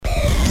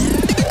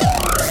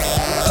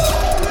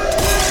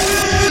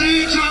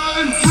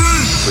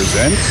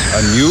presents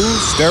a new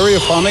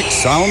stereophonic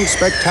sound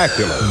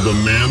spectacular. The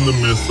man, the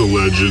myth, the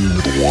legend,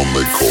 the one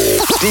they call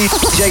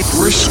DJ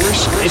Brisk.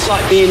 It's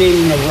like being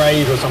in a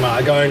rave or something,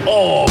 like going,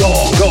 oh,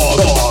 God.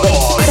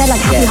 They're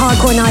like happy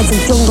hardcore nights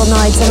and jungle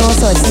nights and all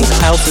sorts.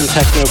 House and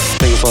techno,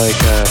 things like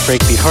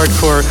breakbeat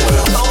hardcore.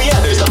 Oh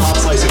yeah, there's the hot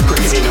slice of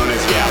crazy known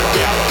as yeah.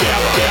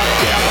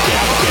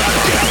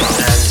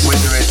 And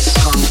whether it's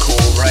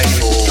punkcore, rave,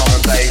 or drum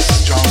and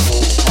bass,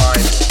 jungle,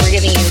 grind. We're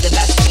giving you the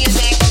best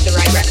music, the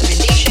right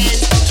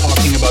recommendations.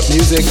 Talking about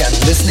music and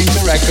listening to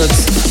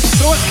records.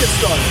 So let's get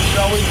started,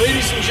 shall we?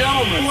 Ladies and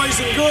gentlemen, boys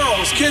and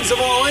girls, kids of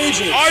all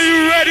ages. Are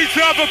you ready to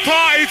have a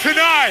party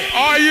tonight?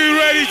 Are you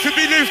ready to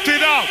be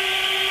lifted up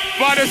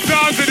by the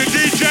sounds of the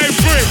DJ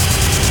Brisk?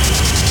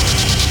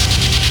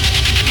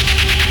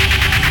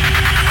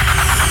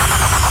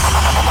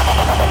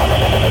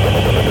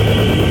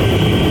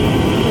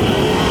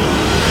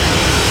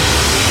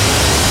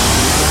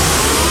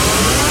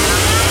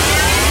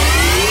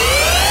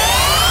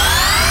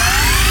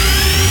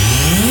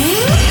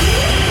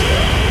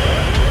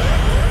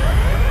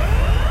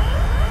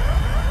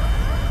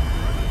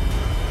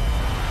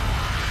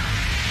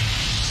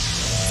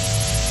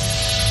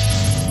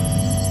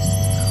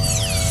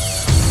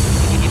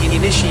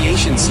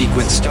 Initiation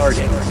sequence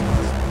starting.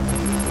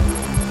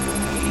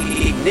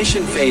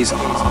 Ignition phase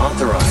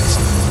authorized.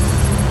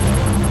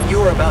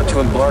 You are about to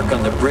embark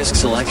on the Brisk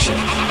selection.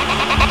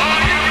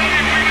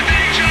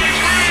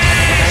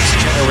 Next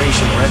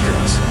generation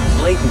records,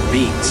 blatant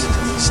beats,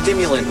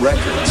 stimulant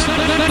records.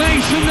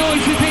 Make some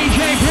noise for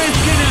DJ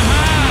Brisk in the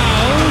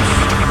house.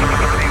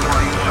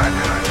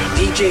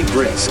 DJ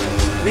Brisk,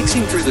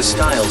 mixing through the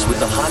styles with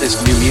the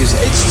hottest new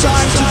music. It's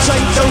time to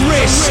take the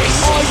risk.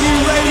 Are you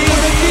ready for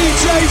the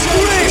DJ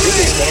Brisk?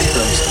 Biggest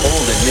anthems,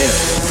 old and new.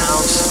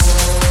 House,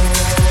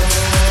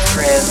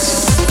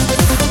 trance,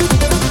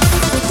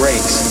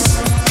 breaks,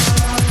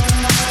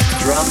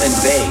 drum and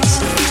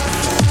bass,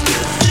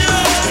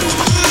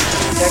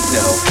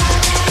 techno,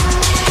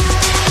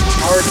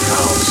 hard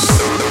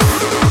house,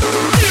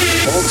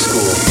 old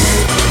school,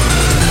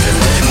 and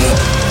much more.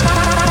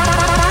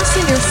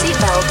 Fasten your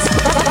seatbelts.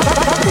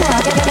 Get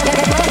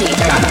ready.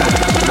 10,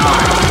 9,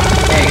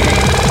 8,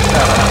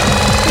 7,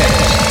 6,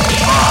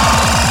 5,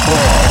 4,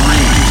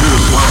 3,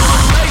 2, 1.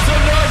 Make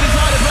some noise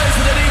inside the place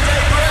for the DJ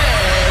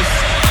Brisk.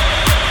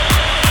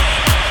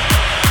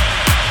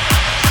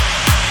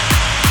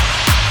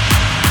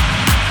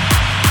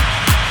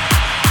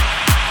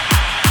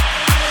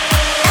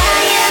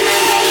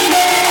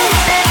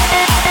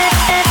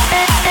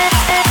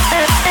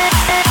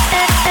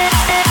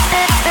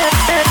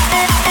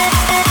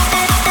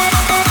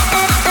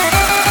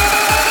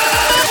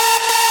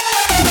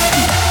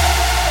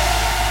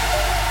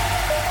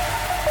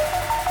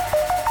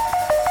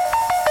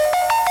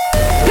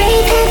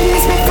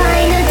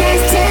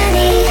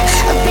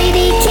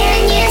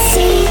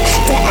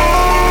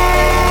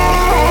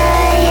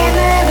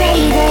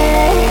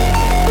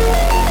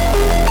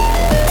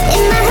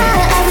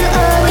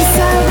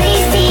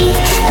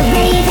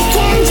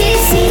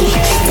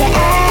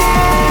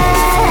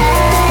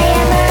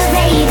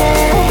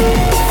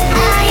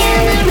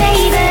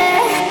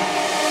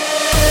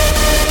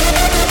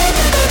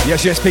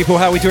 Yes, people,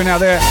 how are we doing out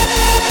there?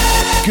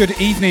 Good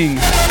evening.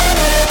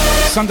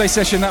 Sunday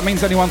session, that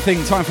means only one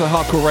thing. Time for the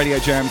Hardcore Radio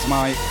Jams,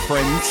 my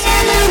friends.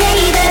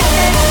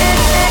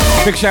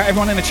 Big shout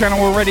everyone in the channel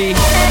already.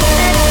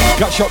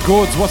 Gutshot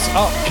Gourds, what's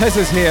up?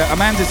 Keza's here,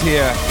 Amanda's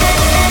here.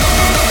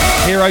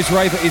 Heroes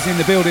Raver is in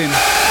the building.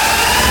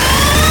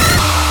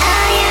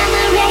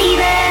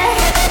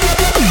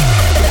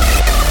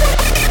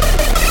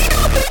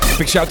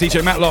 Big shout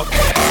DJ Matlock.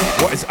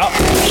 What is up?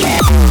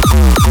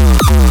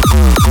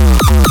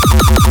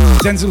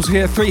 Denzel's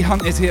here, 3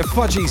 Hunters here,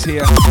 Fudgy's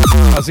here.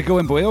 How's it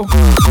going, boy?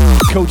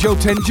 Cool Joe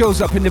Tenjo's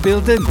up in the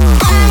building.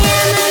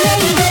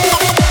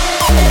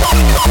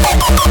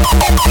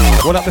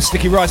 What up, the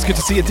Sticky Rice? Good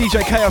to see you.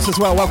 DJ Chaos as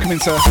well. Welcome in,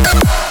 sir.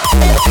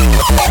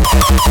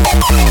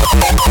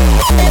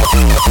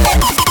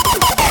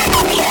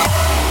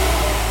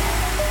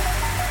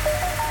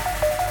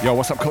 Yo,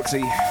 what's up,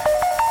 Coxie?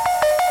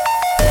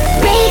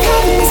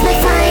 Is my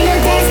final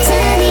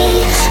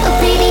destiny. Oh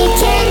baby,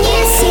 can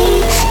you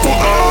see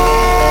that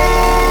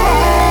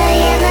I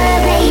am a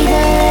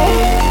raver?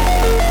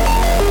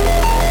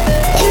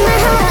 In my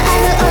heart I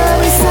will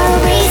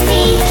always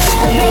be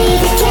a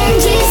raver.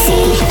 Can't you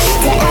see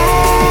that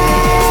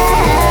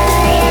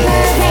I am a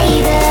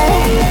raver?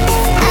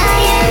 I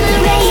am a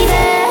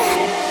raver.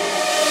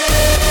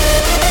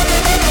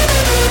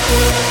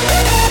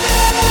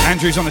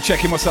 Andrew's on the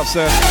check-in. What's up,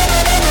 sir?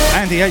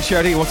 Andy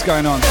HRD, what's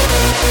going on?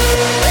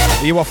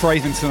 Are you off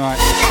raving tonight?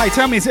 Hey,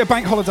 tell me, is it a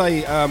bank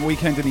holiday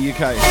weekend in the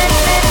UK?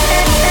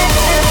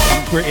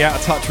 I'm pretty out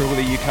of touch with all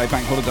the UK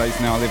bank holidays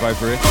now. I live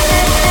over here.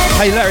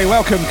 Hey, Larry,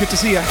 welcome. Good to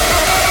see you.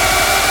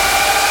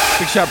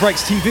 Big shout,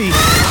 Breaks TV.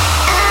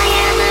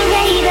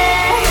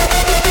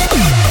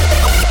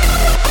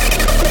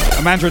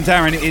 Amanda and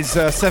Darren, it is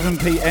 7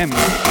 p.m.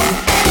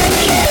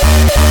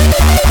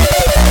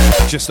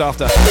 just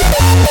after.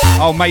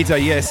 Oh, May Day,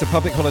 yeah, it's a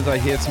public holiday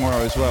here tomorrow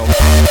as well.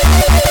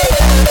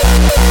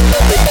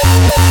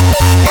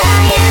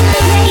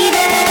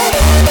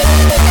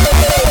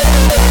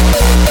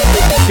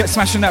 Get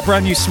smashing that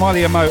brand new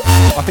smiley emote.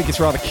 I think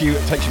it's rather cute.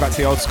 It takes you back to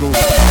the old school.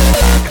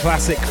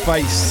 Classic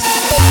face.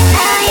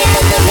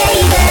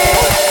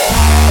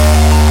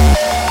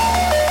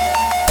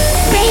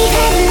 Brave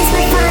heaven's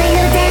my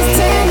final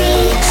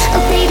destiny.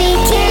 Oh baby,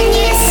 can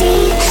you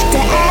see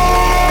that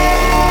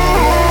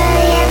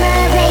I am a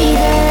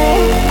raver?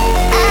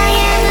 I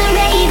am a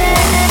raver.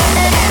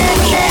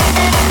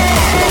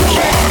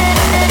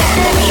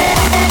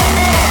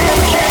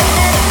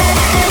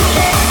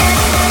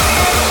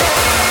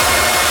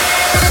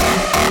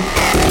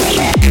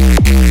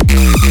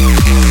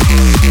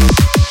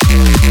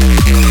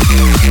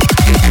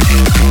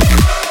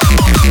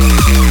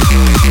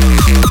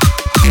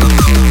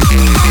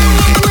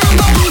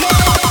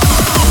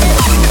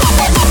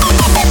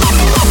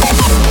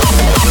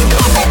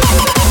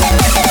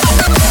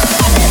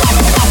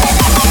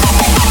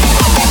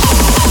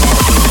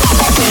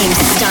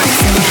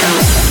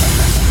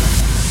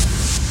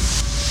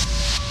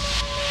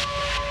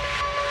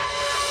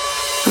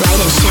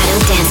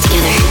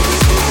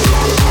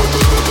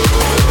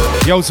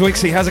 Yo,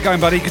 Zwixy, how's it going,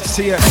 buddy? Good to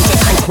see you.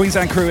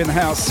 Queensland crew in the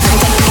house.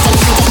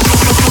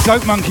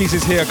 Dope Monkeys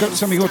is here. Got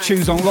some of your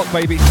tunes on lock,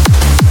 baby.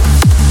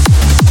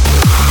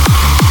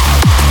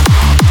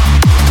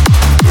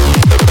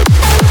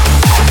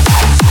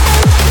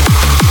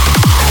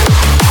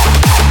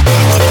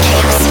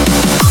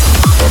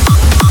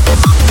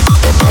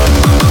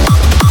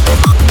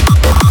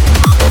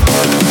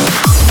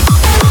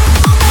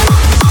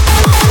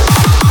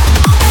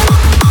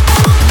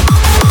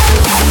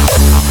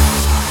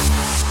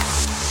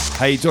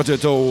 Hey, Dodger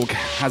Dog,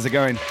 how's it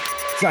going?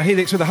 Is that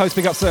Helix with the host?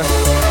 Big up, sir.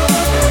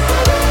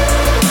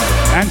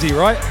 Andy,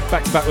 right?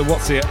 Back to back with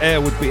What's Here.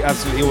 Air would be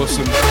absolutely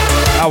awesome.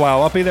 Oh,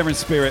 wow, I'll be there in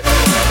spirit.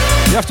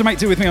 You have to make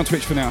do with me on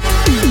Twitch for now. Light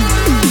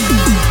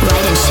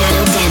and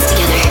shadow dance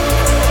together.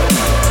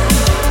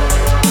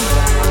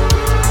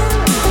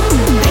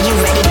 Are you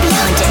ready to be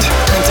hunted?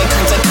 Hunted,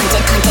 hunted,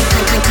 hunted, hunted,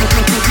 hunted,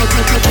 hunted,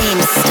 hunted, hunted.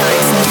 Game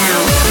starts now.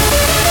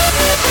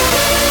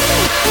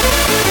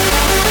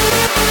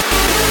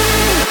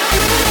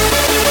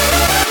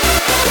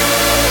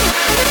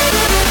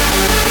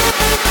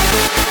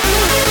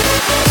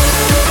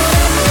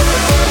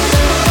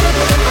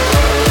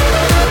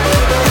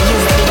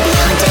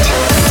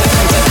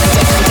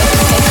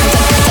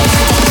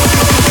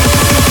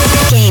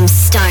 Game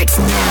starts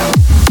now.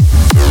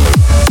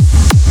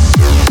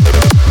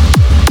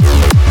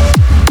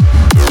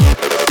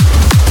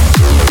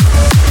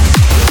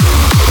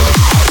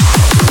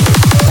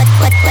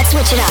 Let's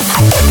switch it up.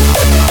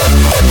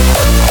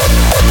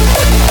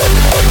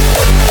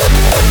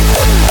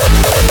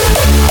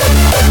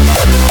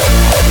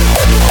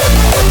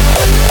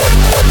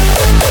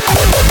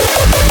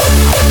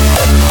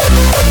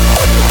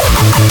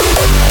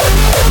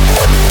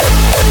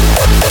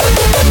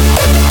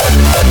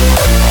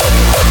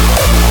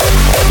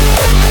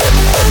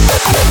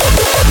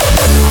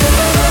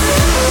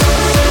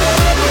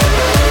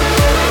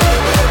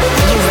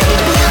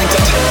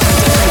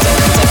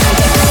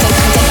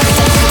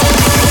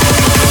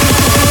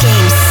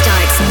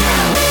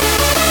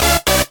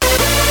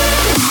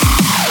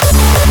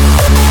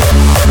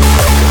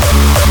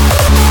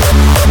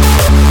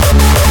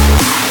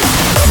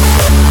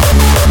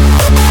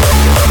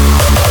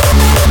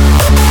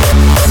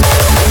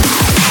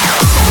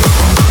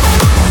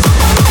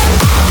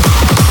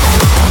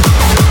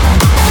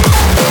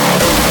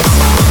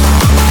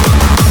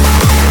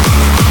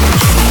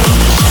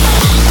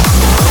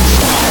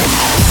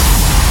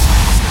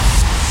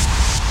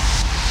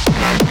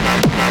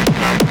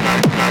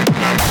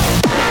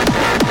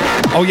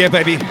 Oh yeah,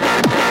 baby.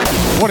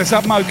 What is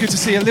up, Mo? Good to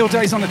see you. Lil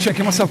Day's on the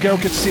check-in. What's up, girl?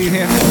 Good to see you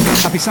here.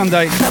 Happy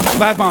Sunday.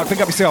 Bad Mark,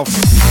 pick up yourself.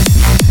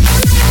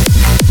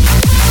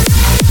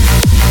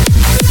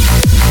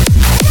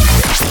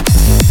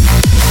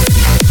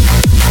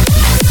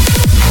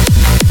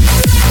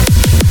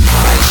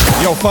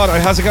 Yo, Fardo,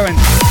 how's it going?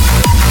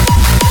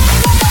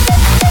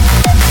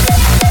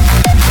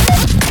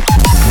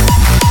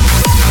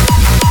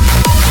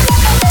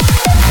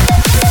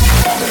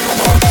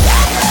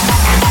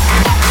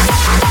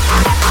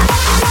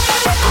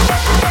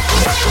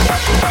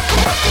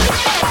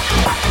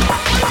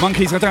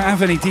 Monkeys, I don't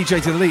have any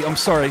DJ Delete, I'm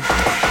sorry.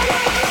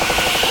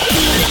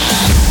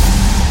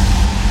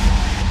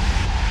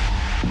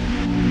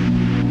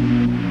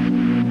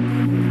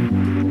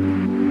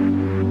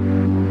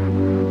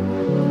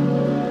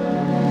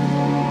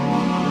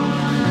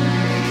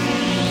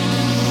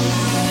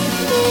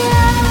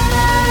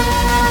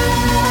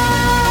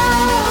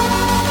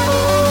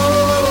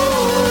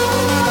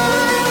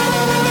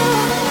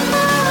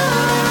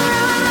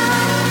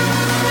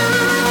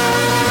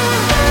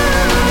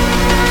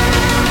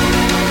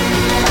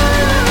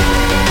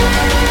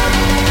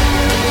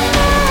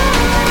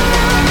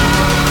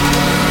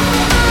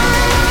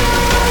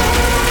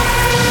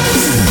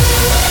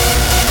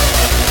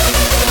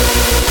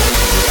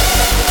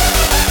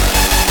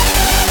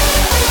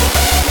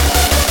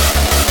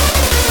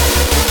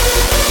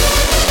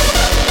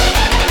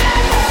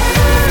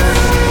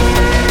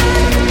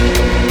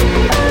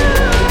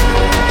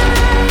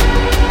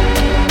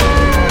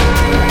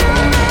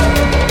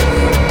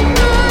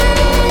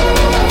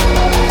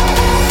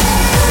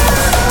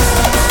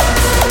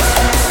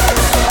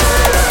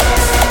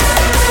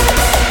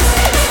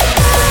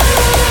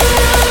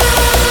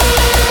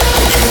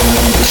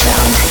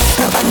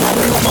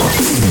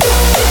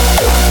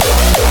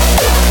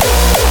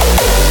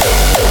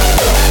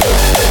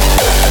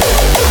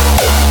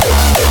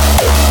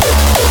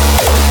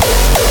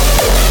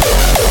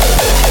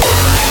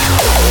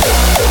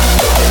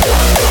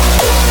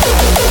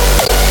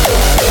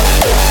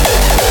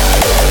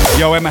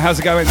 Yo, Emma, how's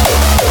it going?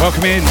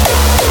 Welcome in.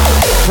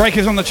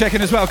 Breaker's on the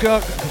check-in as well.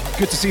 Good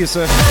to see you,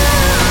 sir.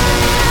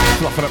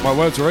 Fluffing up my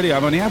words already.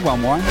 I've only had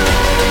one wine.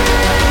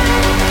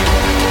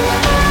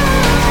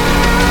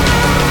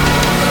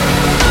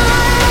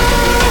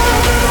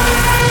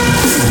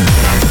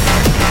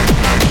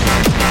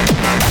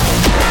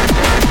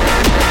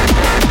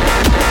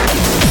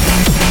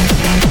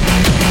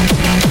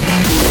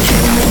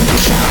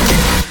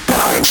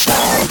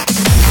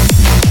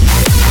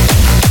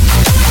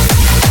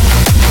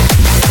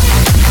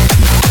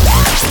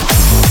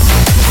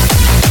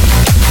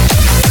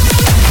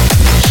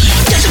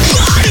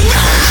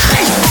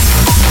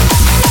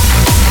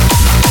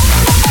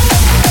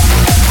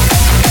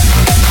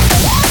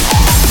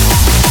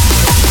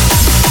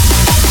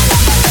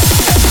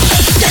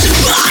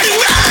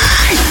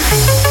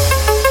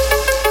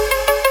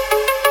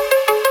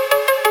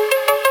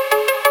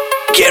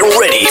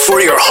 For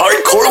your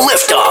hardcore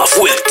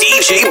liftoff with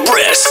DJ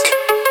Brisk,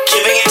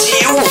 giving it to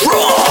you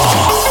raw.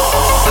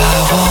 I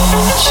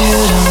want you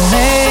to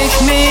make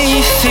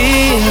me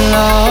feel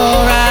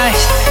alright,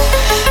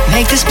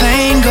 make this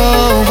pain go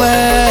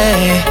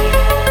away.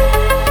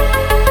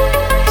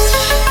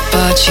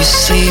 But you're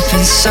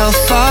sleeping so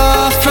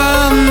far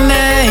from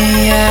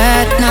me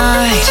at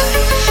night,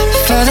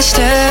 further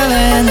still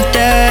in the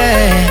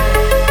day.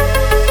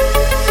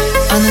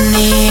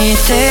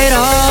 Underneath it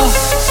all,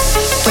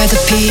 where the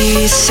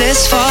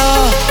pieces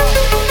fall,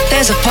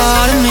 there's a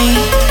part of me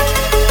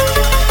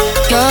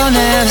you'll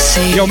never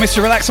see. Yo,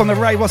 Mr. Relax on the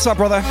raid. What's up,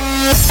 brother?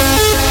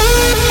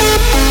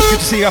 Good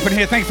to see you up in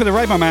here. Thank you for the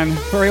raid, my man.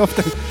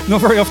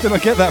 Not very often I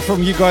get that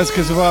from you guys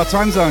because of our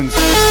time zones.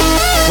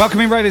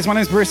 Welcome in, raiders. My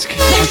name's Brisk.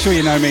 I'm sure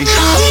you know me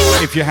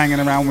if you're hanging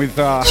around with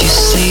the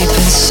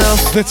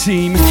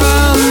team.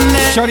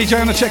 Shady J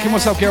on the check-in.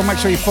 What's up, girl? Make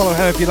sure you follow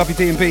her if you love your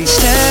D&B.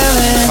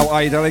 How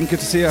are you, darling? Good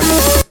to see you.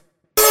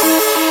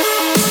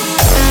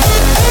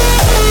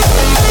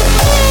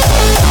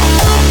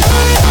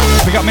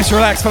 We got Mr.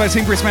 Relax, fellow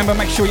Team Brisk member.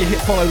 Make sure you hit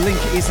follow. Link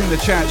is in the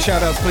chat.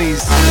 Shout outs,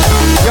 please.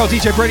 Yo,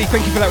 DJ Brady,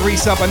 thank you for that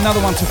resub.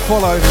 Another one to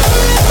follow.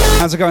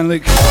 How's it going,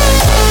 Luke?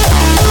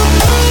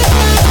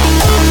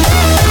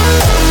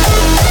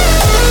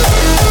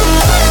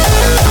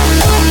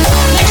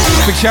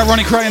 Big shout,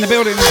 Ronnie Cray in the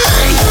building.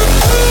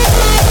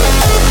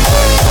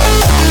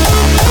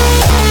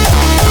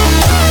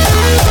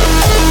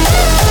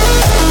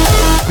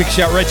 Big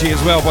shout, Reggie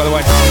as well, by the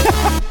way.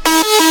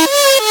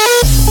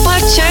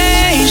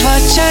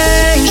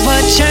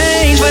 What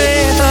changed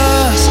with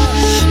us?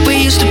 We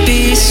used to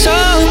be so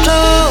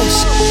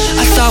close,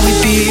 I thought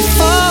we'd be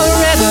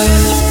forever.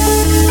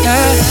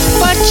 Yeah.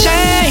 What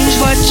changed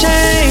with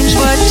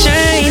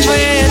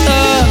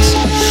us?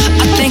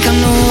 I think I'm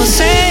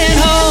losing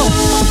hope.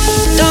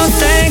 Don't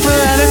think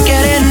we're ever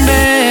getting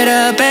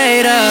better.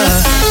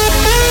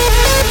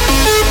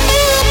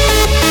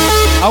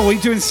 Oh, were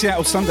you doing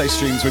Seattle Sunday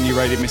streams when you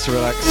raided Mr.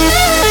 Relax?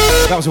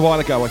 That was a while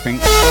ago, I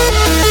think.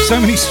 So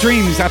many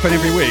streams happen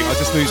every week, I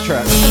just lose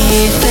track.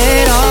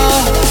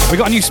 We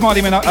got a new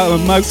Smiley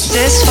emote.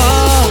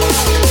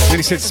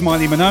 Really said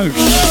Smiley Minogue.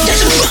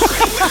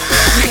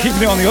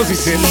 Keeping it on the Aussie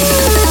tip.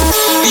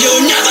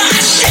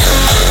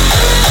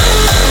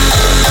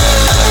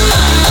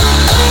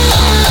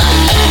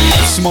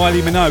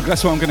 Smiley Minogue,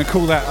 that's what I'm going to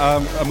call that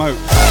emote.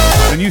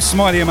 The new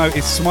Smiley emote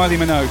is Smiley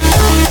Minogue.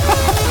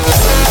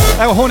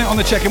 Al Hornet on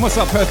the check-in. What's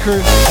up, Perth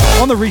crew?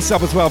 On the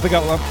resub as well. Big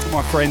up,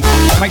 my friend.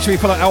 Make sure you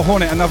follow Al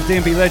Hornet, another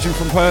D&B legend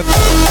from Perth.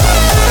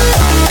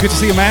 Good to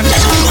see you, man.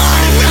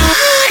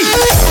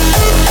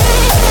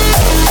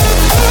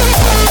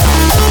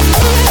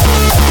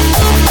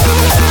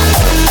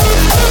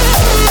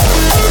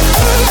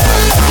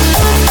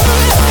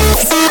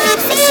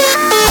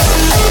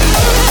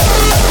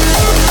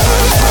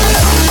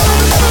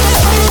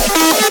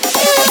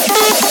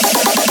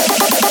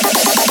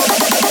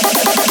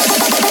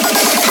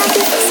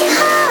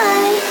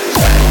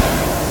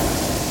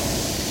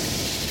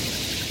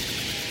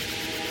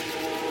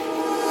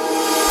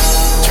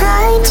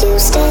 To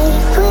stay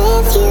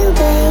with you,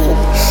 babe,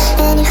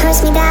 and it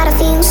hurts me that I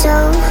feel so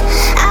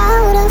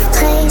out of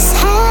place.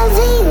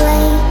 Heavy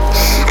weight,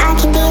 I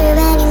can't be here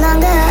any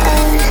longer.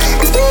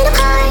 I stood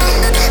apart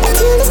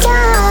until the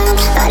start,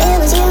 but it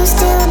was you,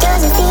 still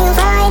doesn't feel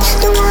right.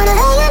 Don't wanna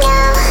hurt you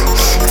now,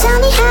 tell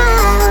me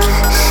how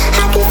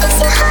I could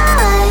fix your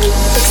heart.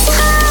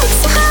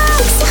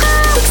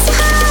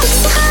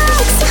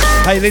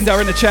 Hey, Linda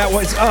in the chat,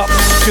 what is up?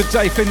 Good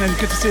day, Finland.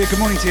 Good to see you. Good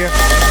morning to you.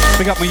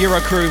 Big up my Euro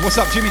crew. What's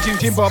up, Jim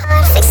Bob?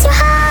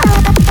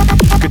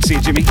 Good to see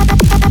you, Jimmy.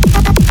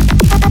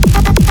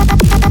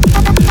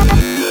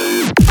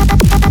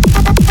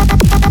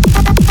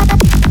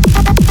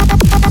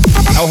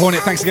 Al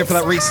Hornet, thanks again for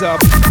that resub.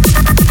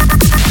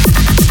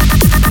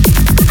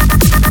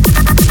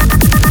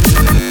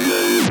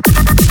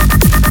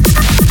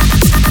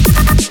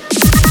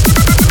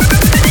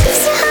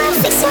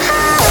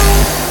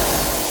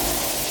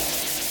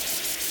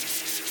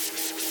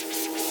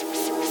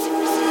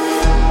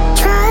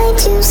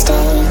 To stay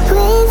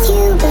with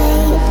you,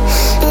 babe,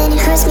 and it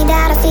hurts me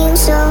that I feel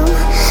so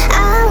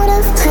out of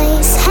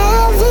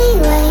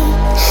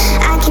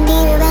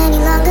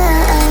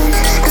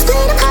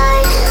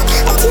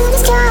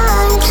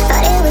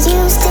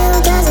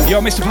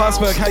girl, Mr.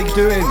 Passberg, how you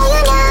doing?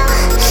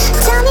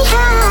 Tell me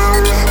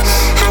how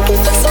I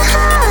can fix your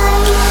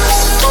heart.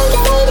 Can't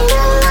get faded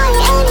online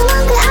any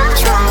longer. I've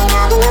tried.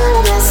 I've been all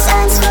of the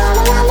signs from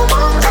around the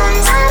wall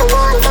lines. I don't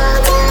wanna fall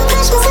down,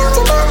 push myself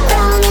to the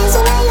ground. Is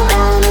a way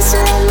around it, so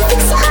let me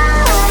fix your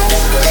heart.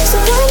 So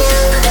boy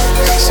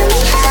now, show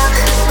me how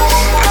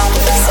I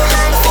can fix your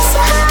heart, fix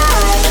your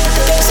heart.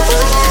 So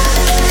boy now,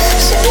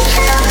 show me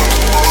how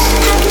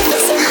I can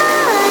fix your heart.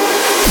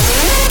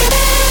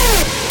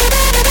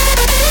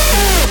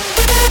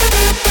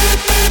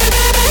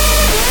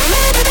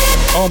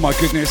 Oh my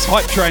goodness,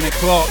 Hype Train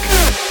o'clock.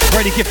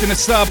 Brady gifting a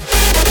sub.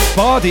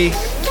 Bardi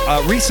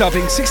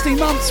resubbing 16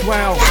 months,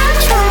 wow.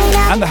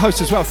 And the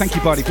host as well, thank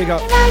you Bardi, big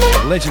up.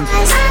 Legend.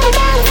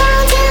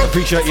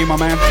 Appreciate you, my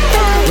man.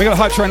 We got a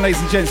Hype Train, ladies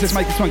and gents, let's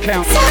make this one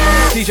count.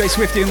 DJ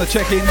Swifty on the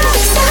check-in.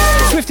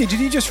 Swifty, did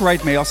you just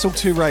raid me? I saw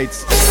 2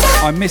 raids.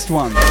 I missed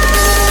one.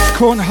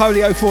 Corn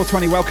Holy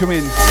 0420, welcome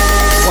in.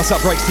 What's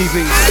up, Breaks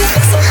TV?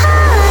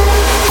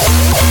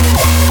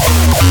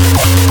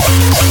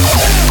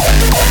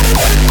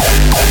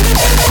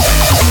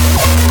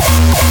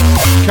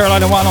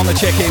 Carolina 1 on the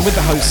check-in with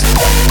the host.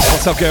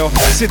 What's up, girl?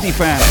 Sydney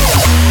fan.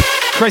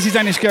 Crazy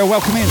Danish girl,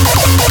 welcome in.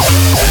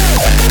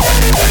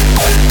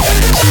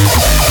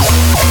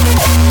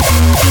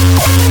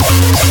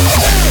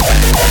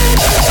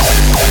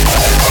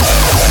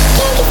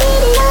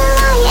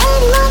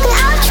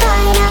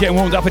 Getting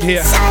warmed up in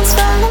here.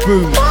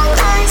 Boom.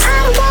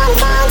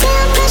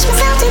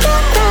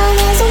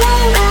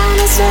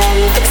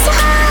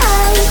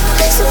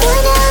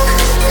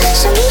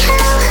 Show me how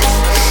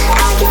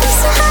I can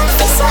fix your heart,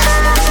 fix your heart.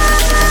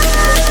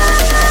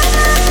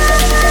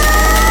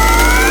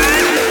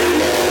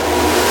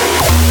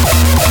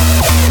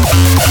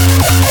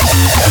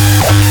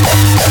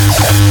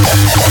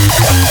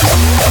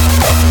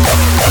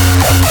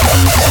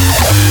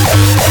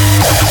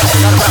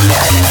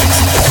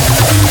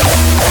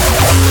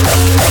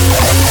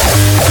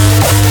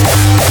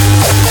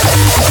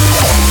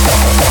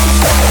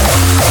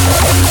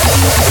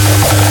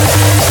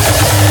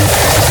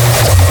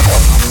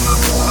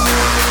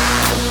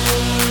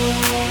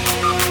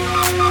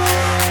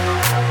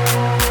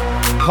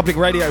 Public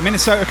Radio,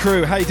 Minnesota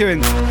crew, how you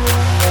doing?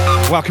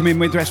 Welcome in,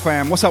 Midwest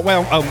fam. What's up,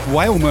 whale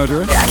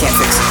murderer? Yeah, I can't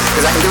fix it,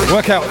 'cause I can do it.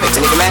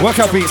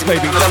 Workout beats,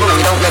 baby.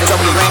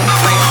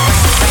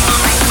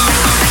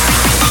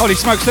 Holy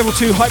smokes, level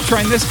 2 Hype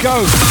Train, let's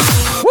go.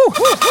 Woo,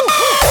 woo, woo,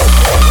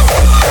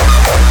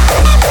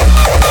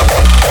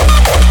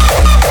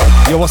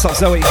 woo. Yo, what's up,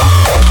 Zoe?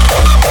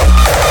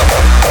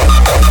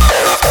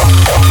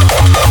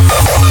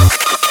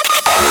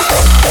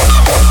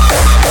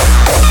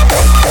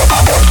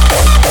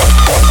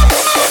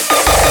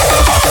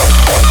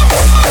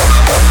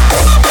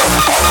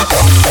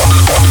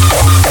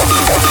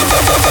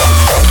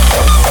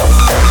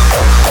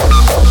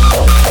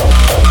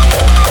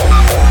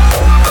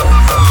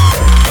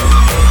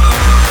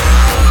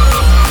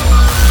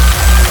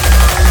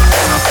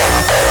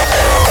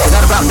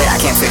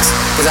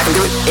 Cause I can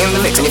do it in the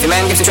mix. And if your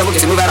man gives you trouble,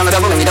 just move out on the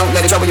double and you don't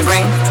let it trouble your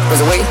brain. Cause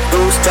away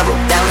goes trouble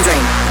down the drain.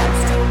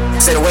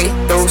 Said away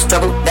goes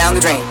trouble down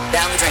the drain.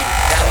 Down the drain.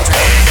 Down the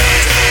drain.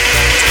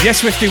 Yes,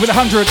 Swifty with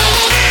 100.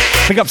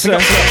 Big up, sir.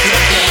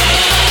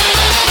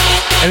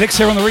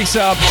 Elixir on the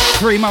resub.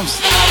 3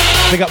 months.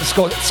 Big up the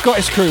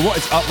Scottish crew. What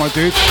is up, my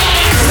dude?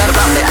 It's not a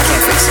problem that I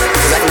can't fix.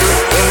 Cause I can do it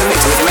in the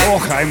mix. And if your man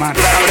okay, man.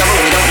 move out on the double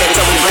and you don't let it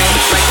trouble your brain.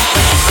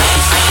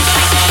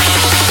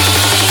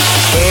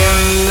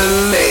 In the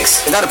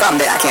mix. It's not a problem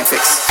that I can't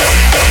fix.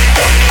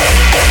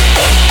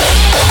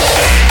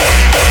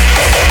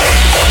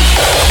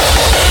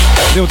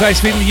 Little Dave's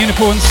feeding the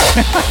unicorns.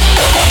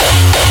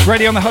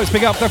 Ready on the host,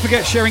 big up. Don't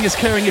forget, sharing is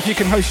caring if you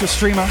can host your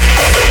streamer.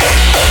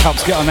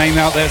 Helps get our name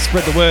out there,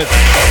 spread the word.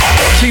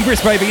 Team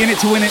Brisk, baby, in it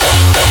to win it. It's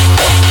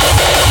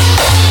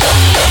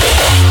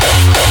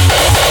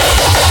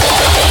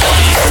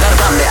not a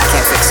problem that I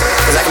can't fix.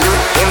 Cause I can do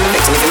it in the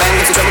mix. And if your man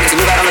gets in trouble, just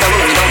move out on the double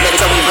and you don't let it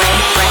trouble your brain.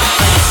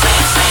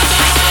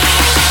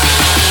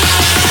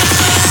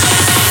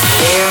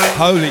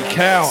 Holy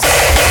cow.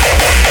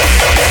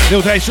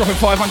 Lil Dave's dropping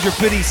 500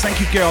 biddies. Thank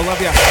you, girl. Love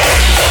ya.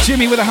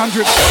 Jimmy with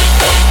 100.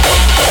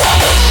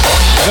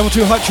 Level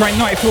 2 Hype Train,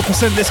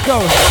 94%. Let's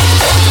go.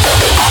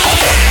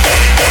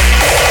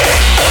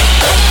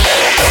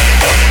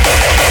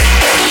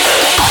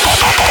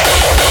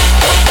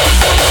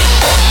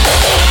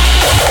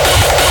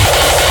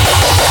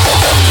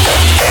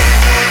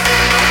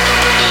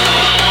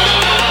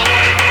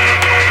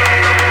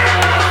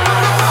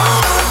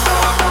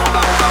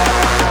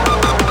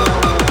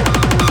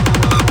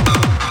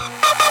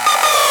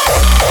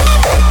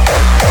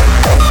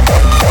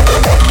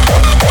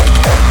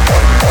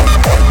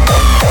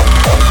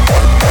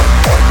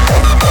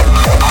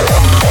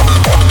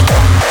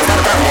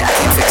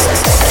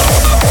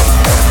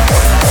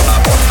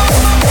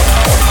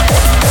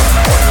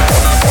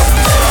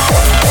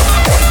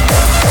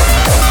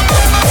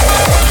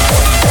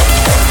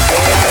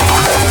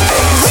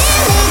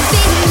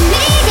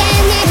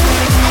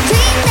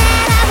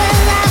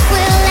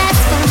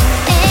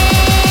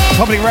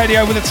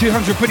 Radio with the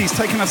 200 biddies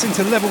taking us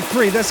into level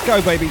 3. Let's go,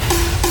 baby.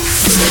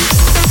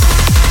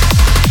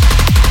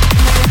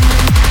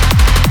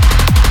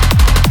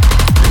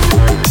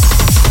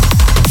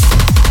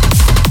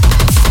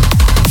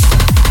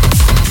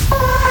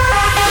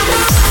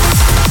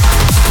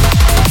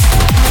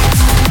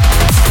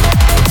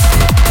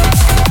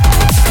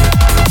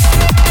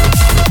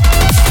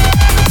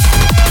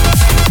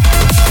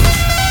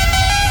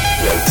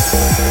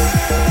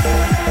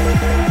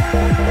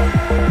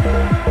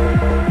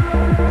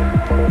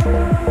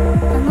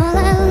 I'm all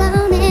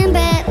alone in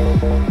bed,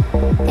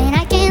 and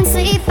I can't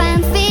sleep.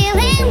 I'm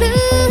feeling blue.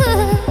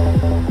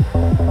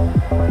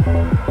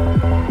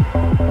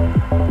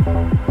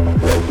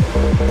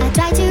 I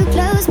try to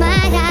close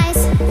my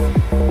eyes,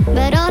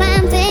 but all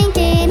I'm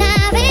thinking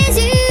of is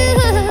you,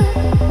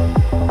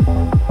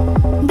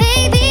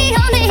 baby,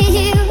 only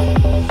you.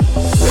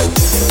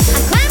 I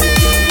cry my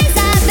eyes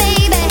out,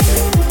 baby,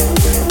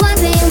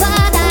 wondering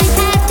what I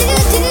have to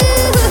do.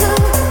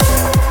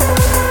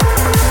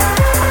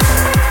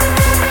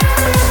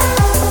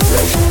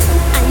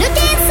 I look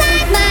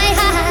inside my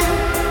heart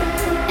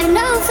and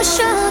know for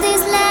sure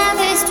this love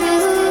is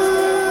true.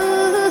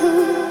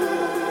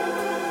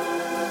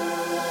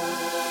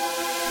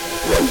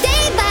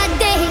 Day by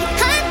day,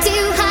 heart to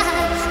heart,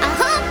 I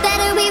hope that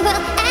we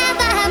will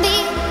ever be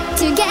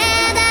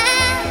together.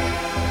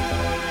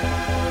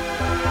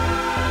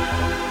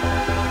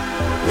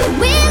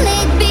 Will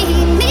it be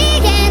me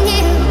and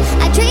you?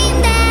 I dream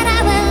that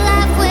our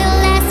love will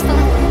last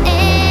forever.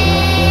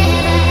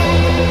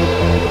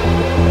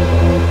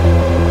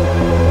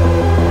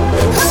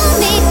 Hold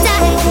me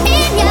tight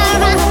in your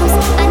arms.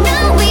 I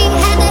know we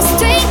have the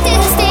strength to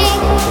stay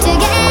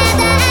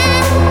together.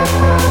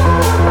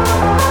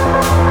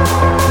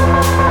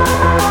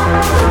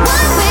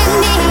 Walk with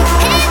me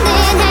hand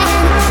in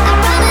hand. I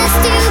promise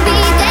to be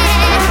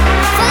there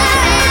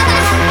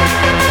forever.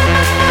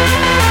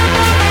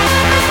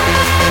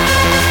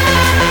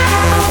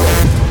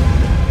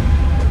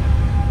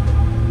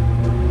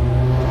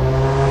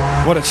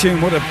 What a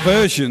tune, what a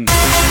version.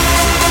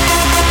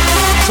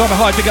 Cyber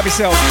High, pick up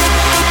yourself.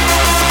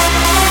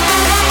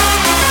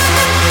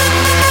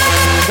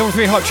 Level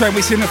 3 Hype Train,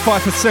 we're sitting at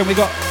 5%. We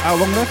got how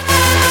long left?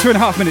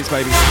 2.5 minutes,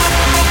 baby.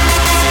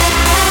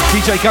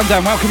 DJ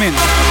Gundown, welcome in.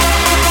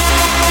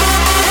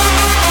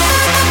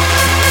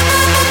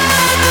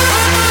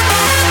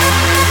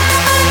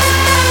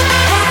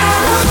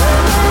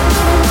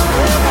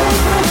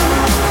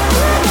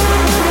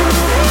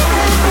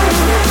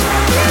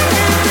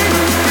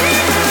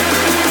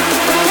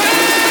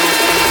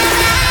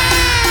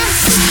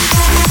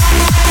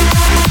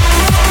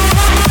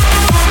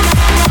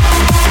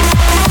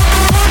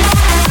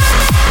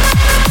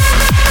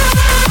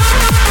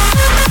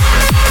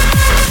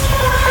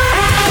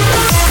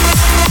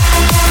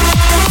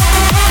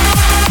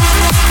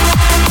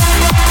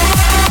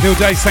 Bill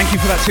Days, thank you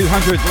for that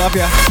 200. Love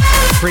ya.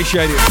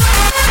 Appreciate it.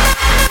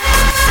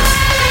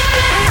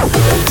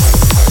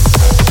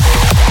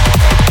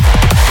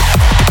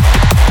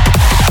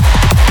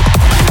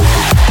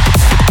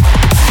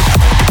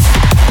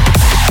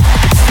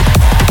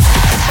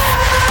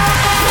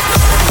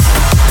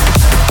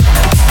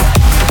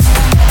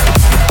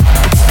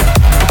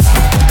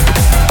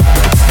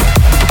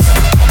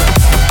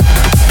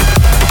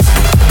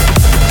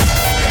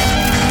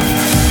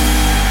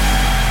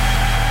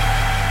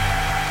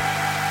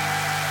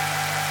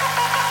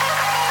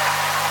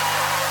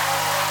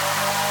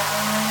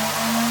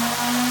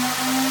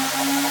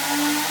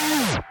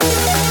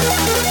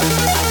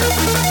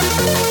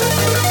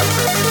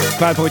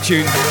 Bad boy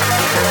tune.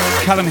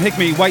 Callum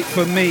Higby, Wait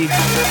For Me.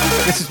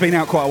 This has been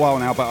out quite a while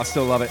now, but I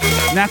still love it.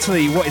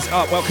 Natalie, what is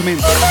up? Welcome in.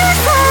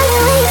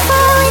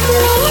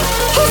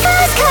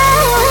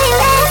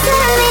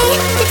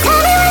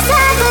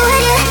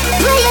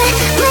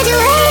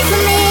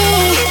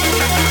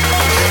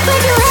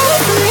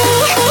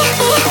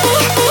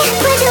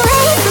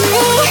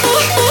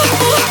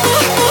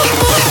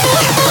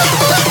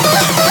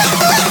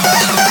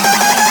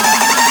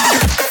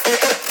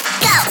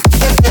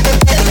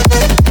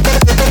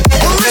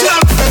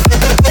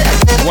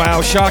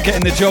 Wow, Shark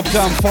getting the job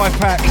done.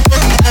 5-pack.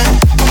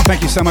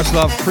 Thank you so much,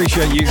 love.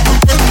 Appreciate you.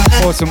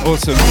 Awesome,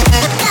 awesome.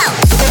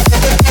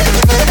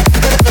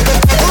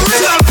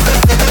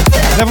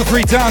 Level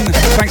 3 done.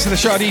 Thanks to the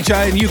Shark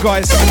DJ and you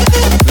guys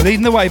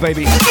leading the way,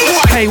 baby.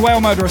 Hey,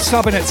 Whale Murderer,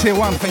 subbing at tier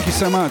 1. Thank you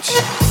so much.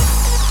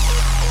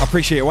 I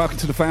appreciate it. Welcome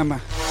to the fam.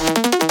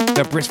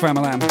 The Brisk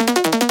family.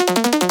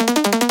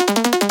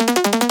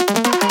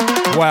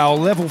 Wow,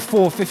 level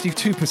 4,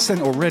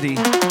 52% already.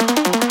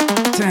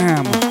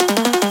 Damn.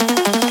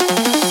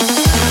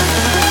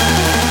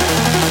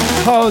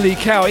 Holy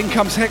cow, in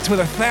comes Hex with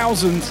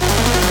 1,000.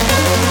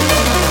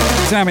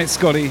 Damn it,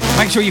 Scotty.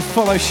 Make sure you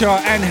follow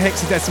Shah and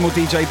Hexadecimal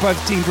DJ, both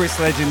Team Brisk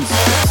legends.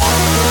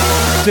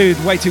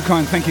 Dude, way too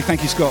kind. Thank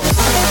you, Scott.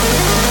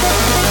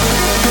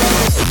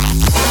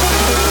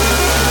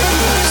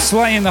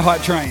 Slaying the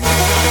hype train.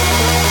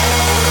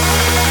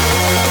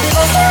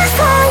 If I was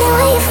calling,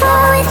 will you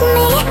fall with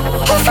me?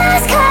 If I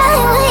was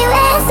calling, will you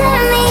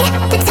answer me?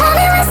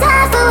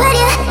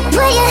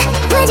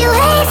 Would you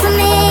wait for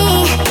me?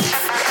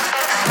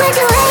 Would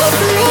you wait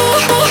for me?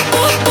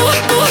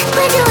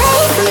 Would you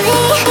wait for me?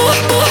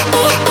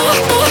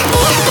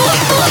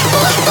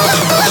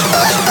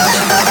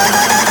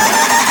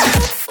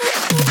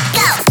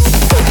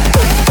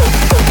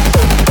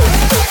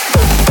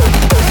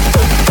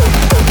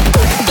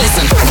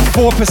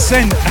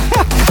 4%.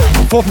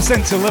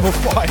 4% to level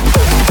 5.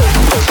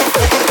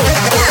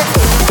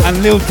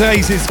 And Lil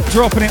Days is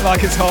dropping it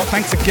like it's hot.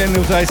 Thanks again,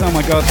 Lil Days. Oh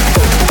my god.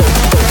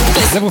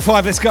 Level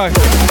 5, let's go.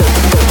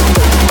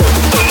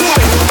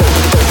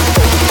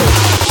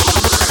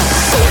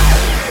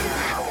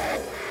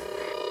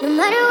 No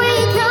matter where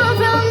you come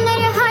from, let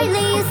your heart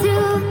lead you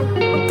through.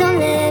 Don't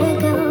let it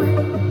go.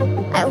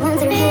 I went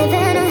through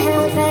heaven and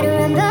hell, try to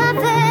run but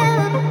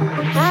failed.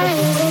 How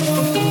is it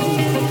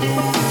again?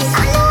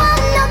 I know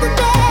I'm not the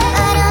best,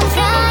 but I'm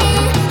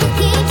trying.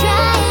 Keep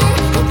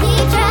trying,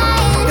 keep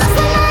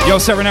trying. Yo,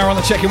 Serenara on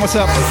the check-in. What's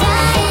up?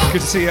 Good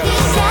to see you.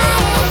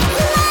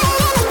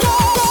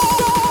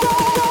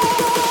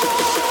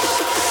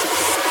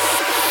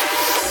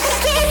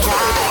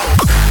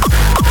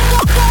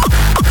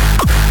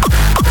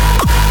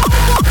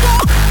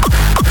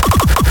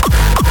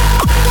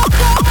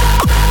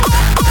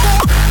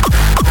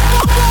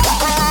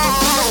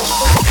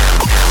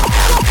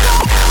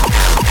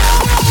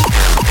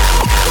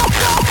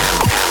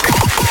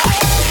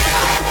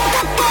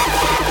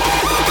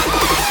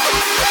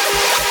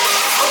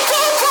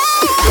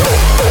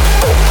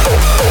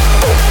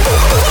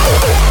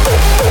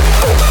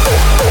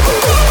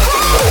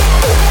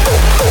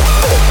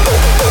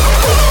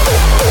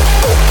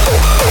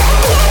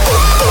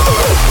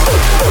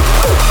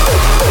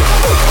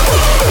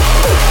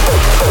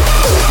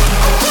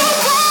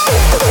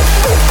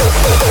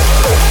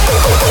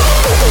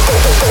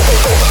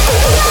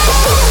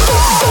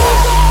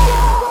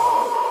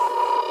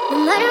 No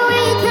matter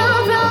where you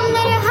come from,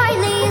 let your heart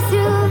lead you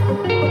through.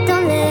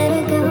 Don't let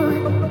it go.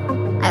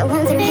 I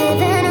went through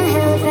heaven and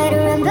hell, try to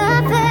run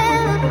but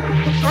failed.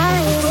 How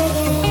is it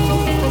again?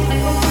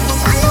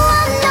 I know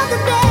I'm not the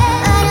best,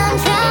 but I'm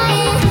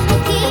trying.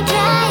 Keep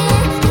trying,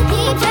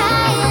 keep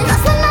trying.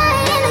 Lost my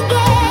mind in the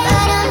game,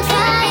 but I'm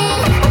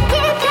trying.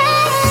 Keep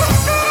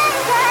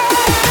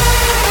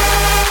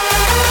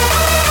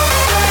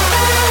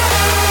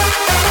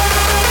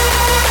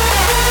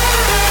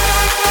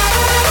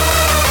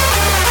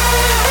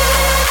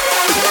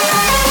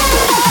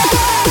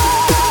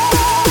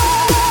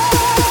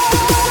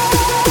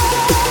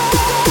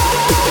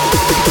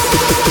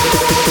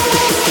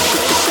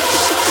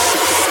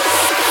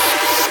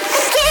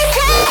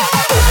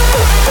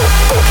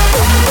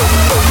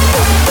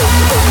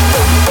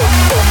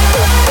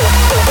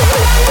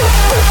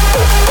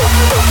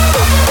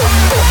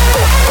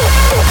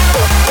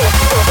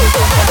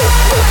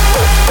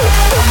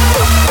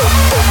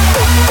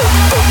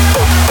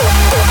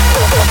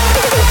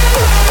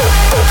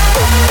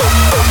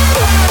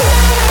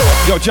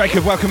Yo,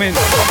 Jacob, welcome in.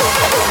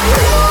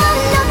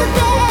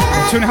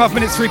 2.5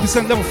 minutes,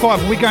 3%, level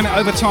 5. We're going to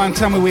overtime.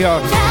 Tell me we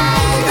are.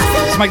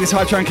 Let's make this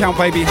high train count,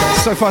 baby.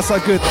 So far, so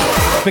good.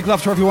 Big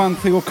love to everyone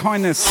for your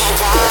kindness.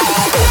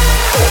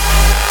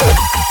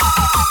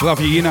 Love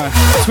you, you know.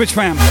 Twitch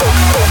fam.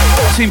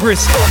 Team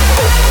Brisk.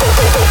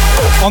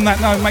 On that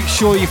note, make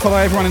sure you follow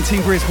everyone in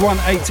Team Brisk.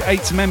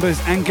 188 members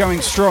and going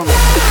strong.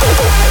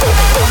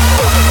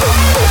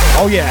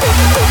 Oh, yeah.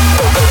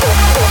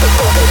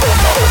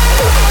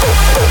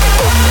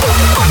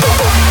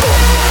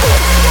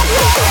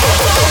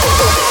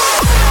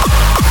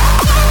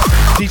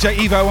 DJ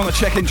Evo on the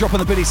check-in, drop on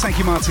the biddies. Thank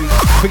you, Martin.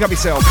 Big up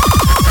yourself.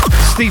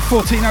 Steve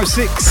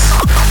 1406.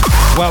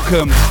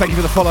 Welcome. Thank you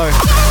for the follow.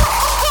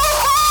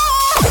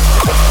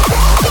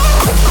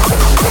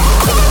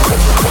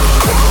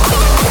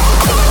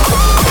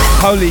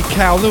 Holy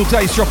cow, Lil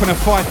Days dropping a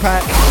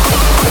 5-pack.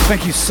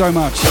 Thank you so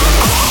much.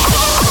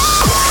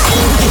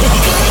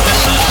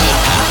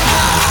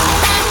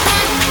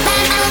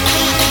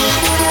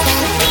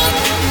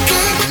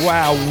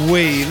 Wow,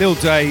 Lil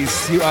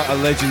Days, you are a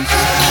legend.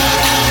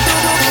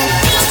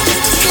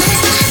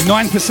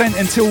 9%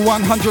 until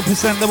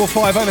 100% level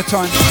 5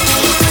 overtime.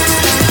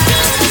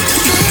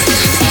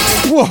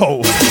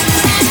 Whoa.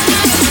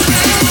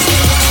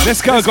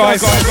 Let's go,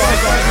 guys.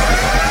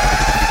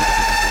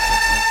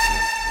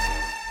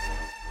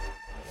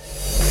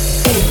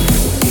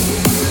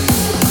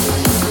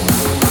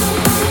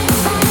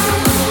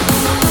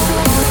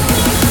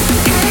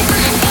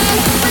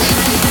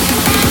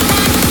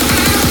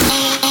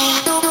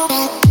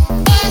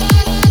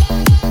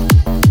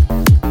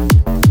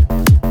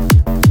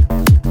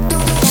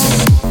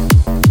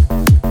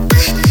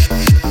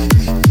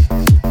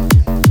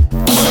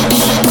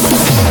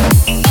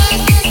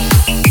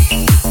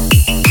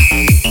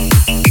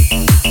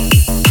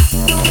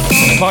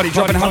 Party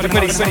dropping 100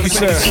 biddies, thank you,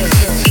 sir.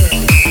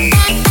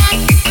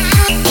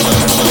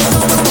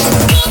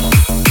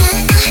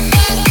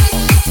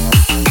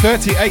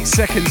 $38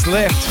 seconds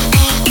left.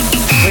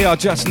 We are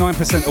just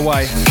 9%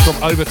 away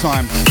from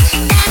overtime.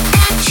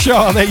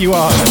 Sure, there you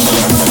are.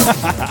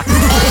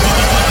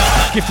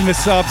 Gifting the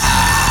subs.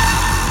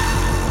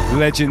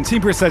 Legend.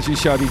 Team Brisk Legend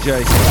show,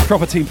 DJ.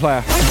 Proper team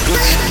player.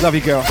 Love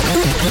you, girl.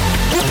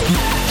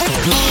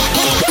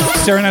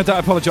 Sarah, no, don't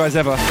apologise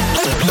ever.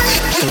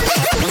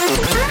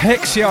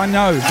 Hex, yeah, I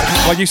know.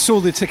 Well, you saw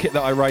the ticket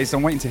that I raised.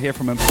 I'm waiting to hear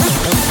from them.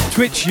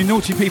 Twitch, you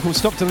naughty people,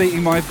 stop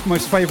deleting my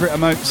most favourite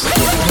emotes.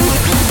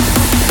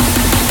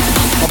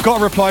 I've got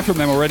a reply from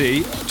them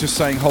already, just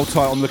saying hold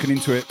tight, I'm looking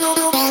into it.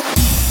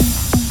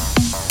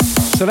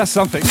 So that's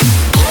something.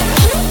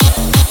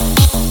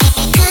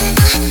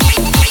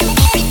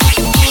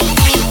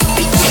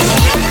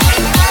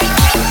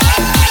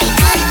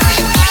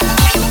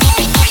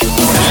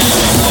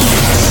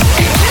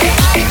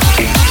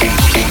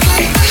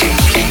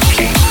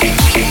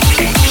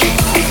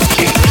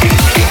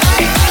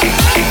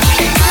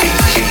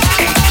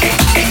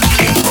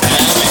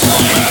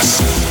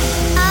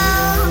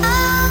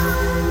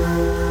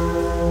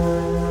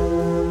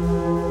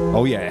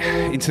 Oh yeah,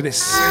 into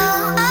this.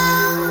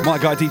 My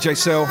guy DJ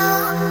Cell.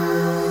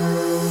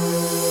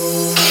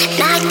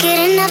 Not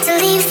good enough to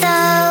leave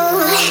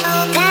though.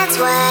 That's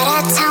what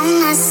I tell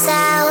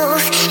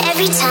myself.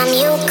 Every time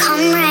you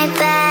come right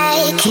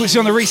back. Who's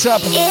on the resub?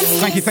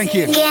 Thank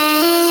you.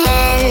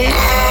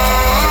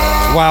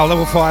 Wow,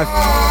 level 5.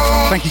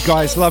 Thank you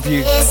guys, love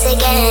you.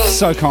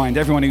 So kind,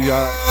 everyone who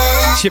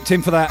chipped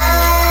in for that.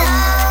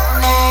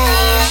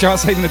 Shout out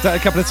saving the day a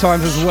couple of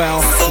times as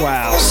well.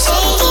 Wow.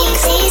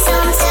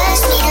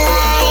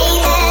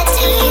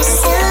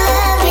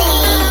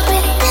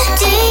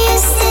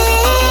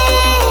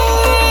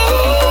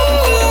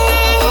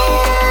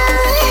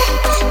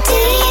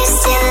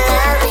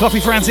 Fluffy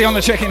Francie on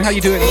the check-in, how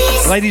you doing?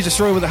 Lady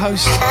Destroyer with the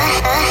host.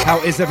 How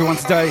is everyone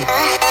today?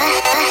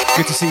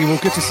 Good to see you all,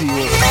 good to see you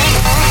all.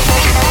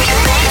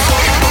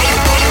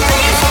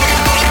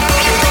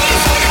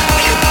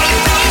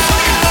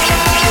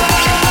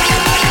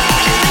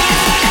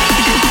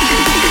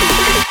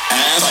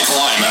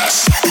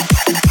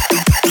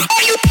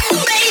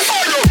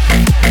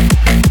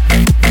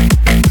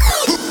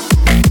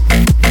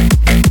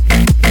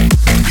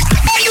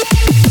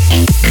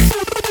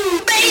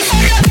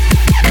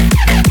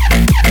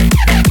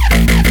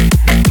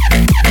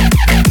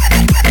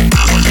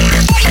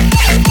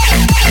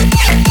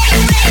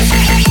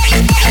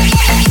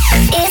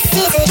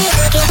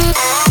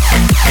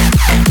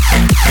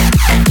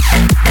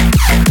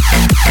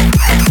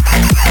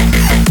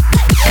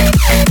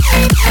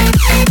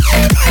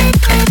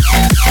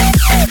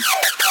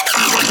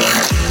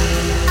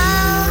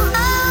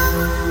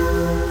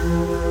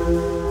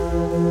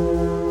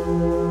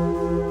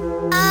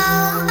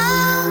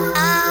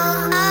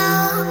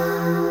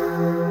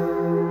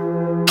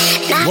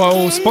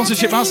 Whoa,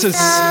 sponsorship masters.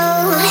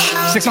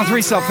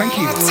 613 sub, thank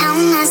you. Tell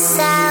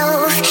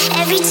myself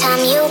every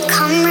time you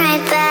come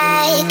right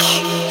back.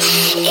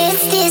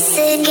 It's this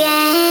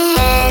again.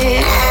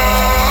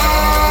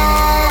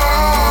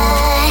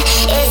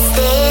 It's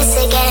this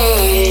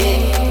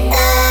again.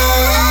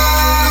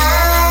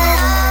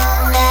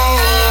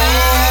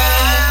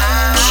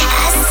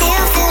 I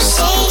still feel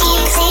shaky.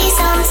 Please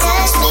don't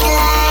touch me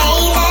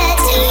like that.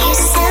 Do you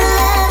still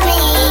love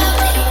me?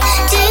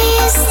 Do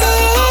you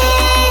still?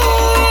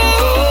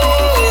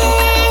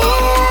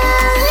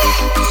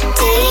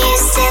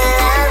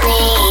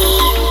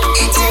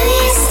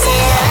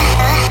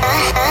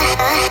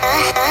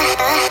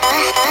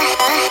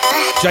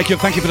 Jacob,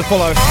 thank you for the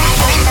follow.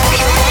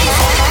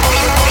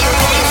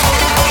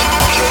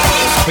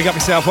 Big up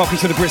yourself, welcome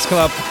to the Brisk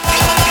Club.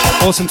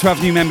 Awesome to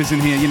have new members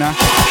in here, you know.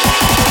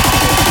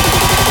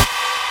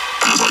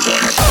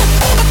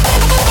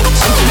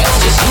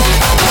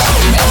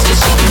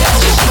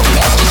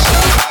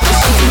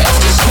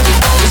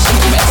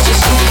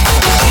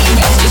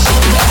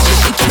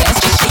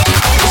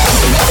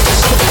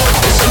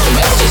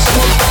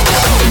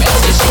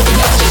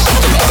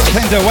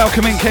 Kenda,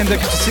 welcome in, Kenda,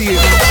 good to see you.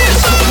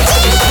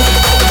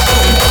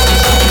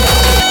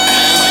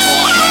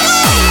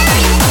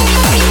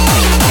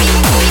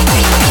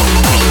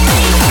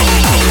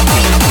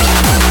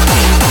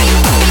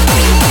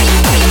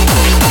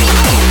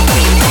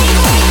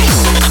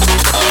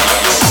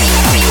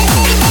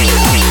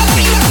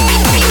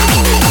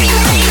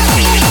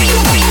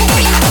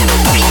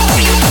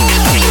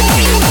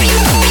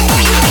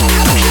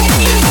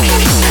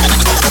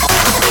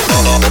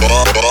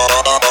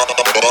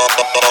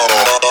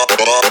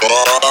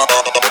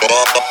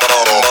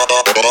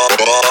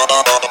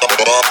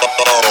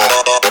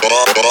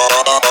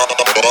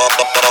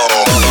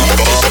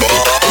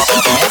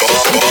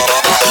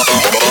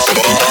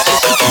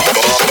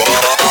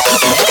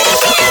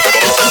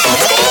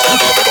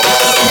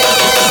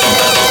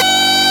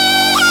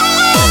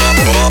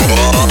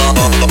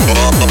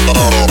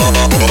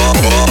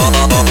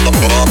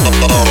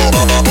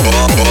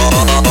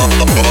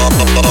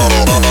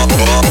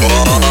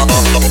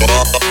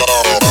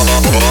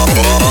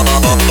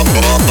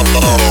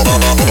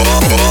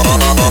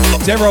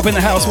 Rob in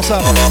the house, what's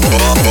up?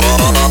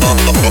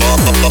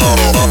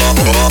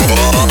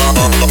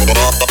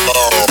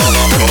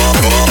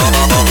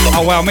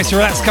 Oh wow, Mr.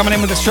 Relax coming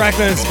in with the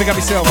stragglers. Pick up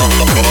yourself.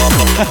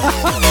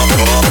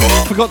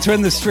 Forgot to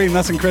end the stream,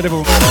 that's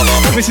incredible.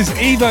 Mrs.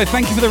 Evo,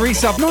 thank you for the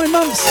resub. 9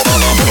 months.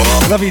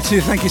 Love you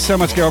too, thank you so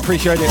much, girl.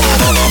 Appreciate it.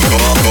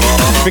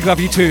 Big love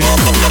you too.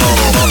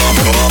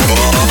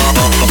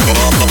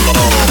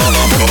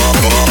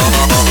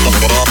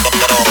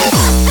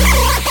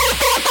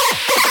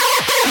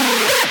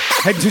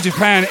 Heading to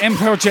Japan, M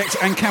Project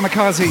and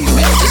Kamikaze.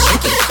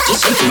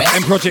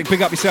 M Project,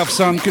 big up yourself,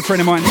 son. Good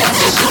friend of mine.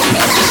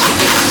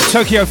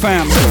 Tokyo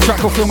fam. Track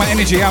called Feel My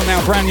Energy out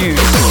now, brand new.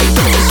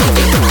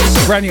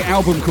 Brand new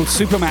album called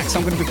Supermax.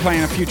 I'm going to be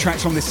playing a few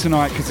tracks from this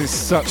tonight because there's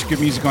such good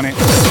music on it.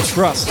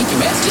 Trust.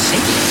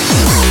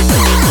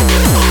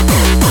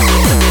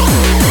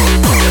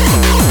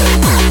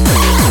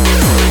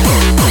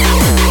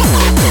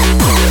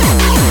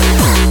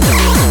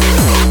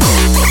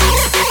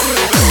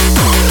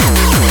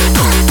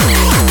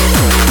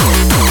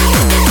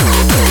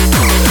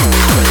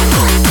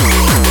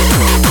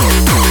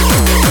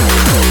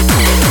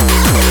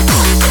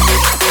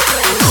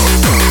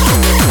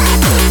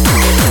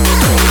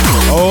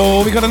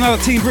 We got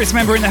another Team Brisk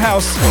member in the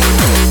house.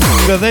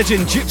 The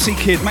legend Gypsy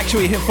Kid. Make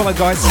sure you hit follow,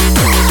 guys.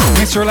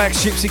 Mr.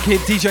 Relax, Gypsy Kid,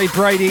 DJ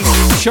Brady,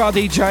 Shah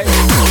DJ.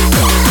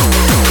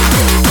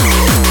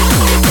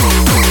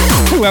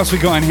 Who else we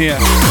got in here?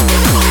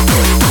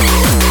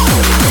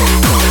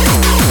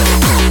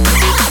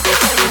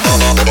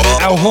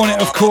 Al Hornet,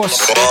 of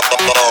course.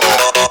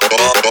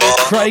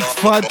 Craig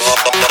Fudge.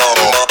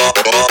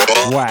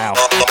 Wow.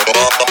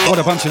 What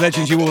a bunch of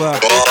legends you all are.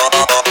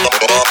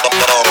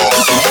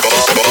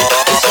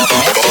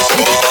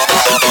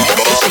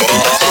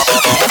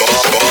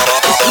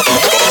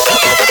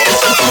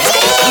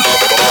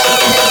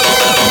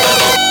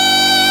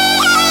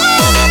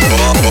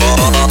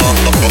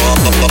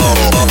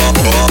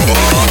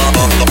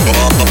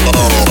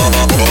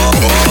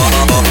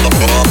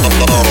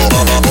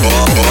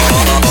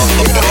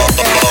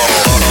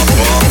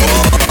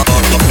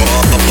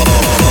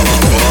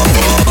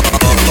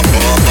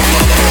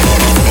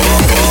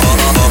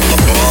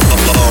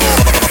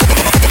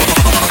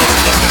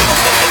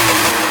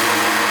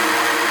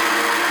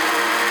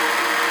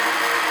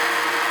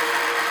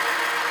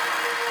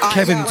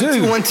 Kevin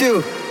Do. 1,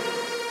 2.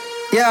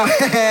 Yeah.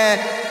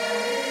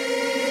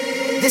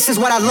 This is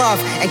what I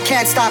love and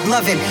can't stop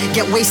loving.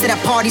 Get wasted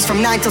at parties from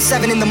 9 till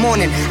 7 in the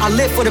morning. I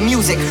live for the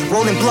music,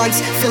 rolling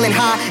blunts, feeling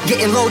high,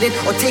 getting loaded,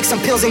 or take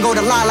some pills and go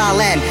to La La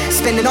Land.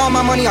 Spending all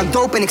my money on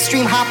dope and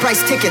extreme high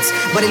price tickets,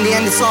 but in the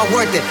end it's all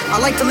worth it. I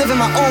like to live in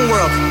my own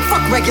world.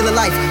 Fuck regular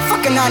life,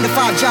 fuck a 9 to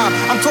 5 job.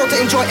 I'm told to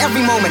enjoy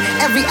every moment,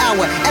 every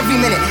hour, every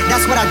minute.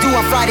 That's what I do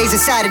on Fridays and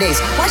Saturdays.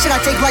 Why should I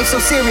take life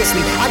so seriously?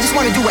 I just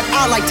want to do what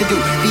I like to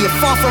do, be it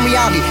far from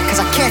reality,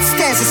 cause I can't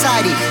stand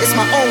society. It's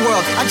my own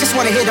world, I just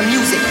want to hear the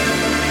music.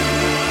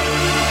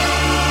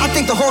 I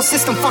think the whole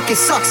system fucking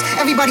sucks.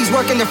 Everybody's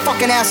working their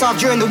fucking ass off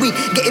during the week,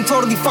 getting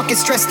totally fucking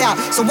stressed out.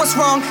 So what's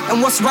wrong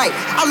and what's right?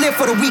 I live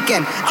for the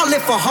weekend. I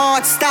live for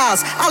hard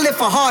styles. I live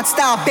for hard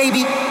style,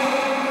 baby.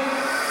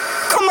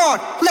 Come on,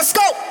 let's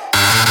go.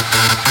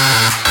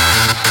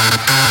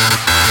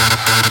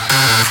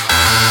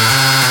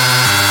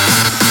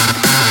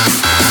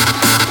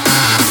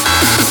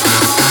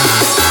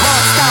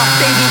 Hard style,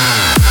 baby.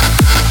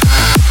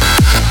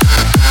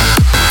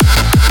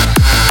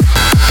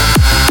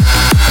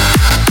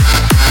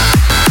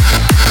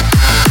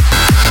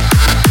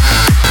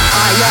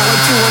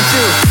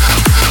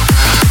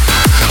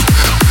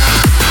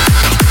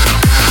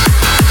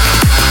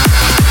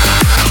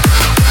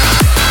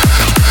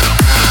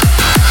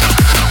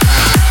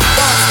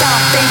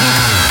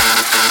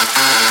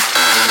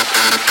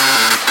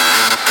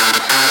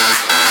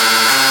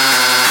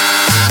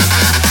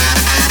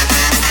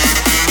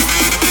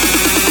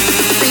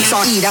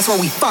 That's what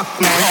we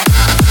fuck, man.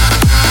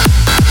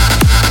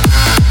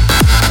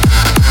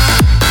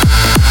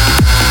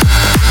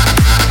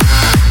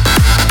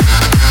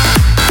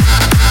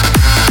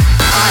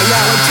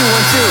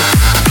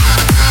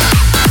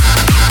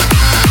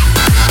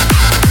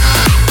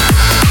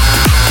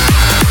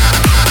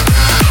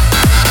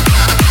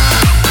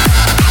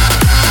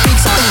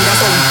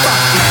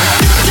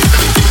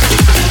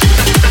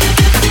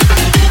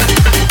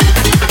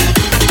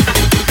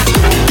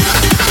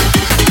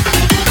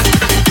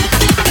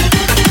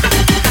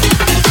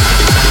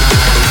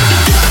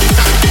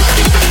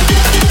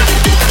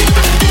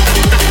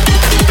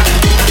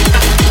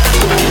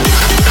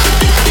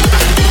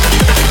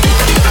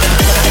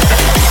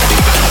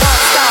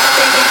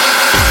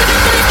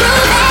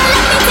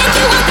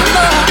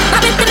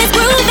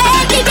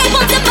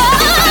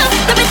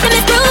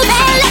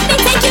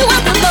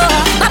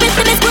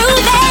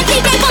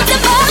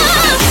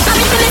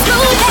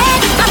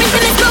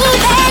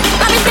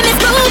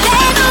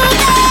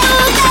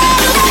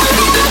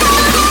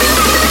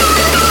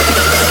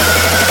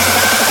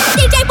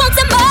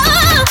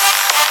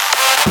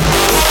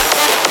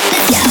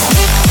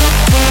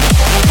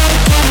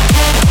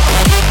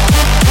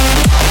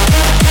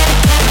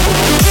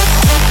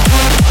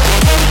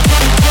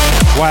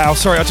 Wow,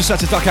 sorry, I just had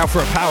to duck out for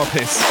a power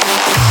piss.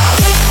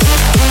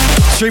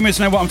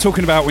 Streamers know what I'm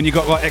talking about when you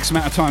got like X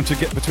amount of time to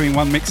get between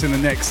one mix and the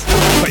next,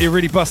 but you're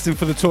really busting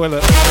for the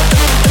toilet.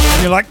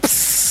 And you're like,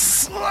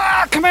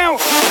 come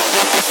out!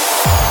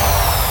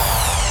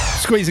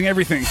 Squeezing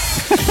everything.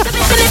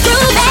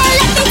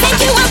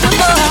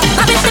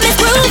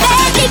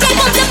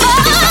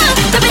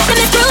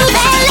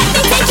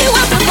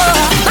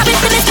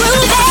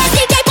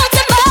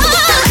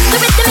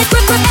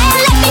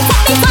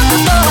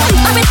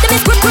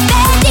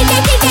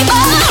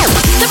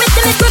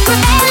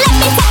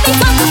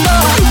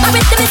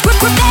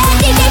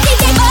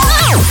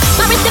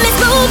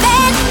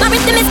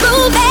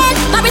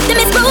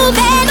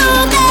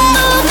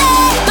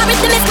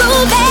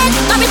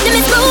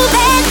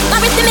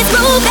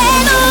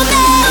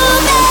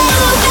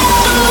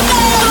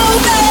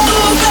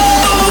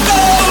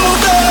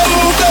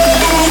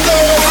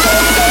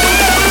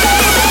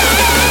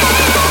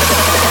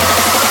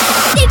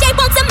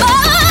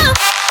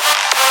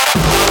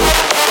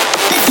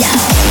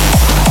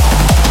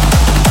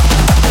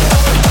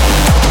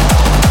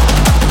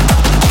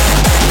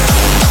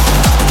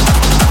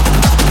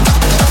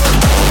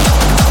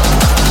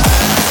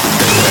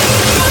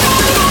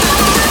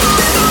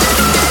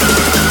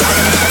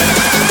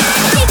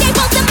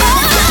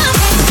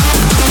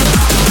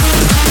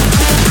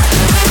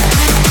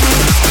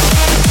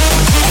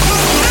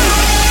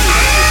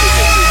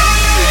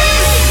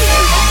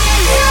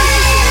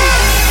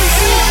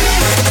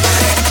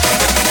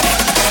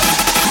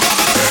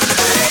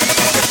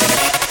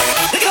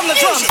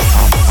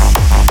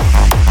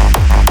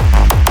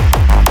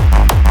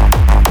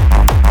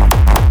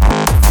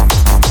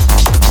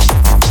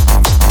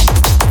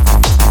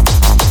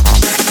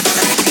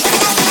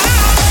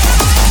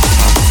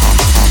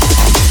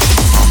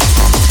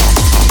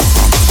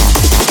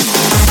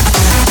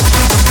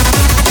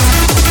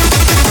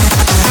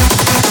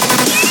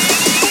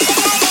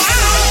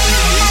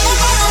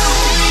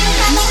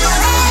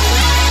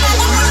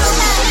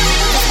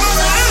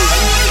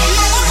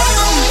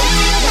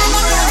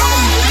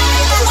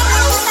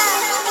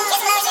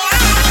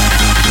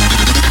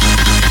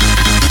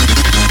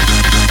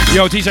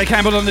 Yo, DJ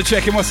Campbell on the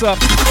check-in, what's up?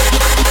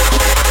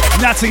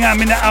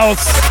 Nottingham in the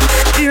house.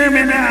 Hear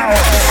me now.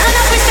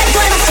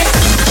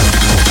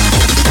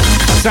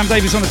 Sam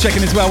Davies on the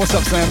check-in as well. What's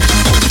up, Sam?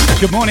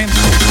 Good morning.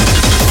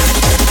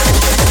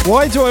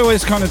 Why do I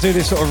always kind of do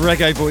this sort of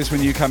reggae voice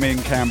when you come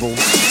in, Campbell?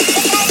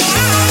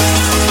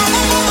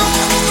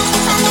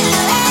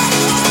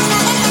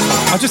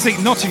 I just think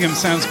Nottingham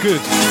sounds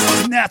good.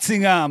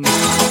 Nottingham.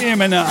 Hear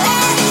me now.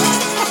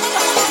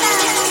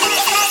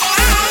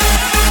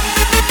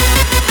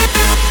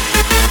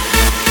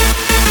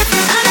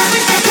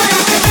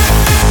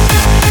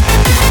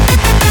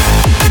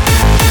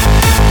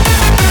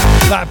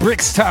 That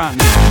Brixton,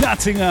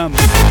 Nottingham.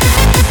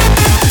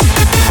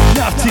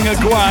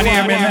 Nottingham, go on,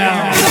 hear me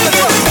now.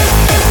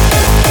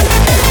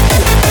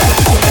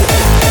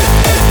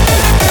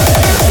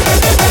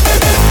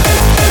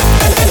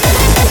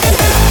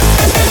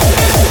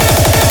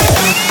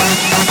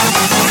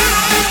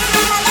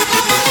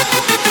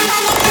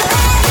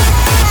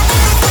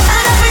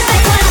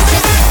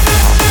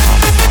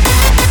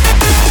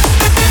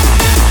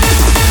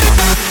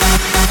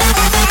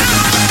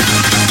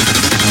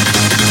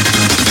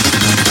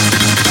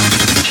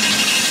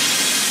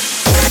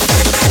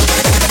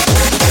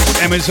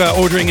 Emma's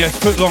ordering a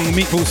foot-long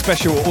meatball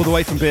special all the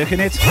way from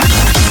Birkenhead.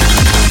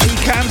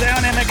 Calm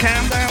down, Emma,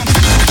 calm down.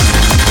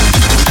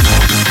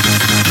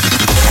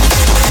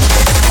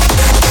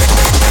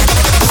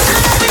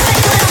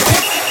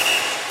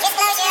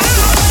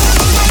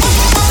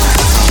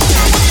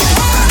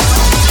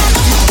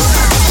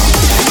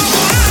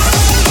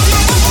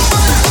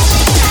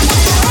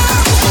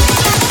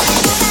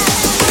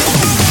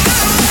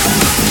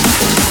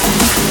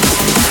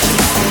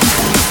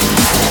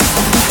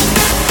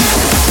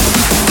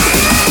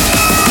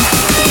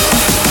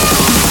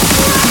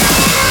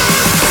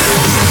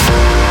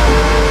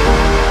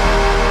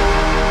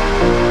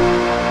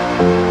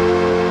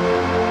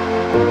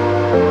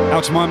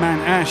 To my man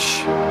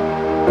Ash.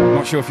 I'm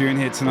not sure if you're in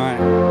here tonight.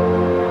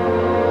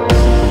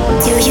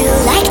 Do you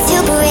like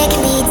to break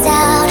me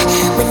down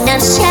when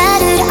I'm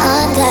shattered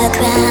on the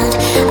ground?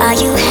 Are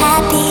you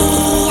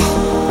happy?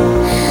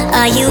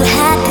 Are you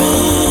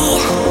happy?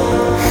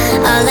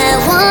 All I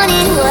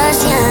wanted was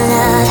your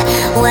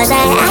love. Was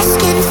I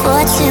asking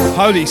for too much?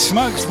 Holy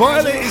smokes,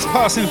 Violet is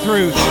passing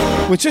through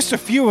with just a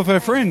few of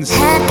her friends.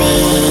 Happy.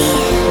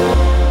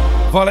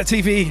 Violet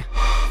TV.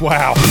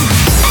 Wow.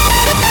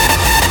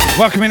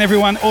 Welcome in,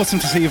 everyone. Awesome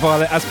to see you,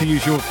 Violet, as per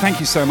usual. Thank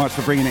you so much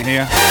for bringing it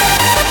here.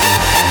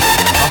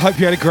 I hope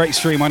you had a great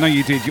stream. I know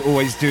you did. You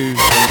always do.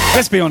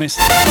 Let's be honest.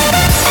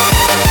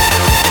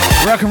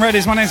 Welcome,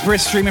 Redders. My name's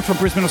Brisk, streaming from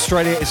Brisbane,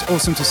 Australia. It's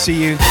awesome to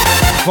see you.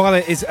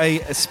 Violet is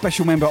a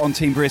special member on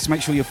Team Brisk.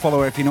 Make sure you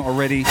follow her if you're not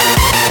already.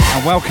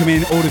 And welcome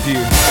in all of you.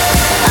 All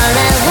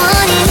I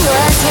wanted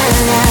was your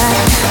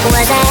love.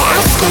 Was I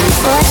asking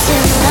for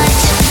too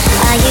much?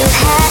 Are you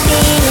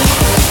happy?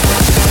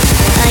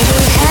 Are you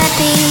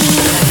happy?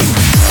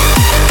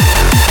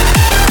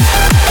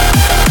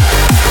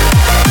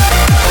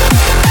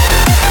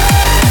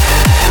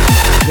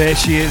 There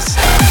she is.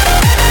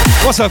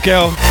 What's up,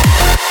 girl?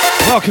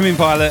 Welcome in,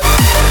 Violet.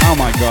 Oh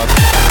my god.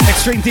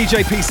 Extreme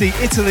DJ PC,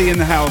 Italy in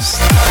the house.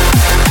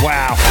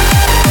 Wow.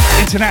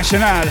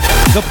 International.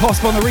 The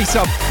Posp on the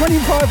resub.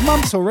 25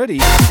 months already.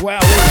 Wow.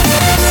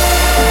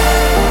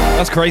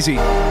 That's crazy.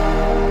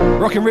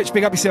 Rockin' Rich,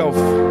 big up yourself.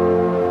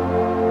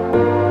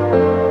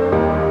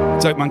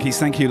 Dope Monkeys,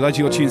 thank you. Loads of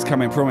your tunes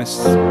coming, promise.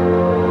 Do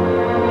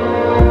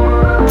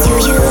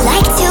you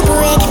like to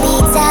break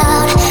me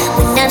down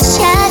when I'm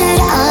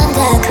shattered on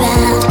the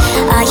ground?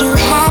 Are you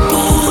happy?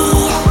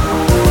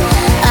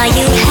 Are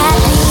you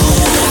happy?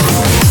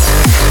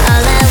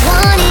 All I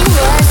wanted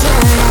was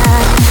your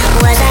love.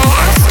 Was I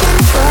asking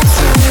for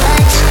too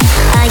much?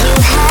 Are you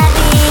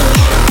happy?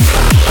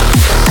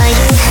 Are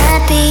you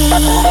happy?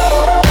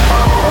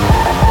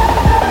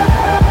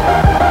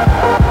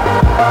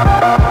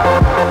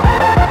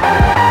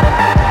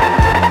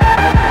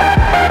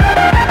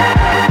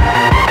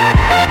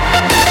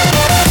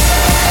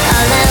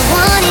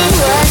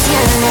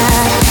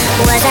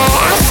 Was I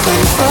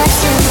asking for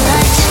too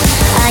much?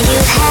 Are you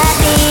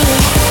happy?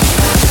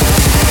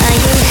 Are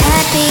you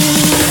happy?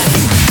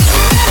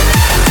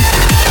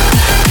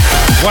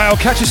 Wow,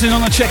 catch us in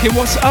on the check-in.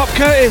 What's up,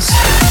 Curtis?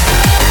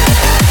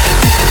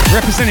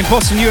 Representing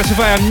Boston, US of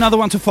A. Another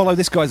one to follow.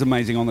 This guy's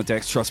amazing on the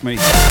decks, trust me.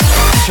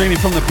 Streaming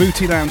from the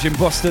Booty Lounge in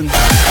Boston.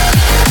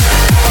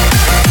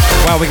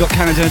 Wow, we got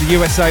Canada and the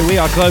USA. We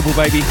are global,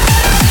 baby.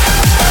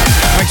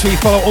 Make sure you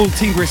follow all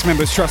Team Brisk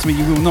members. Trust me,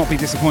 you will not be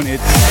disappointed.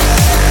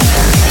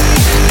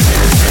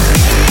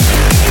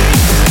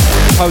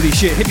 Holy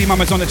shit, hippie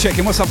mama's on the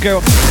check-in. What's up,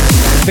 girl?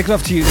 Big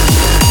love to you.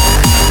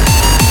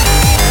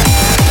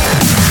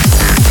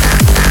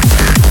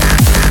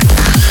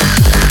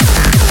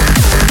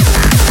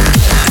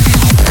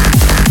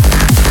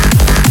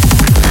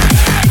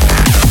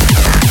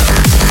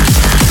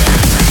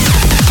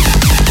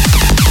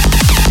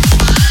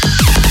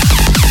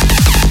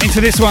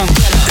 Into this one.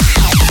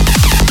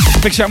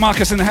 Big shout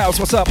Marcus in the house.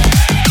 What's up?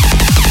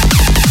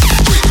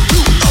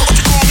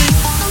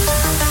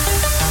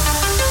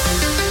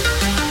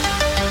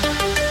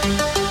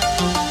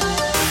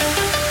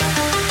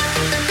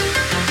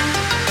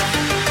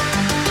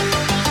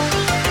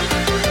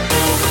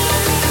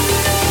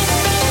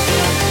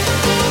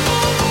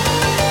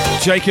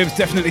 Jacob's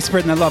definitely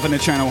spreading the love in the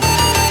channel.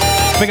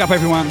 Big up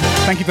everyone.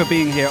 Thank you for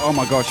being here. Oh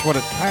my gosh, what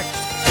a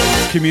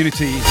packed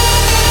community.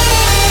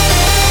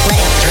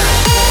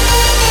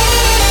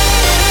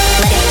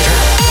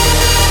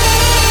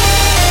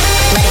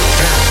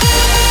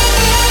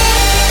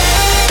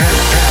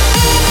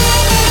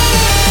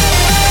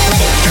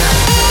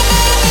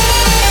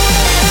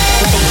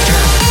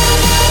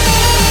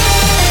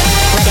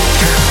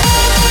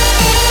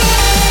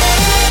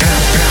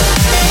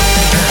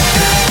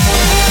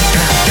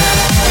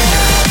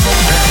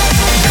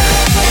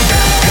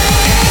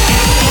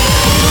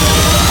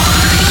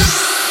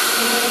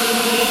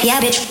 Yeah,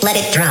 bitch, let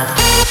it drop.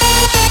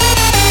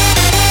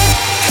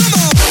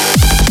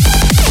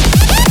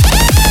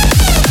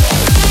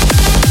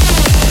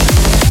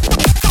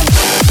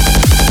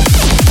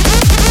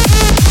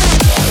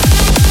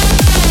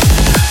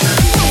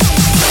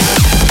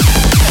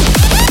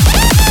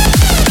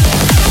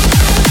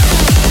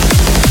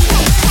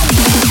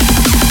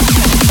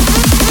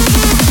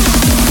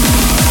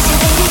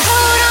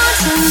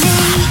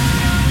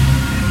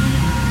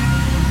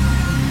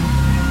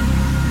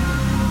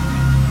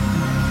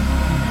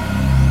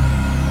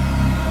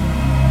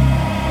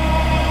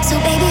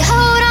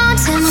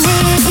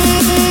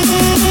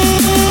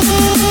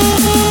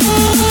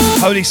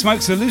 Holy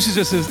smokes,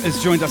 Elucidus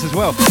has joined us as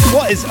well.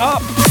 What is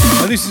up?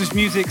 Elucidus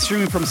Music,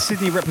 streaming from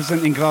Sydney,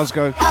 representing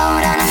Glasgow.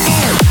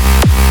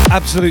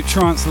 Absolute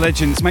trance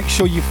legends. Make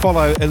sure you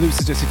follow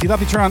Elucidus. If you love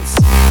your trance,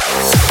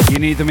 you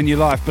need them in your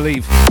life,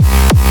 believe.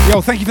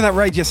 Yo, thank you for that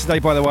raid yesterday,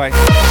 by the way.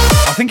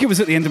 I think it was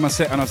at the end of my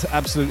set and I was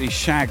absolutely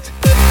shagged.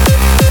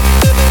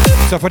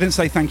 So if I didn't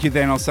say thank you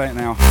then, I'll say it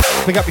now.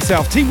 Pick up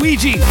yourself. Team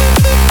Ouija.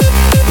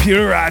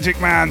 Pure Ragic,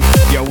 man.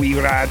 Yo, wee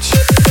Raj.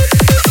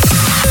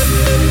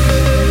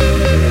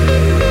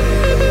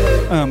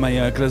 My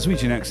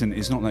Glaswegian accent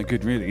is not that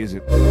good, really, is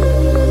it?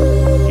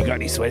 You got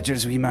any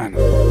sweaters, wee man?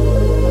 Baby,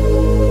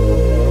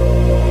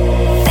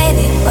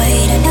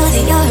 wait, I know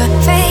that you're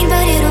afraid,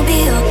 but it'll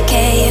be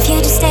okay if you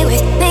just stay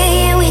with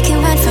me and we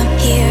can run from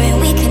here and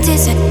we can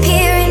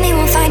disappear and they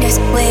won't find us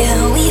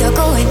where we are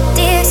going,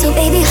 dear. So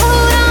baby,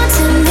 hold on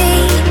to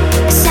me,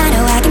 'cause I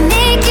know I can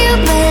make you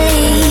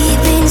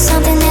believe in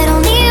something that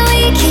only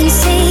we can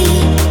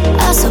see.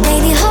 Also,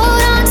 baby,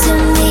 hold on to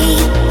me,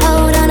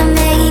 hold on to me.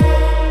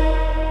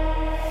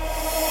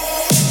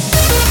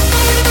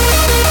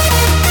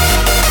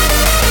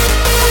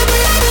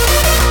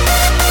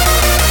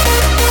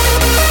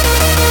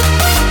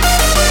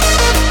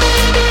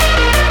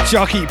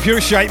 Jockey, pure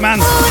shape,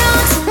 man.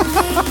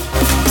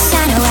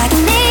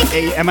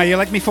 Hey, Emma, you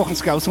like me fucking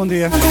scouts one, do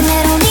you?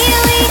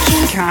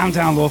 Calm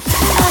down, love.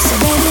 Also,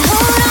 baby,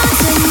 hold on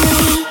to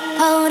me,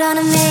 hold on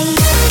to me.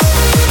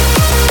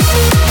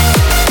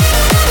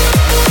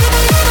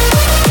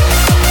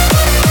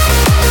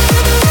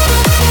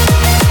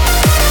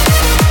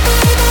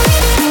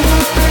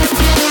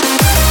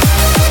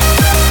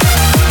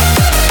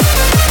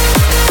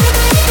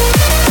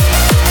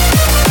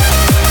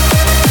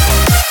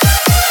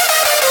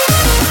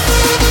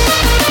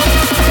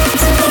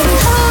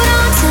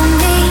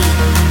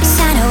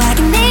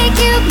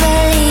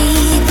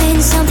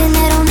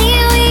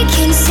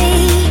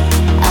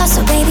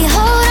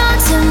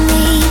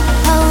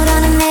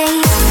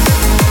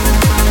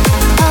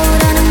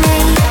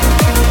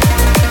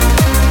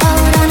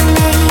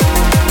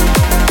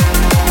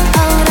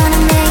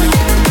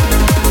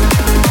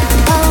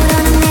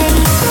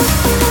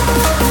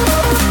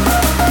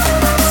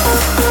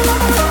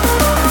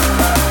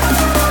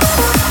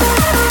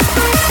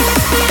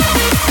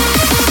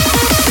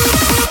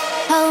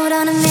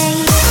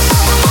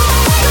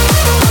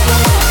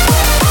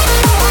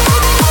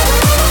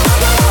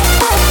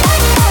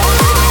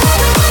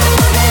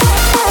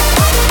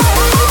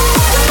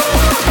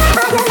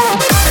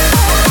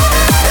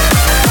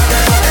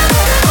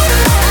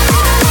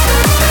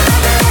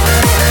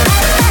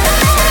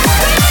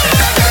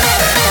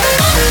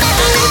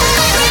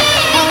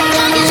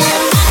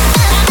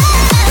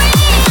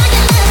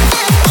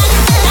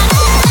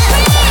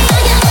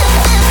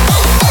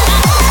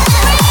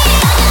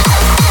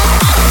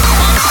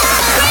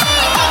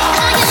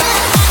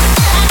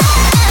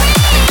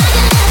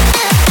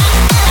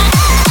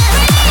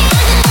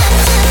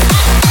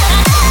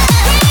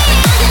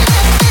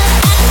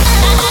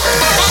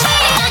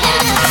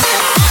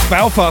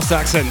 Belfast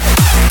accent.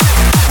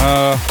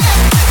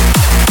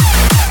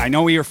 I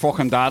know what your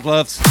fucking dad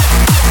loves.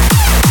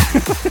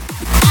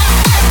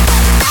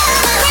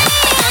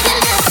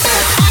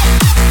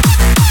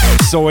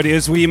 So it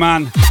is, wee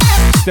man.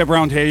 Step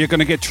around here, you're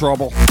gonna get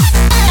trouble.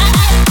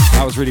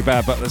 That was really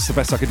bad, but that's the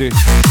best I could do.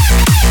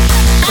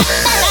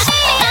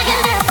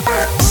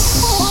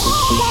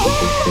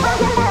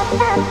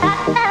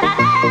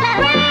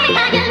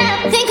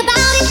 Think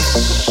about it.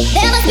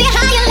 There must be a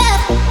higher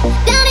love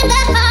down in the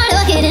heart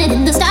or hidden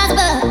in the stars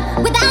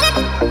above. Without it,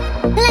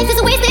 life is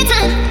a wasted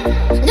time.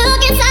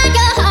 Look inside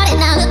your heart and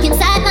now look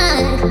inside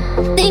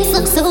mine. Things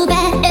look so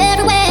bad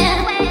everywhere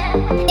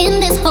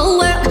in this whole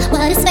world.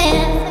 What is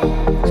fair?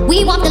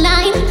 We walk the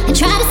line and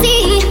try to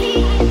see,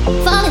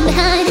 falling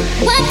behind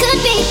what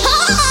could be.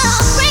 Oh,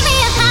 bring me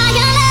a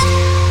higher love.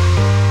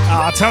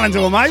 Ah, tell him to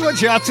him, mate.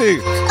 What you up to?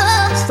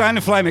 Stand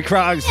and flame me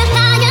crows.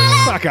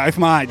 Fuck off,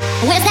 mate.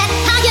 Where's that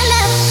higher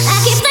love I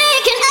keep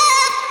thinking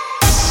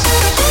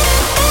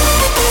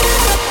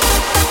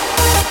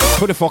of?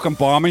 Put a fucking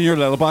bomb in your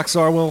little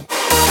backside, Will.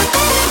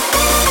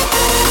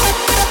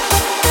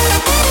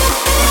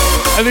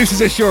 At least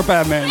it's a short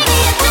bad man.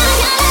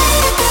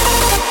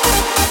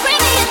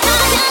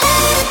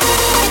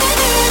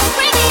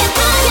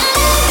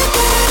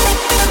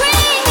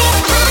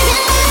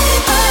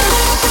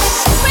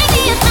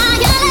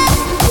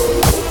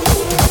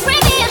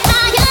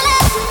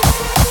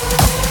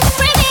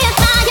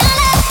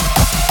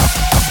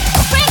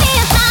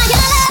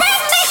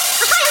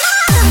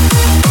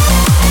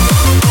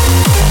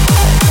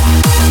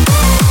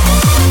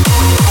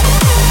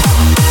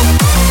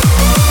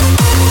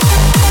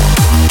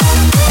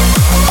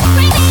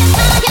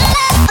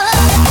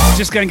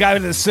 Just gonna go to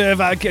the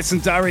server, get some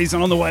durries,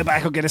 and on the way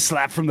back I'll get a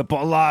slap from the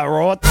bottle,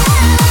 alright?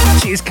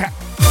 Cheers, cat.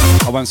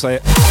 I won't say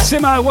it.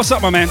 Simo, what's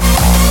up, my man? Bring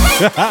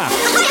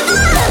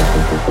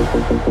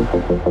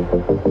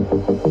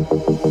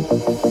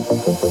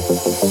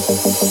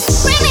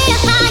me a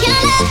higher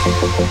love.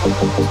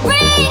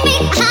 Bring me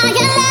a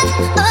higher love.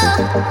 Oh,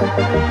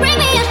 bring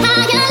me a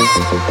higher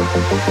love.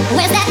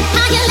 Where's that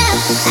higher love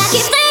I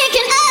keep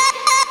thinking of?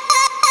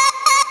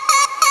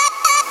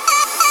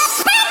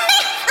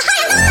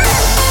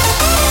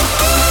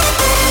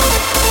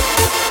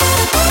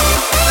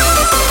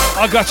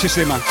 I got you,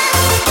 Sima.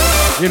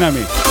 You know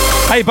me.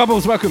 Hey,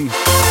 Bubbles, welcome.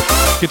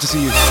 Good to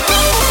see you.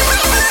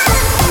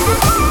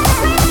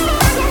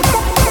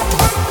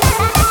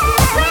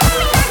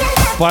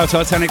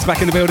 Bio-Titanic's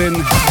back in the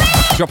building.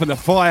 Dropping the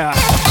fire.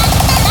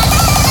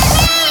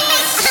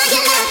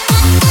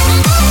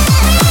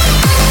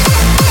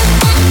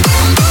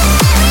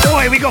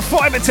 Boy, we got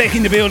Fiber Tech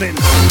in the building.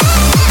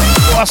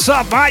 What's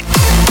up, mate?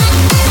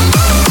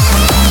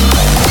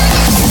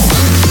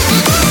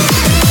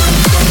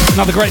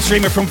 Another great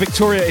streamer from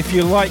Victoria. If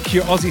you like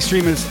your Aussie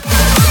streamers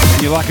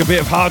and you like a bit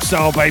of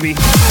hardstyle, baby,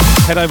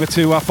 head over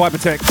to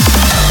Fibertech.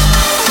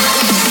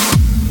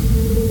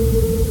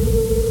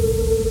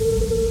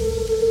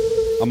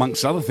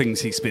 Amongst other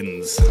things he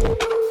spins.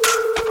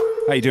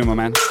 How you doing, my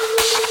man?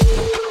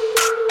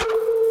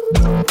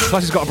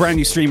 Plus he's got a brand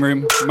new stream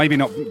room. Maybe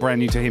not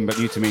brand new to him, but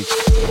new to me.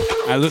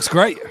 And it looks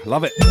great.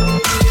 Love it.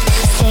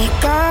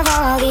 Sick of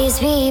all these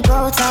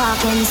people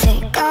talking,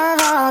 sick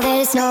of all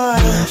this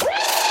noise.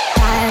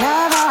 Tired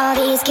of all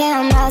these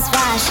cameras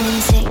flashing,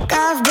 sick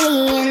of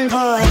being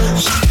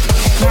poised.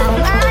 Now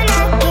my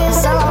neck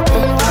is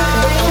open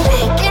wide,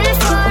 begging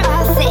for a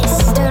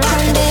fist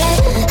around it.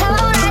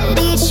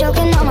 Already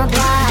choking on my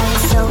pride,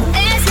 so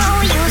there's no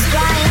use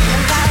crying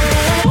about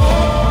it.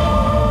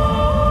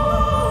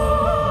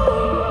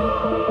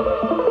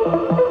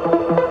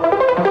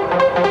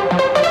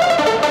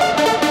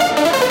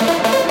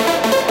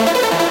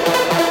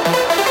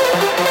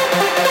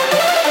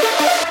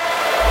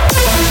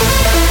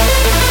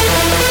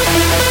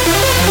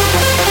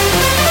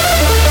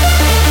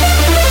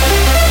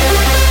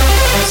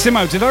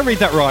 Simo, did I read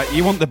that right?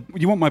 You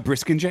want my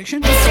Brisk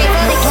injection?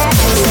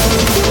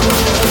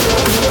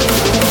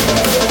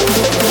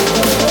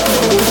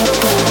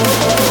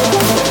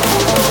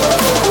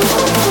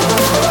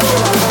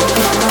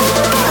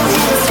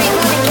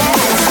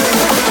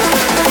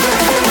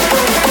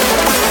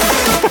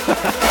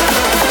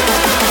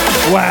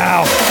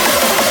 Wow.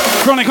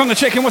 Chronic on the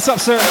chicken. What's up,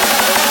 sir?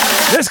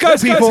 Let's go,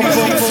 people.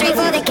 Straight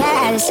for the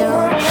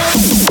castle.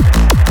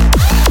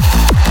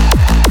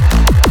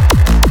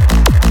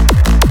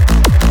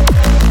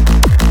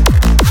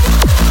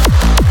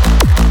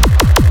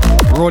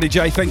 Roddy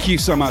J, thank you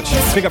so much.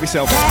 Pick up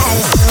yourself.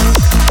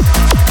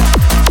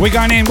 We're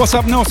going in. What's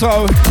up,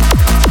 Noto? Woo.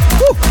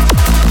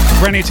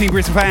 Brand new Team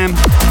Brisk fam.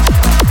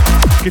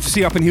 Good to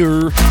see you up in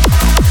here.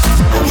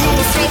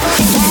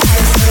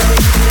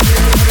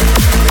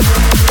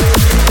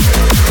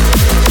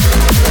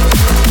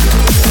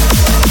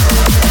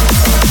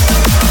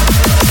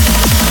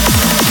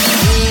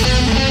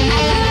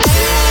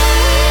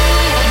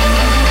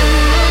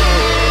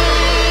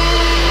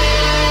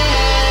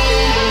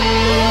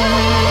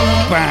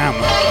 Bam!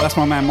 That's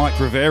my man Mike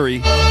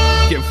Riveri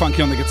getting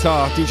funky on the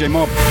guitar. DJ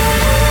Mob.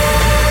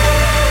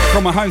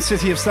 From my home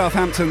city of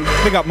Southampton.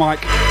 Big up,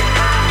 Mike.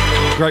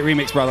 Great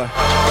remix, brother.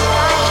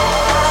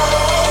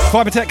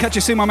 Fibertech, catch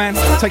you soon, my man.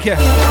 Take care.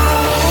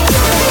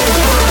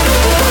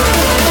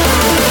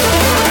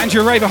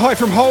 Andrew Raver, hi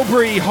from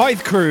Holbury,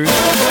 Hythe Crew.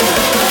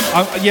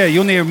 Yeah,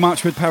 you're near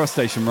Marchwood Power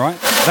Station, right?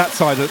 That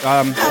side of...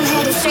 I'm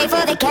headed straight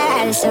for the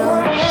castle.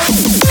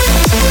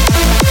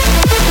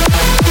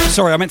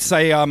 Sorry, I meant to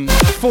say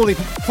Fawley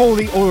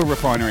Oil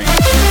Refinery.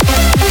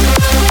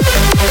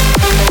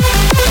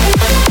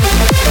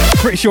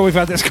 Pretty sure we've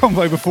had this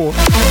convo before.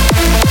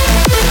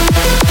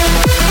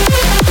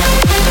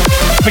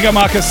 Big up,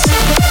 Marcus.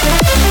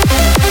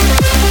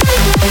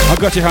 I've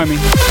got you, homie.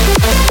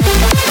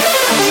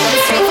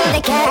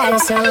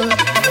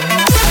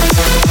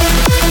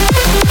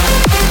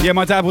 Yeah,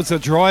 my dad was a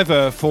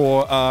driver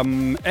for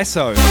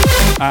Esso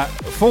at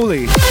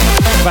Fawley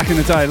back in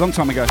the day, a long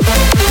time ago.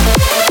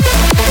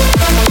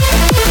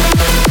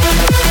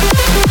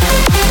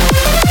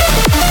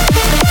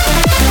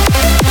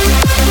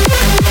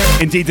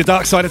 Indeed, the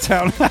dark side of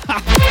town.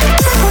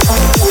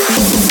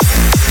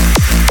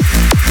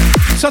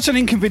 Such an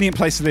inconvenient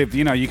place to live.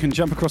 You know, you can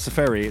jump across the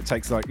ferry. It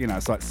takes like,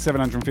 it's like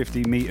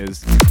 750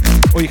 meters.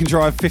 Or you can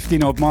drive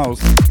 15 odd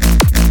miles.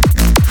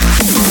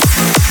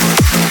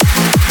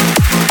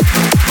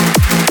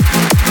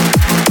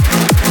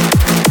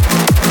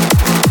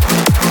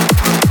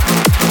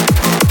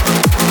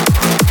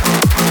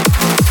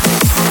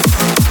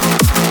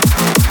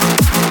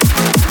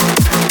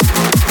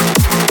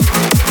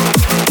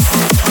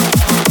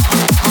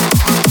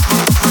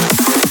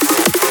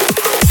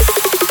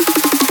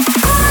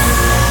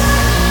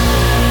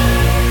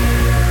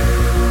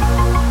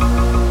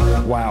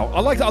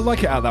 I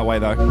like it out that way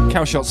though.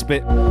 Cowshot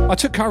Spit. I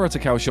took Cara to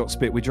Cowshot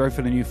Spit. We drove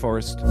for the New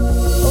Forest.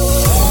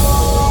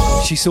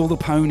 She saw the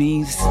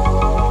ponies.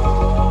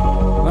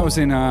 That was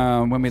in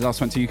when we last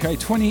went to UK,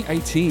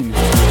 2018.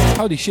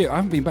 Holy shit! I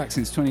haven't been back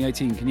since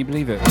 2018. Can you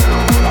believe it?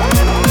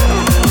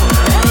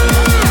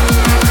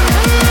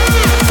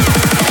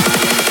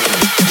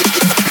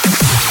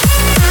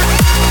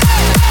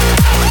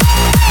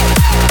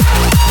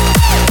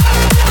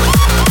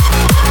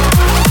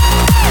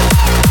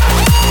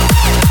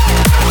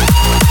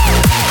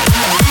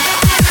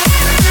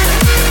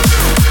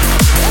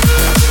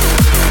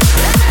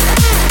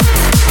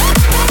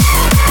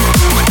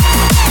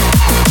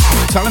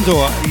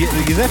 Talendor,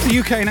 you left the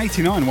UK in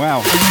 '89.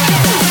 Wow,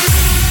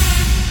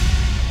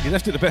 you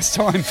left at the best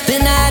time.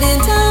 Been hiding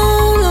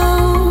down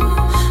low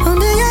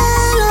under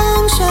your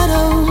long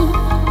shadow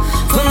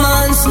for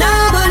months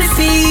now, but it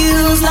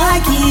feels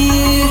like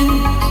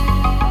years.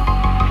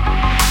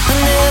 I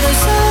never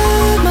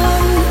said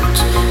much,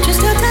 just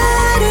a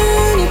tight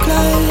in your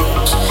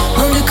clutch.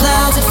 Under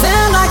clouds, it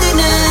felt like they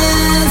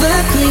never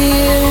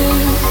cleared.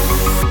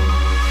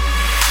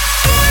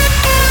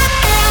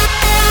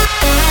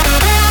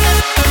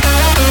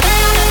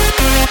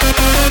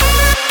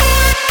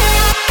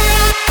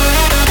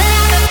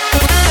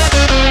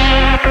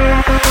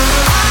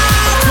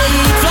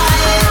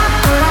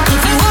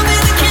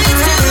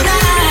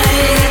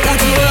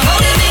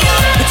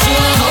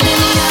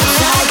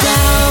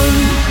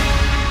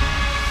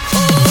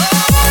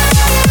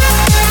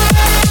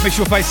 Mix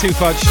your face too,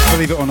 Fudge,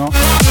 believe it or not.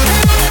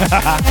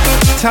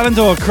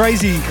 Talendor,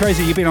 crazy.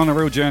 You've been on a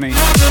real journey.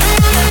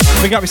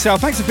 Big up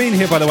yourself. Thanks for being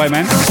here, by the way,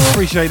 man.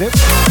 Appreciate it.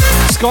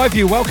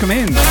 Skyview, welcome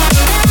in.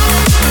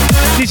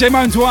 DJ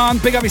Moans 1,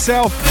 big up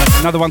yourself.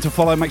 Another one to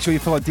follow. Make sure you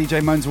follow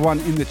DJ Moans 1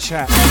 in the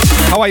chat.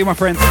 How are you, my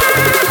friend?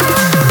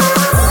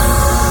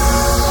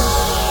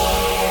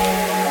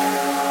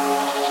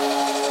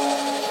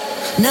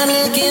 Not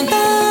looking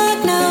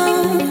back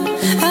now,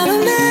 I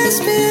don't miss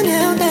being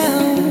held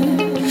down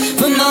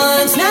for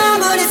months now,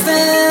 but it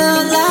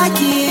felt like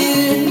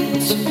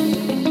years.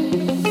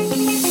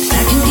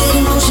 I can get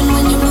emotion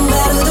when you move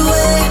out of the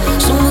way.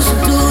 So much to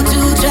do to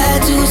try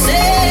to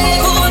say.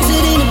 For once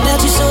it ain't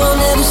about you, so I'll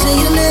never say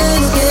your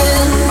name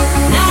again.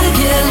 Not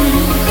again.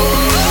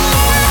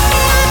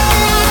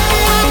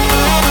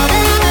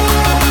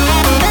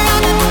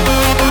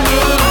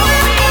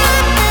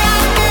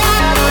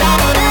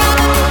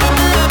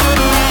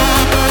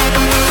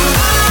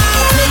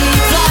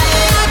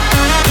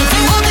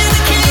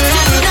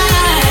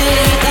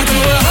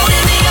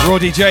 Raw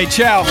DJ,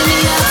 ciao.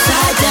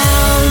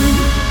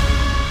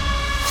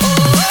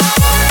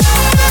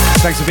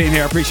 Thanks for being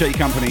here. I appreciate your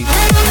company.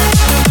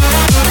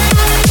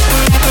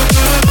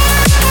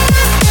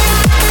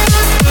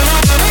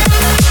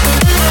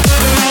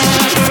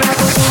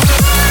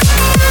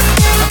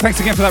 Thanks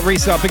again for that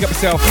resub. Big up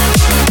yourself.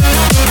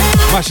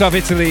 Much love,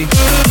 Italy.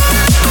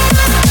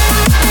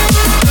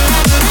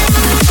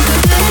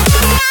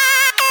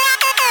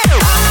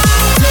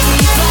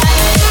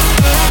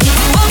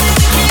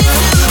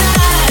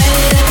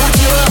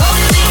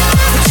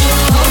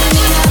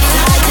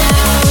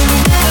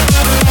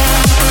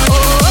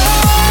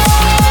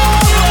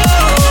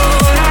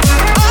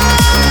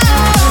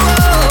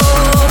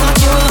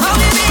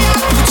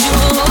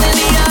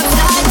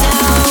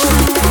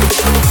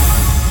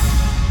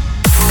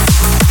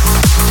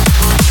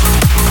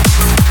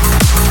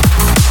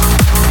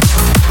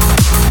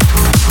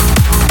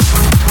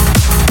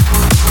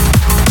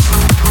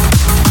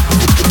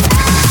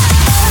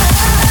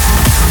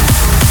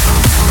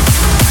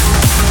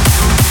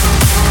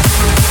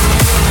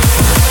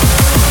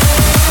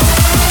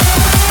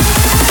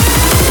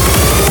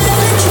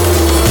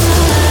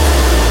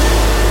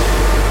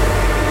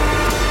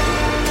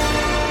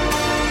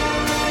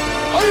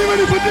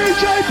 ready for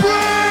DJ Brisk?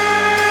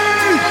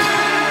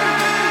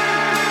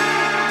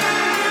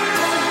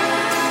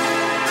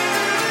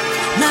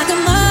 Like a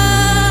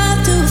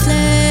moth to a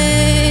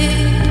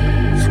flame,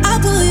 I'll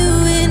pull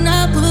you in,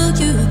 I'll pull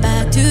you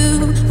back to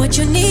what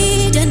you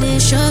need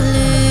initially.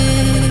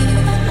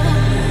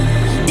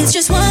 It's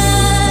just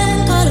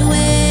one call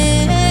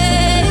away,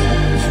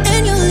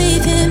 and you'll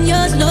leave him,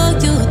 you're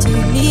loyal to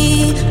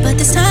me. But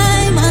this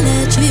time I'll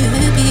let you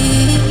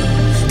be,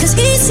 'cause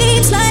he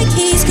seems like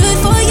he's good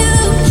for you,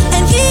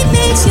 and he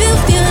makes you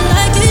feel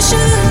like you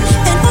should.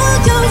 And all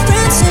your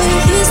friends say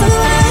he's the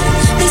one,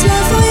 his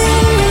love for you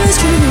is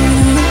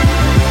true.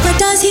 But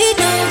does he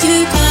know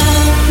you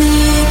call me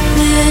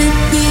when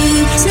he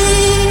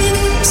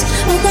sleeps?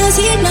 Or does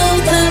he know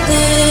the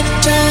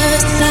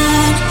pictures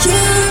that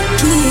you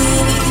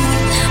keep?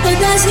 Or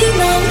does he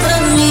know the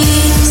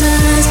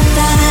reasons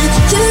that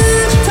you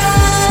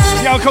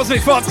cry? Yo,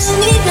 Cosmic Fox.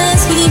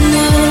 Does he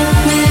know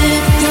where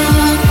your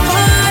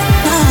heart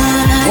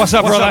lies? What's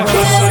up, brother?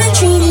 Where it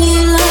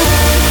truly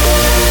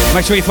lies.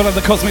 Make sure you follow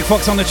the Cosmic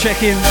Fox on the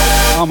check-in.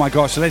 Oh my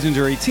gosh,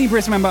 legendary Team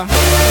Brisk member.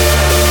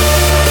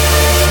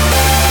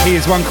 He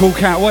is one cool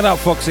cat. What up,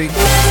 Foxy?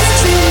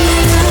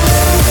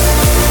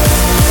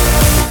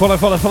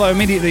 Follow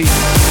immediately.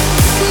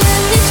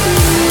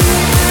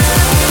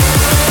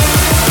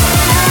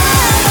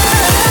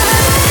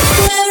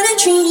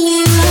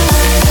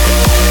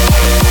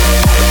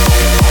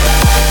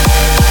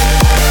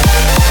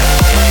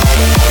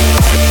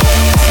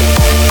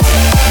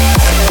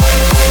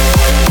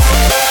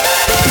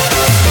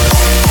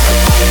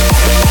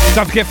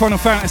 Don't forget Final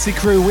Fantasy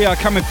crew, we are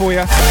coming for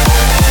you.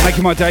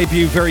 Making my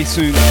debut very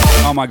soon.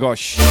 Oh my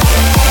gosh.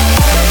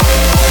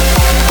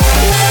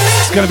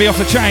 It's going to be off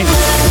the chain.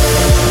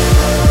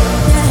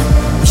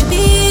 You should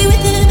be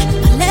with him,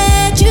 I'll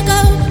let you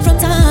go from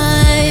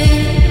time.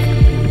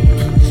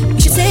 You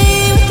should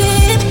stay with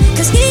him,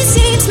 'cause he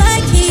seems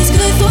like he's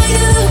good for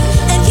you,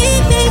 and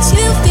he makes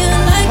you feel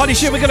like. Holy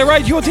shit, we're going to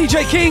raid your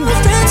DJ King.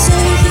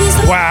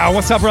 Wow,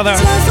 what's up, brother?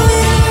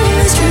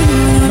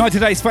 Night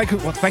today's fake.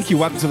 Well, thank you,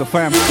 welcome to the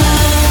fam.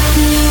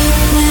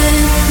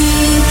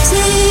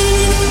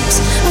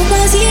 Or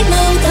does he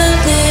know the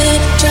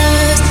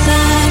pictures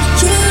that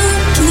you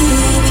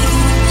keep?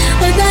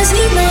 Or does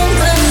he know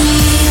the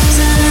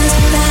reasons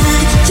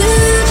that you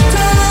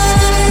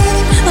cry?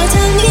 Or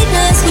tell me,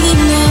 does he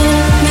know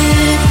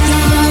where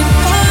your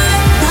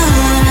heart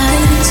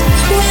lies?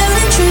 Where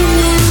it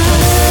truly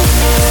lies?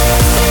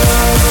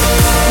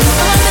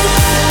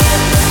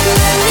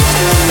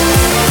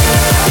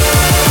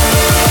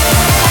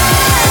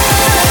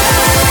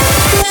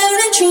 Where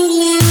it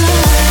truly lies?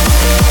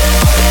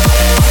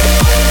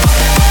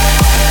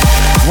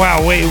 Wow,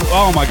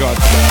 oh my god.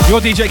 Your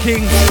DJ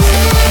King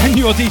and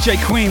your DJ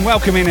Queen.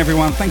 Welcome in,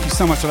 everyone. Thank you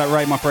so much for that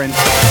raid, my friend.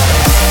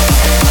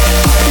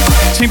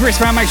 Team Brisk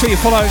fam, make sure you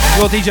follow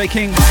your DJ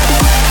King.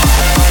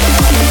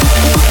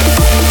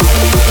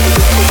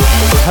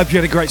 Hope you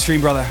had a great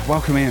stream, brother.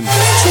 Welcome in.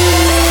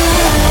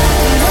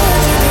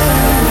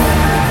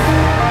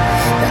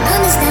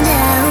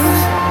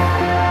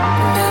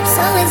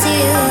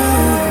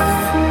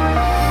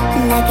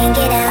 I can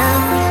get out.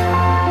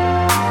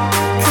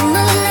 Come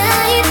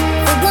alive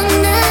for one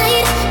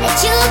night. Let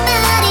your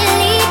body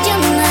lead your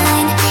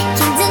mind. Can't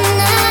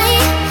deny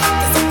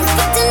there's a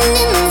reflection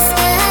in the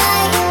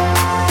sky.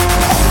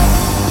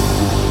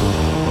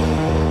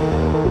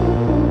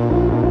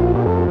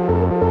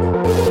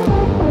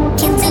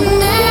 Can't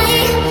deny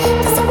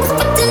there's a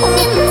reflection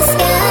in the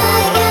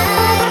sky.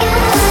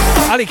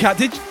 Ali Cat,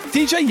 did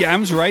DJ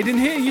Yams raid in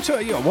here?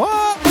 You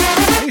what?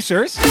 Are you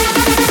serious?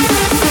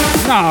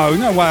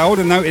 No way, I would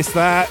have noticed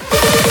that.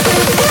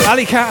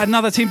 Ali Cat,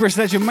 another Team Brisk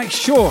legend, make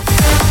sure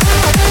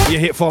you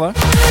hit follow.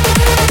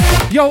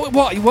 Yo,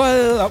 what?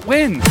 Well,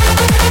 when?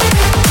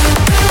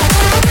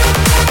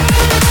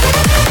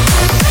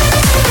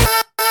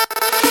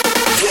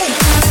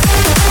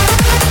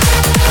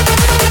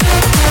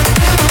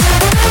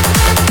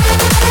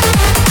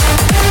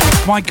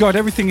 My God,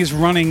 everything is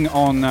running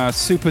on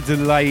super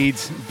delayed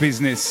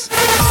business.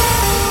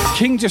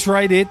 King just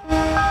raided.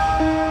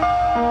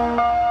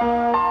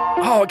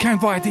 Oh, it came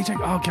via DJ.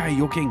 Okay,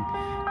 you're King.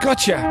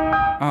 Gotcha.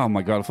 Oh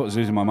my God, I thought I was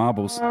losing my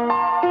marbles. I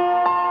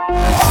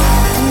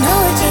know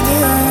what you do.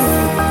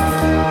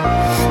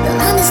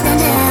 Don't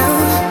understand how.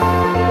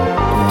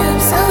 And I'm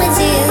so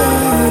into you.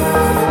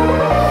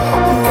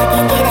 And I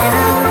can get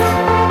out.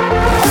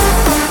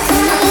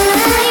 Come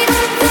alive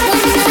for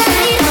one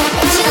night.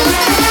 Let your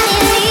body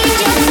lead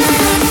your mind.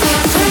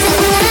 Can't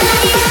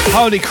deny.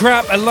 Holy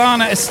crap,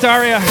 Alana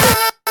Estaria.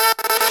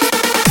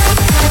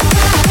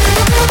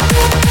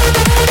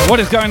 What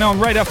is going on?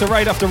 Raid after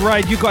raid after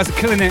raid. You guys are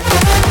killing it.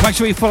 Make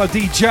sure you follow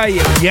DJ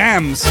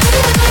Yams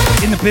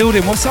in the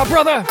building. What's up,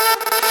 brother?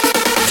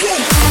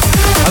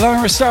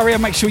 Alana Estaria.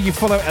 Make sure you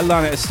follow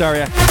Alana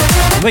Estaria.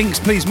 Links,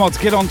 please, mods.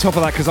 Get on top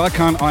of that because I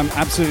can't. I'm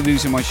absolutely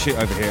losing my shit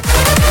over here.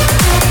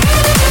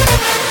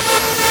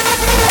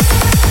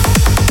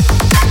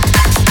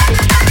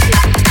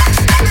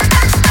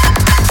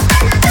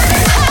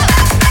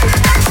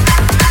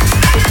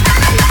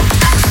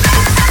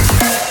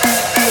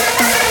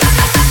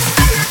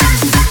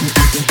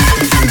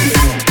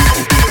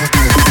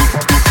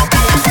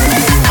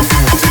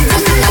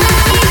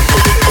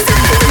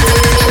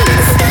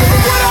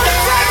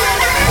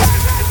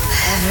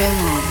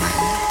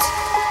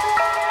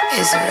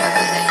 is a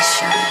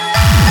revelation.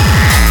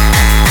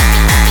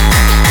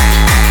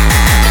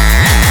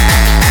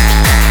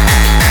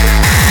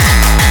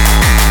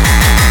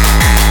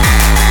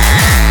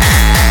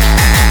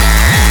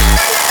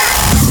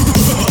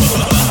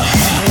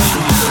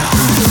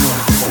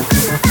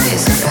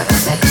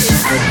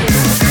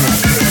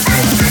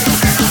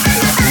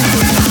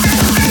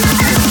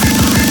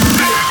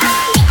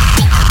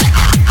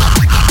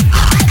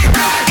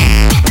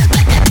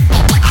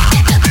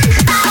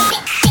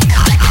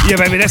 Yeah,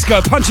 baby, let's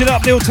go. Punch it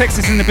up. Lil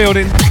Texas in the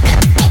building.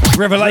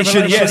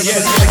 Revelation, yes.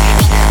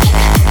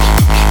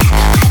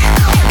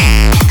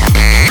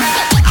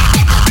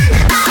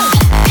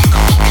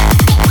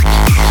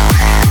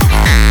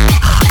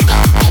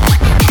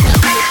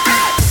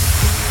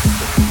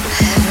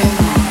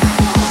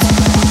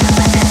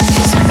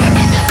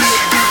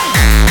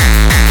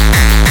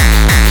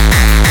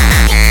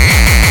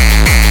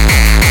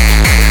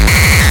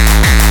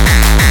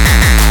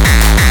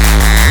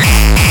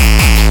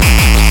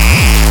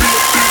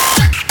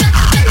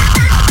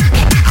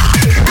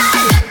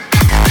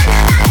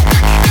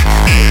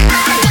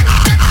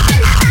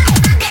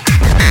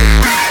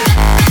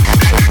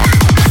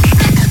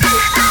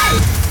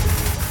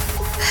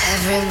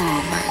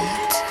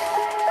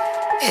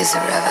 Is a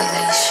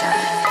revelation.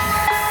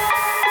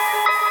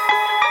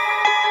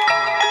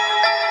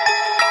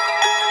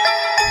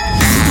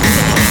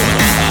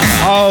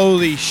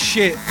 Holy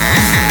shit.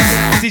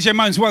 DJ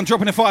Moans 1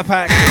 dropping a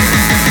 5-pack.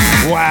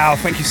 Wow,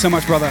 thank you so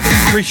much, brother.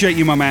 Appreciate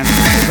you, my man.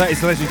 That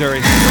is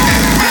legendary.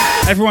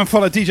 Everyone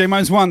follow DJ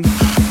Moans 1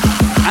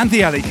 and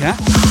the Alley Cat.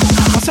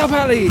 What's up,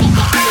 Ali?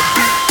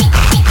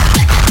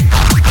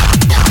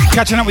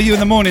 Catching up with you in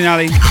the morning,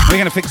 Ali. We're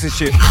going to fix this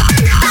shit.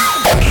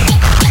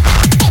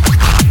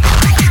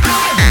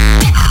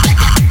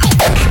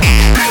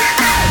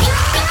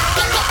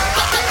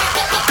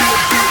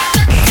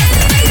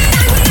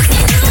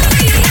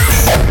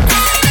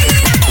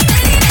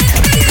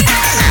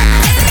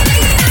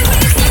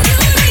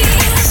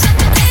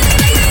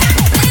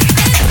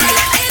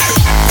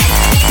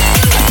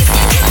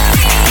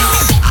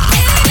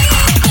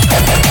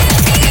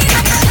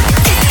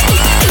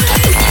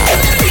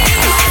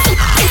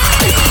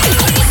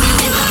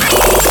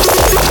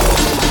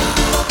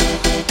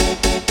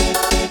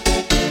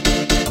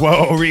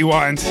 Whoa,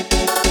 rewind.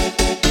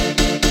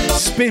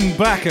 Spin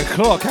back a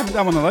clock. Haven't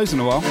done one of those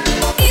in a while.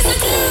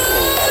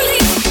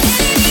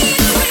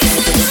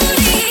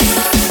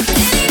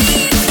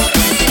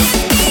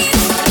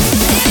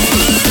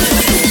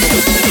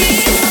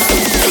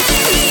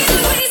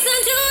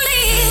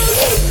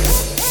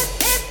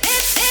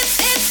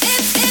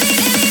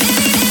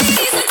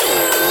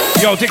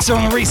 Yo, Dixon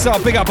on the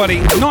restart. Big up, buddy.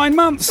 9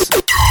 months.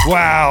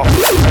 Wow.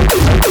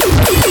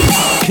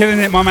 Killing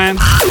it, my man.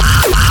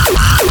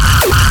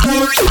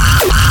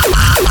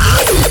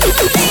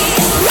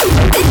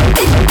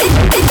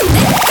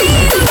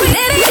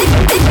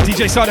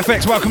 DJ Side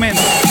Effects, welcome in.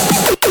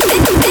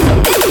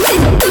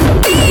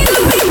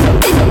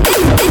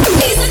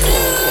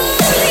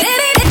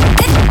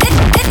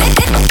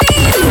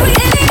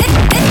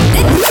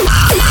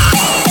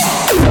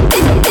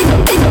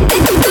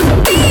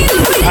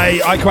 Hey,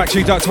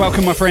 Iquack Ducks,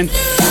 welcome, my friend.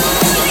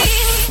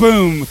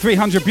 Boom,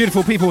 300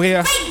 beautiful people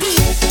here.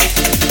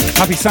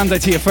 Happy Sunday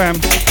to your fam.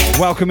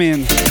 Welcome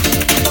in.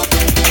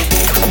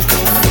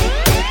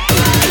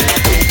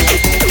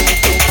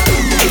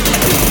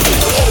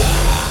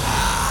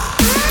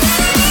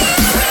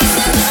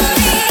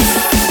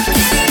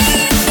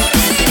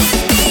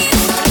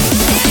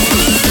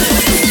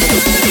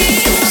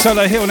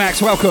 Solo Hill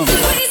Nax, welcome.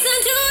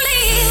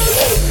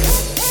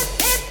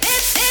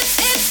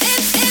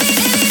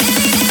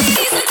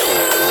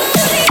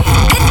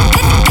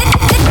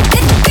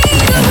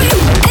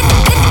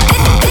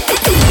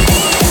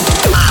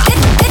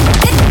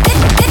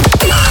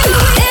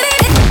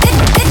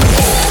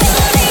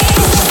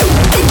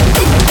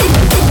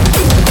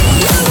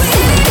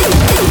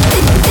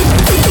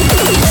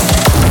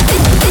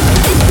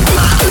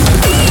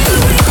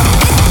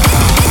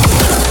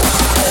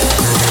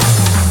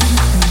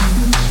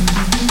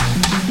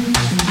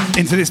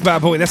 Into this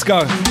bad boy, let's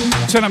go.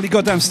 Turn up the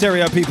goddamn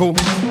stereo, people.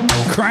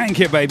 Crank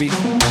it, baby.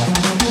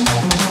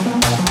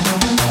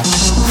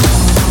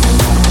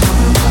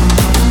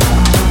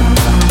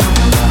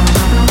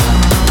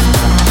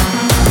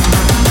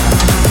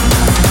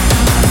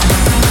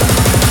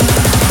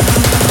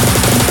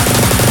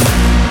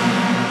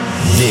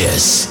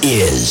 This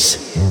is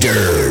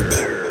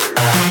Derb.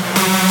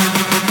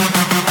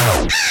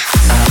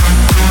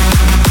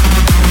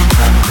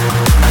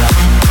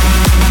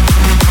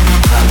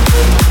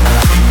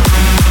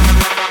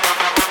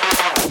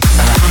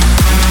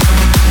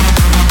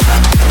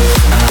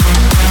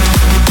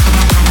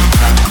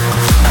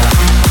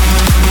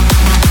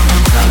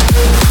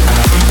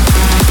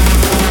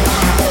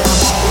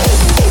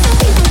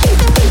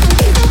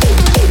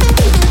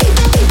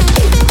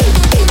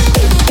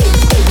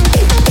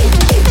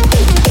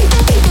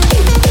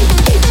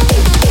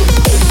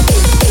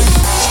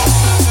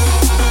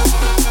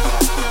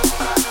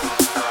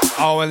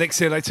 Oh,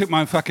 Elixir, they took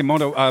my fucking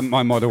mod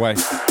away.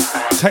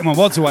 Take my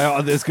mods away.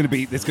 Oh, there's gonna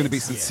be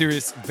some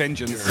serious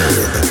vengeance.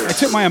 They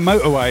took my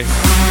emote away.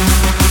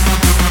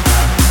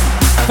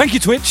 Thank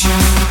you, Twitch.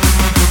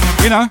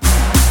 You know,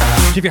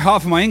 give you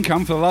half of my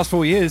income for the last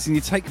 4 years, and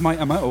you take my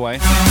emote away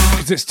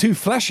because it's too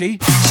flashy.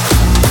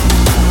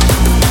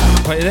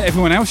 But let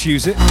everyone else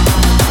use it.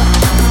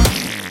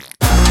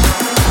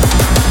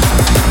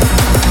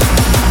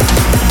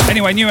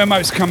 Anyway, new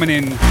emotes coming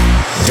in.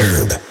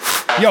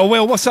 Yo,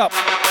 Will, what's up?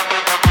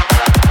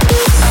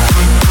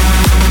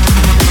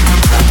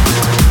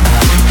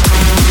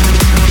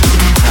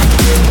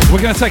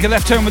 We're going to take a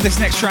left turn with this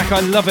next track. I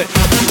love it.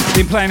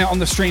 Been playing it on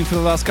the stream for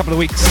the last couple of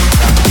weeks.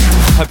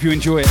 Hope you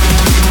enjoy it.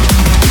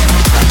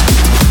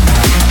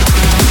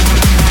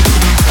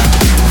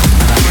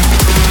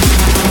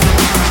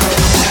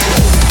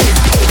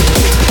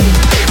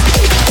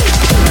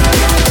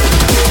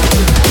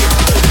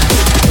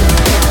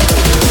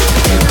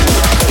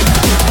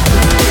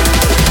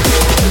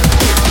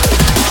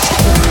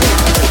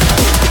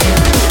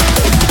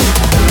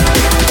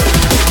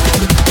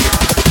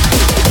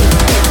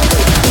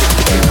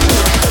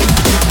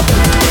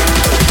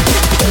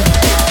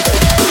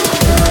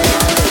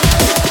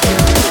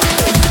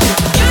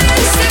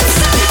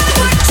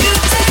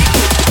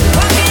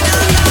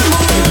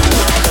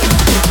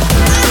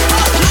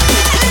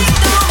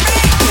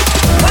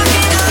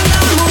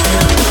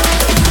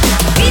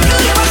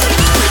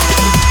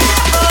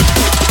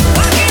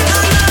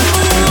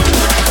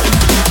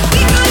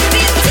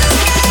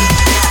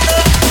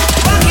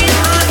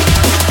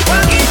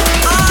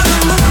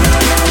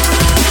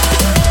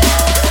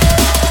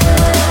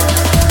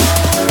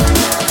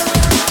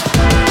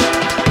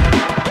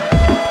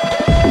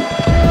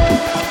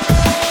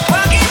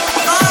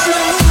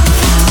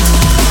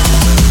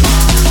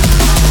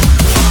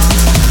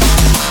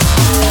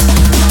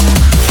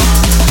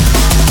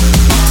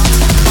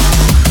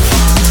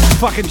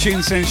 Fucking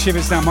tune sends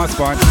shivers down my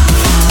spine.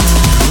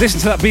 Listen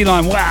to that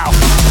beeline, wow.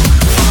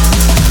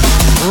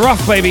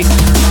 Rough, baby.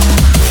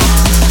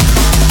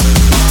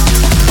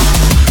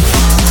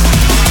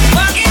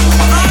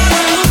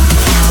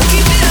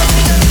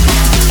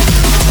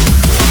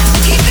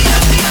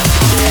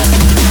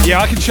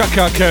 Yeah, I can chuck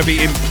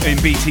Kirby in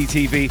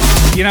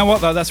BTTV. You know what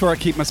though? That's where I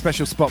keep my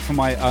special spot for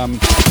my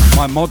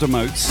my mod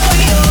emotes.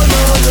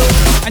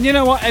 And you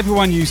know what?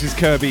 Everyone uses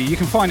Kirby. You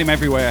can find him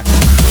everywhere.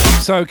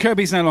 So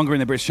Kirby's no longer in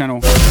the Brisk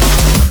channel.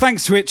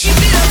 Thanks, Twitch.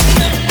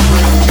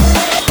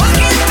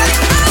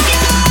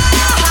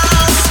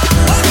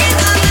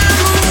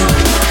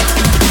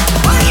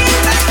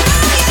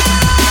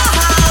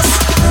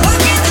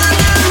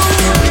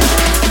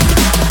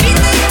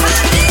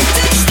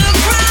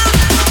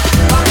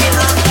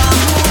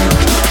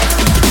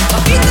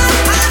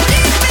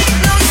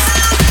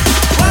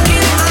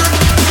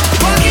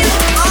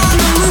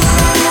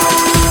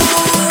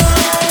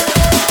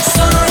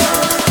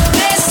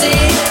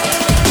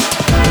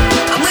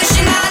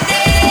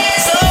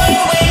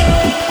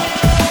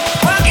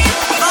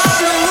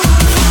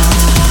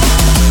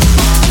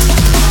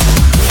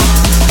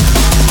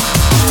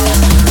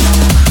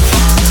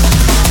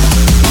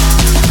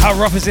 How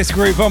rough is this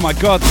groove? Oh my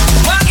god.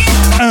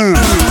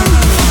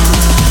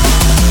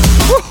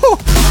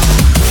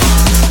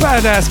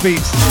 Badass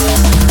beats.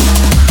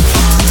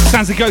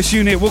 Sounds a Ghost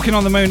Unit, Walking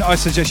on the Moon. I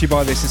suggest you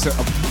buy this. It's an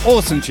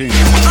awesome tune.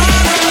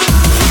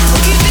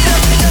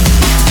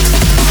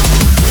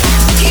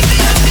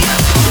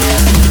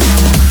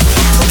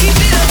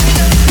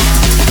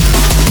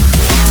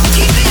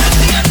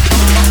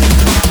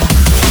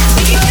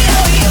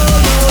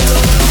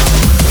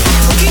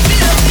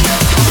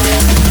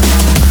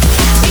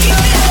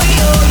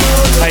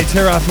 Hey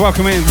Tirath,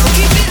 welcome in.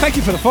 Thank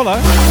you for the follow.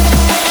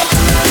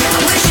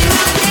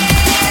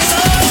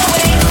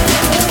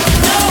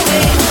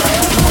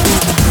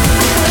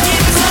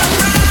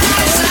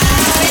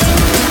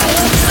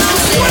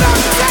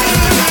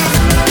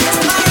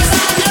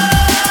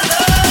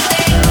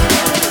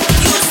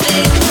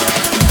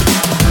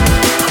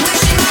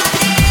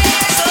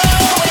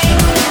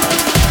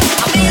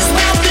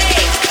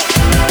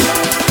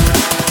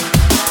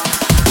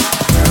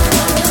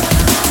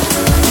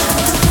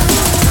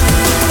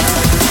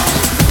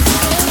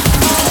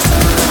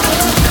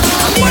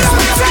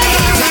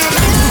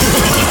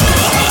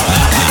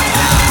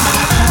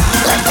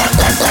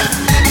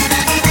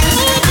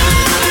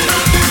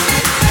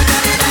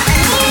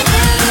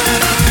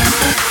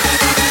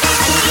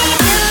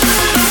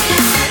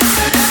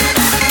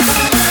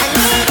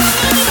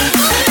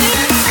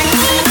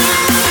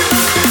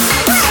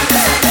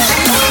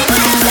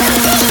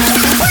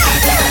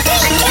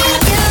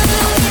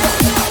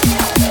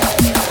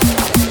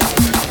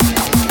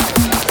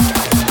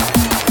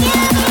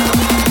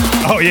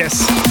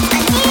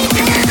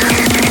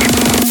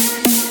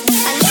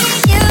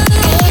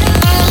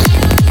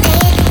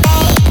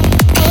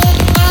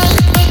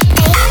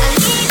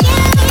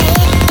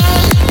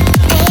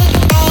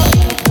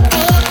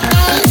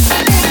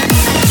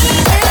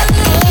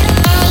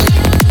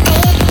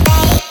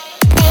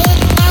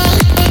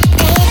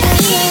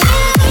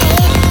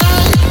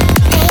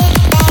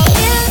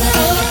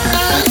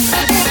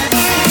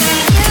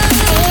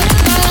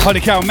 Holy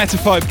cow,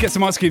 Metaphobe, get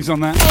some ice cubes on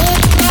that.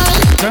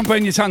 Don't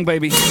burn your tongue,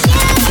 baby.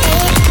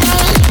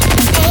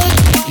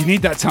 You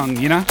need that tongue,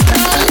 you know?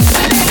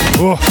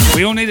 Oh,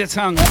 we all need a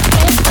tongue.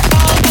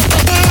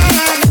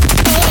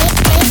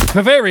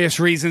 For various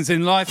reasons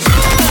in life.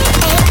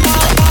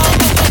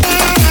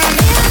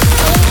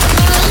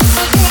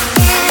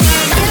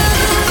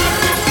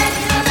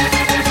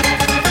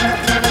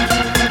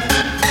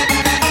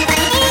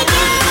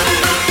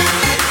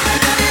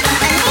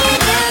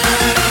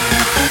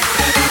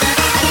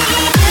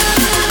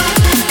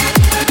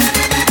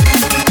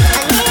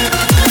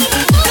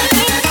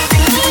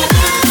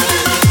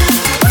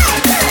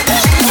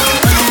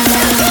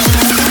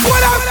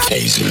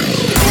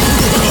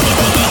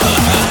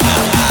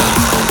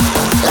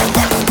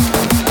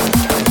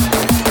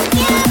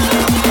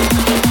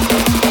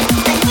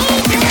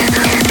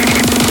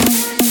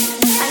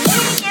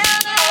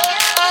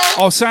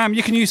 Oh, Sam,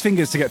 you can use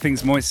fingers to get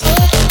things moist.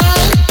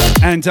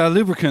 And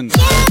lubricant.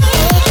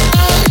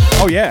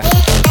 Oh, yeah.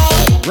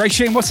 Ray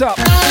Sheen, what's up?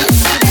 I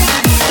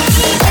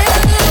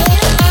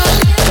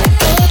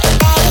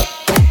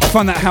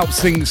find that helps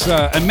things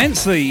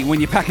immensely when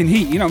you're packing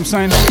heat, you know what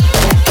I'm saying?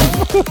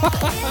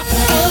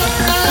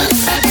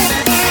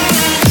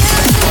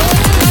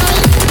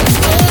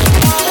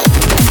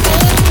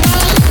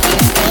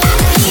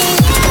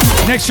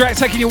 Next track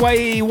taking you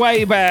way,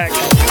 way back.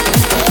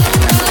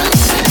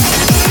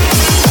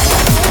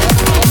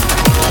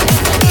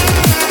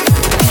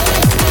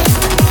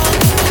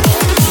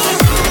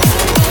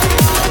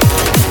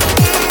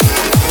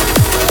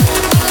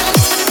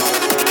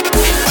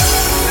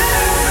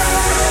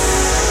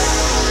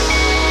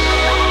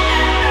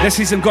 Let's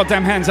see some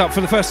goddamn hands up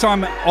for the first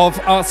time of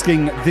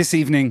asking this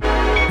evening.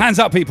 Hands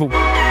up, people.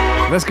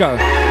 Let's go. 99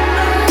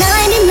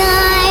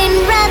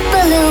 red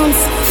balloons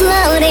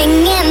floating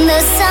in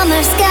the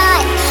summer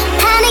sky.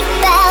 Panic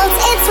bells,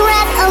 it's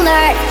red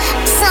alert.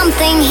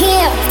 Something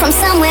here from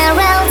somewhere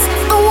else.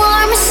 A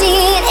war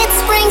machine, it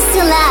springs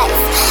to life.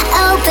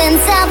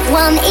 Opens up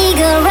one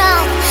eager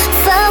eye,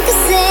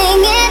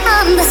 focusing it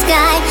on the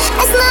sky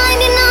as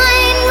 99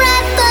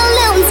 red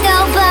balloons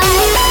go by.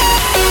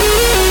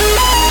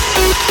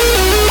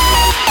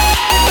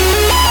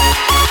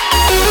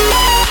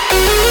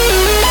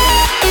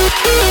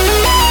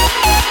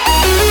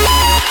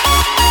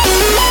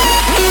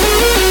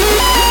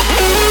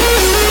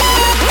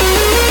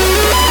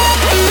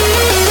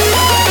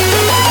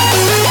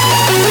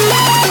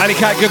 Alley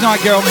Cat, good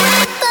night, girl.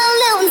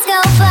 Balloons go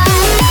by.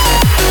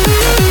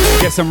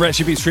 Get some rest,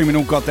 you've been streaming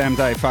all goddamn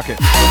day, fuck it.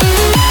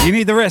 You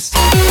need the rest.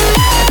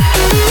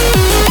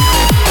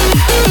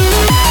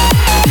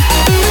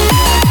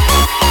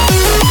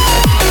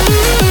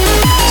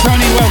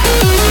 Tony, welcome.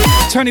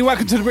 Tony,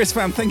 welcome to the Brisk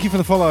fam. Thank you for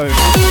the follow.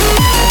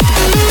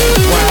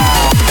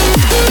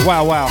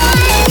 Wow. Wow.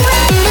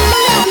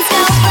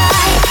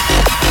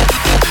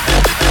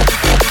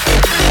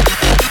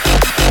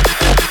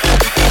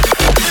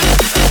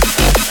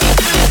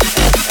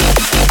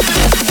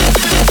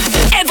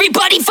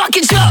 Everybody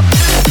fucking jump!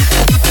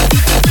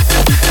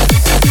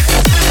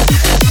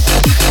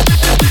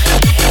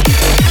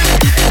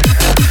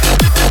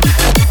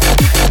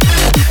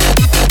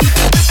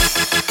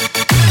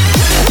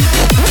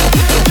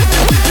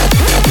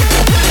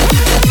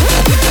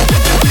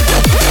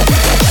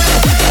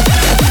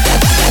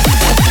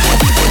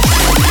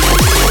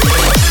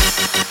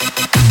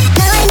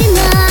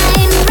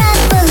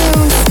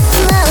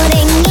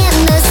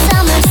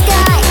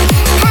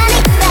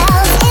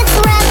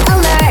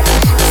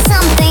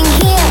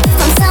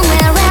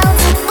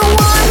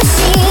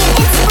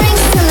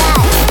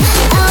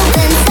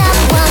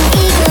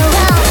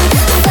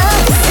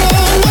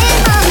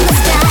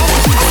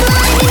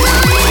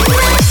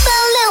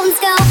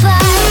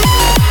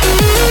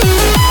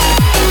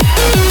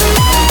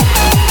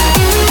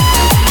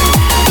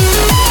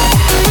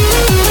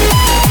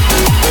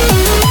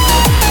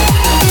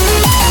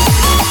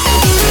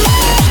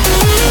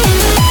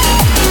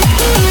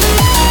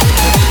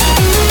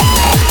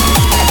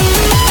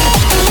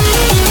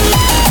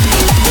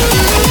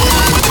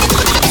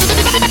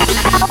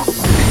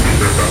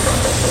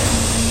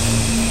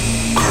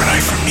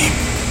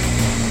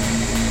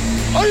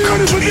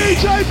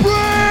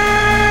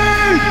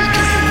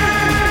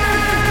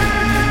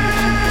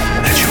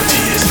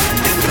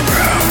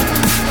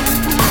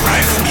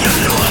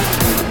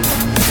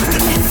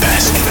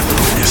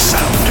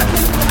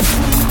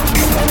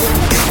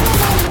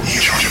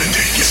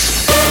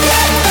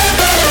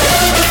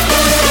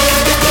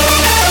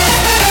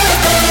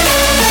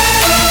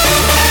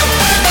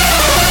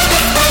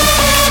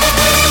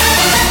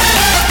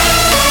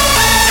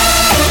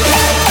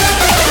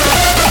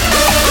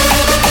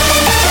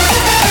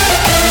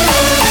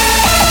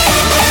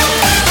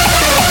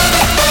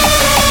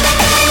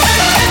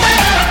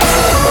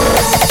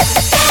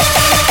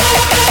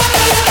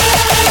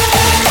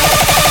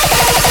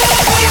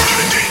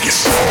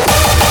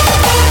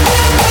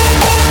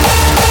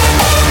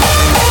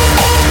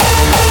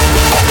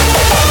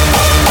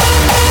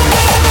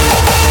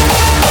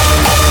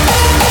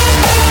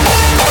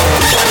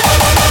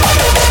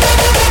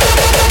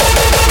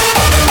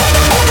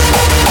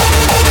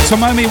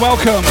 Tomomi,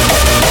 welcome.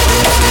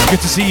 Good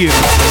to see you.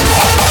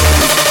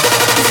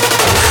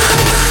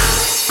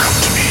 Come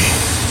to me.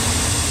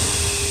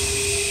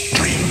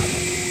 Dream.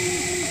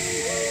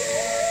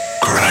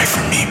 Cry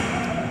for me.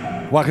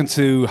 Welcome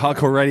to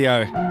Hardcore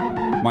Radio,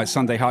 my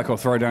Sunday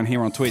Hardcore Throwdown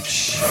here on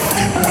Twitch.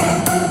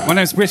 My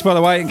name's Brisk, by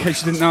the way, in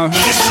case you didn't know.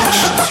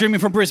 Streaming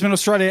from Brisbane,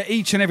 Australia,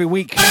 each and every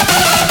week.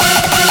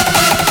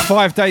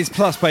 5 days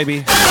plus,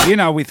 baby. You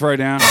know we throw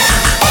down.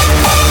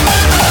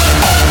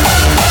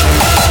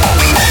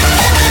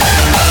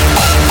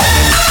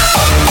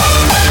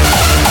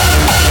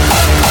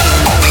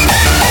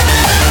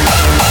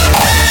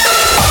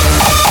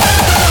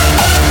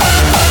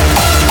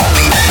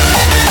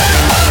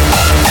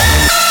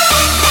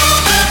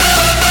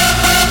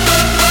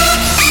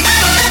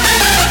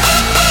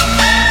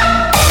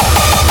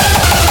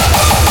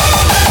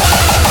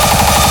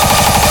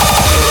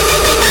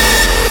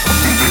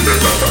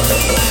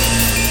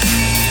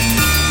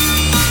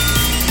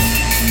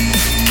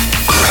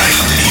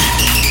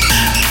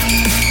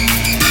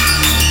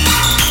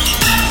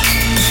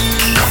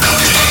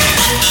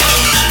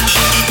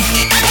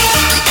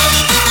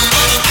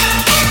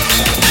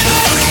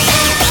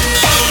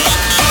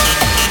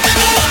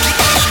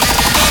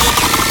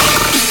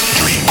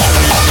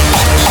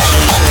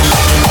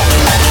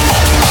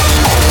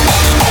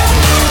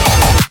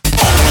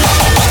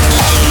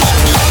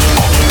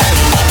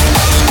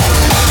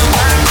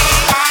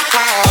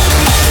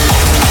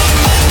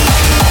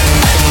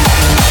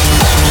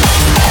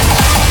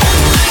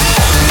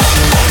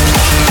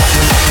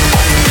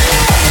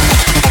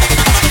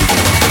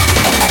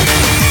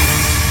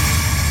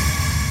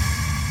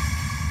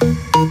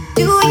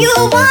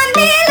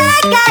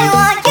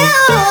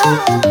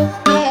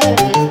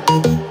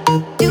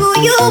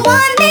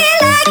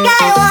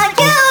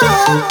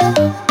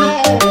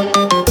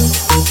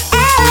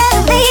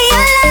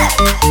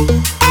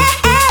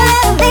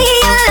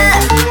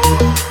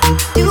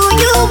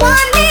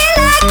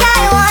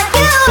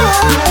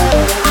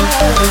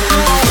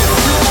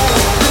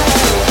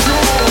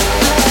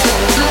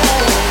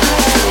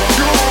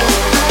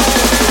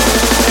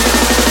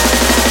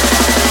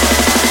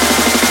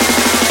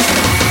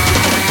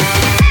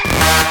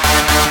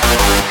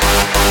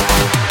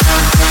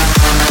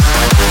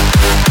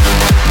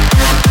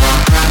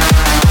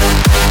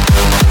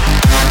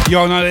 You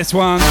all know this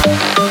one.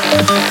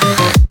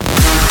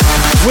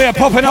 We are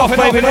popping off,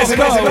 baby. Let's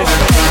go.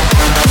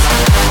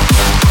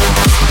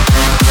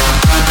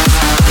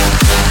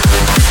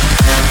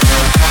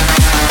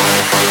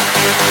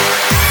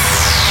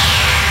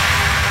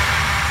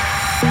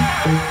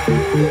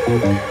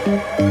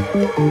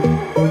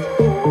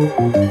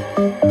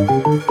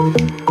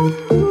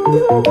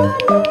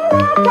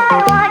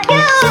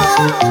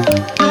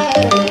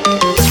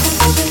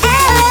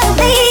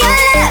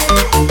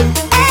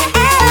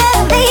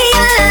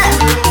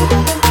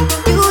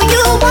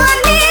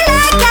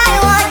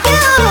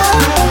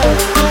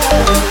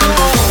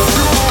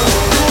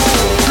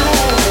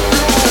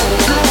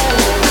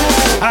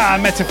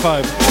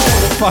 Metaphobe.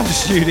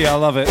 Fudge Judy, I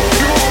love it.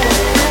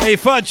 Hey,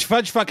 Fudge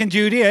fucking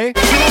Judy, eh?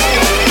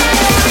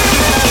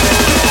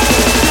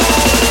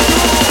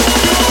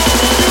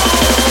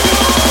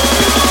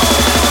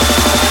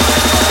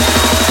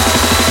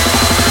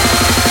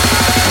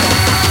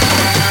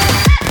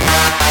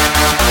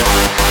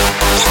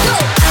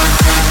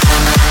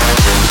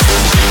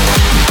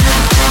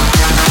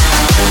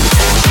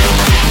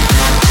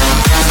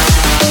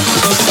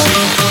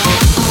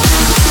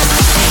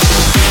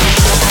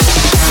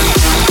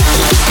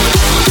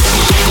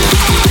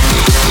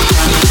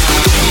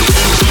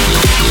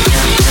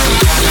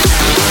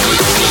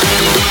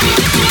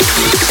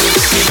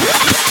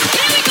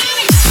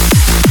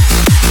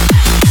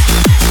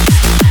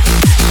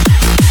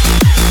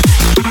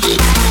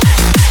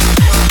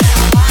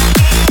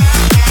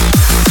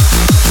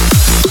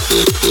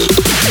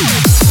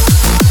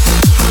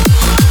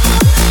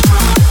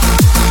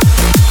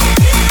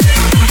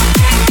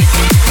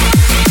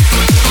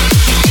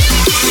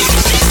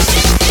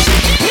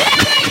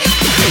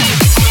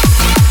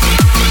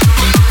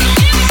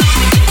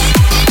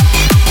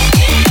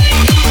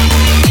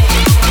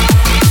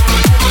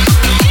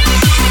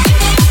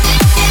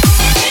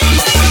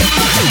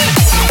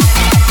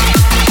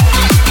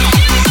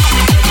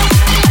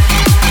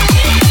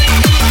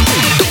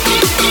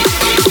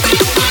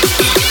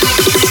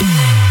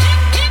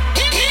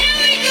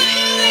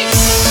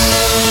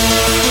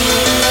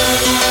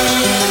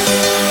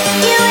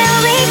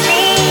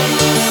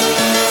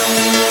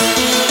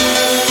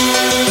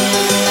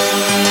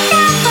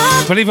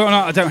 Believe it or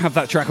not, I don't have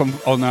that track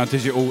on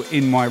digital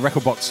in my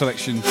record box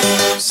selection.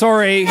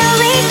 Sorry. Time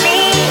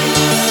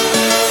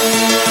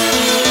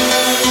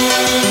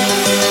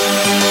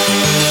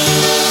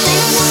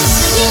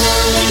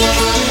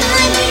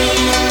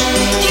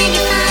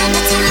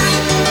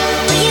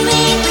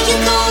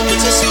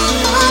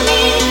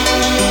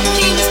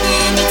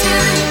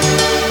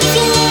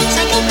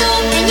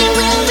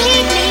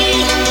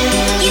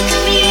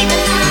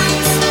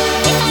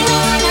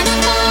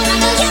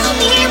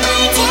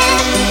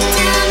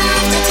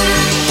after time.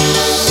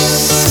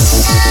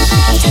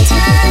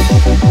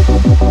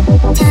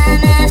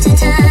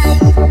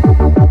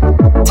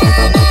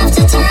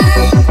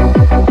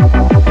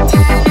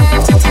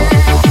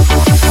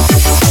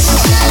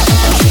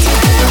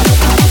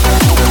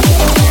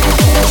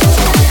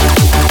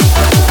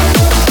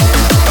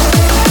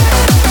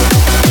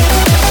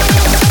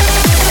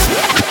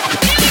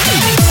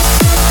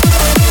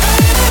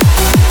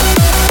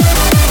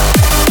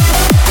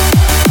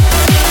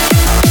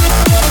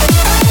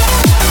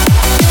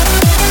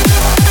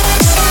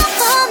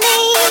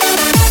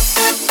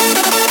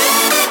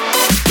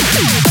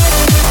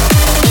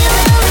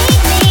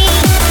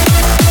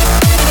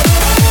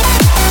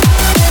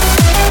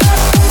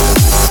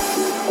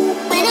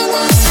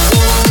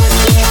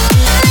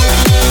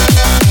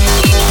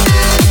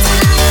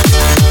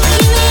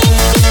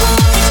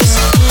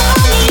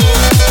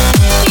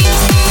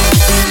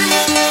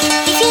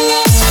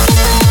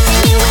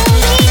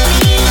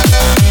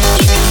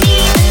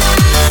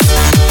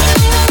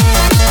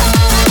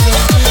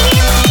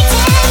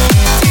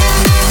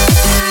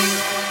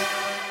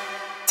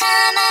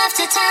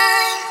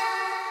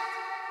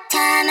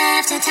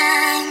 after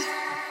time.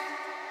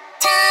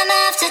 Time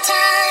after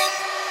time.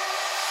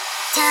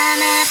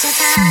 Time after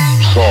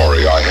time.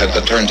 Sorry, I had the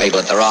turntable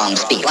at the wrong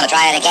speed. Wanna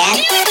try it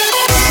again?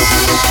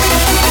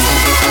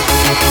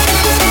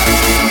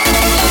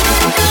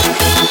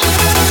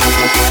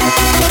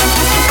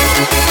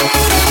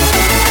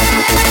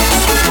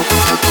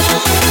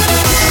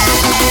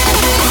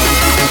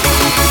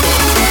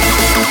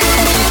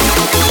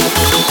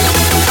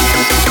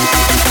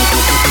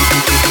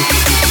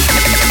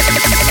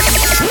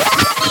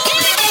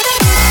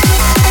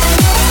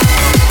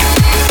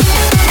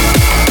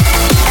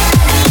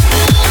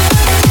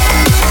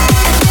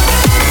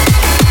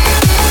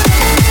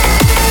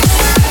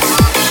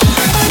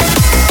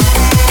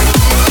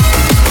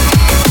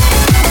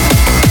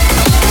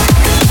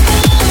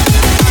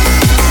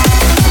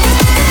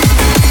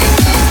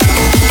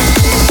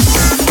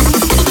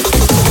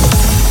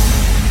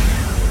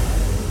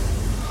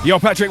 Yo,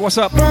 Patrick, what's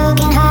up?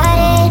 Broken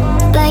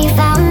hearted, but you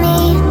found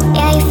me.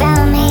 Yeah, you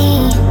found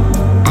me.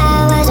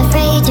 I was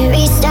afraid to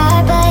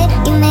restart, but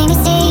you made me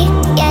see.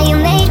 Yeah, you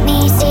made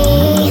me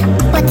see.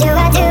 What do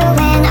I do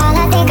when all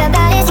I think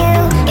about is you?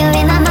 You're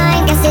in my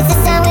mind, guess it's the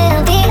sun,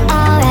 we'll be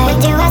alright. What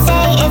do I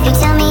say if you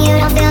tell me you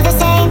don't feel the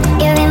same?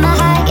 You're in my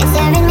heart, you're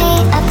tearing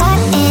me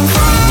apart. And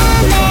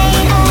I'm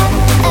made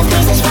up of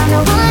pieces from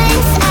the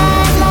ones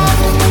I've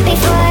loved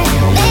before.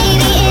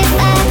 Maybe if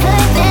I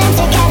put them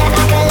together,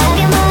 I could love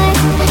you more.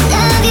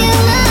 Love you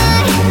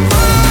more.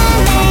 I'm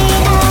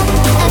made up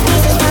of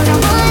pieces from the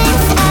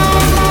ones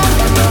I've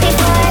loved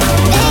before.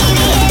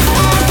 Maybe if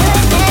I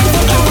put them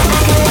together,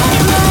 I could love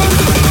you more.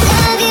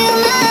 Love you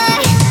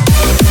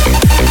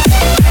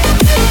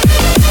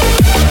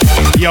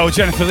more. Yo,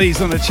 Jennifer Lee's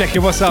on the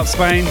check-in. What's up,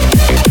 Spain?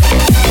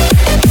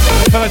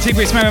 Fellow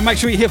T-Brisk member, make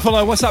sure you hit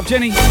follow. What's up,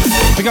 Jenny?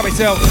 Pick up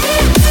yourself.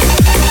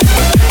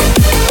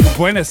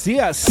 Buenos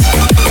dias.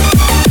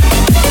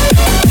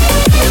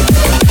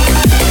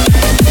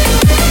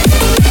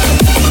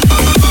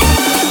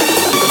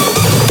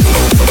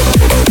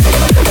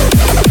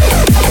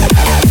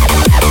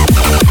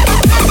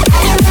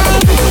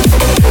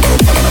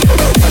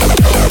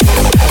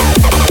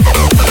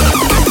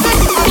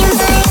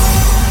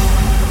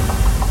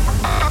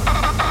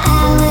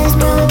 I was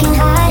broken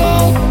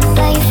hearted,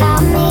 but you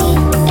found me.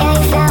 Yeah,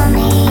 you found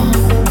me.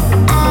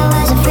 I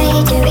was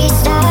afraid to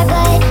restart,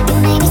 but you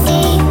made me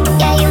see.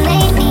 Yeah, you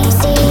made me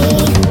see.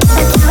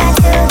 What do I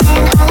do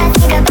when all I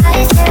think about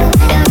is you?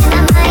 You're in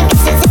my mind,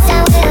 guess it's the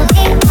sun, we'll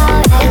be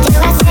alright. What do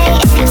I say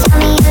if you tell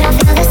me you don't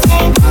feel the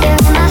same? You're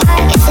in my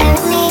heart, you're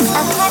tearing me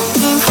apart.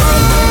 And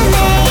I'm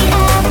made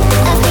up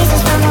of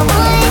pieces from the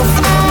ones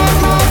I've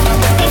loved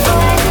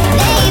before.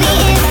 Maybe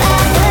if I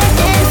put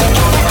them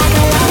together, I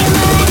could love you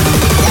more.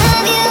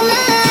 Love you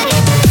more.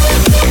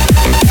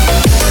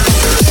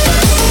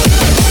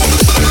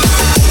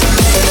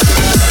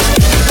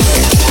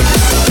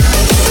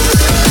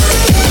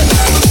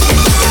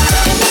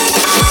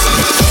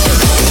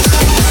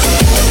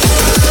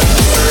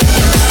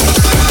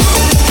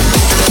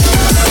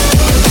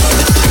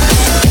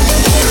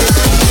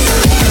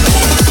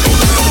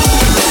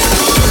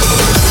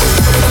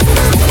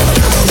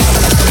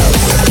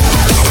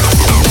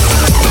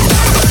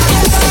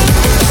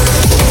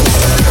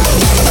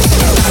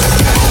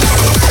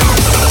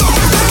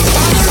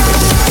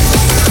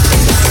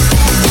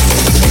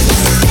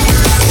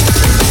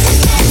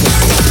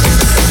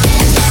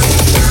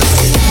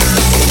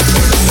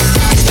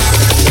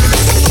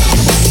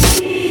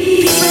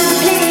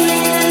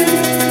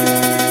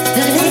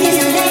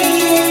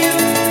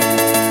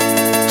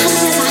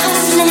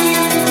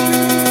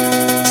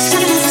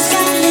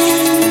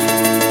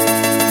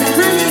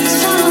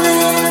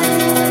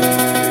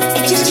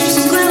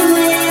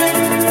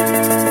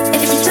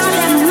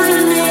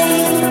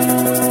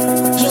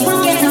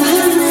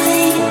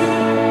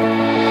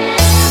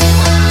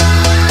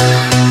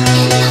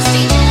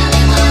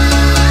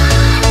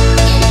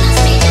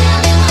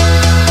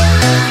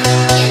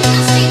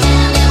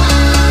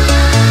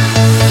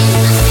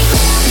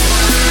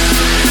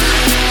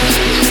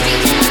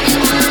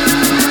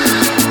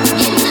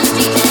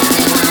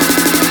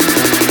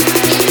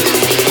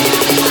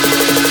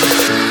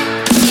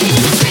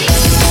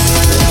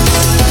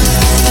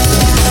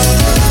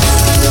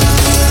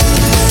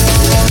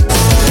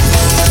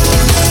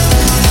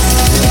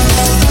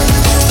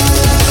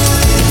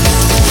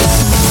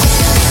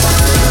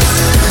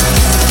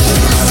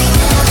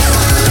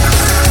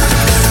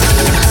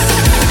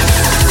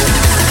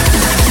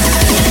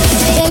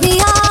 Baby,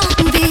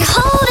 I'll be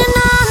holding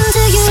on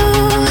to you.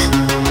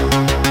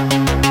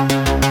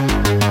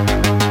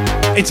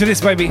 Into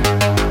this, baby.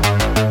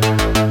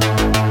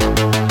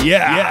 Yeah.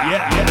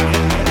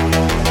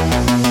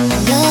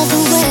 Love the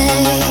way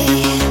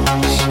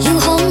you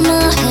hold my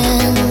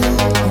hand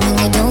when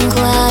you don't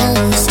quite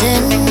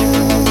understand.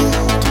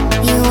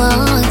 You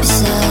are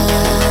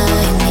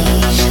beside me.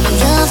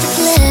 Love the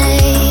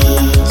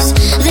place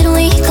that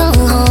we call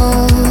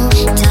home.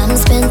 Time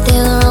spent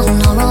there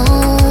on our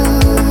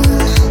own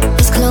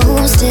is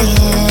close to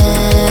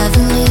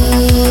heavenly.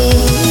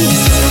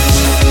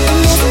 And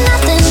there's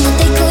nothing that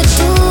they could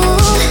do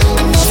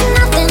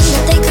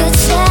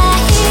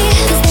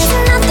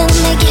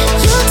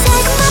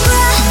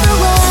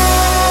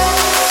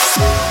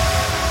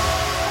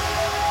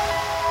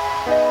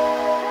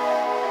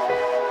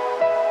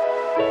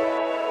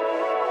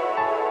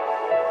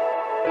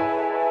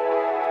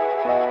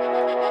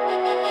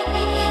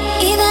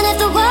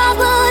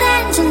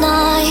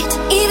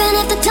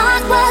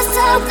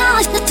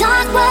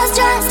was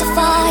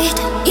justified.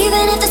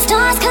 Even if the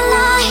stars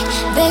collide,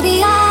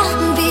 baby,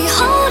 I'll be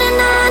holding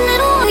on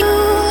to you.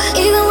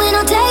 Even when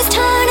our days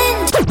turn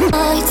into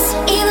nights,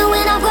 even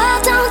when our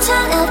world don't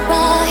turn out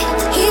right,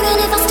 even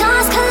if our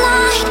stars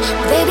collide,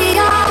 baby,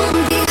 I'll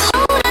be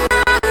holding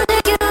on to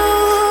you.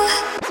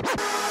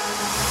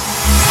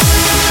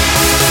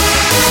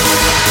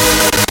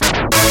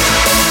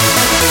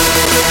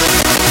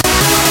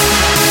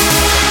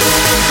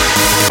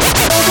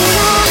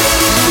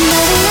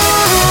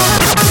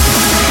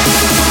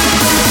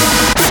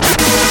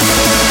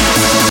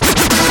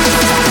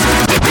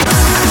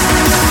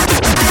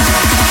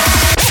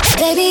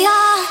 Baby,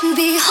 I'll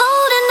be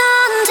holding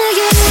on to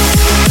you.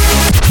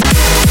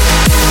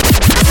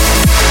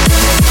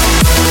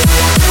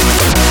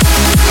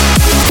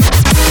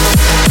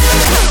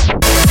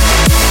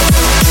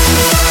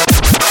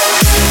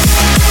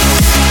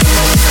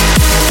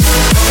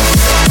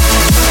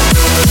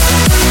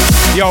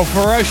 Yo,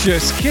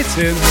 ferocious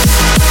kitten.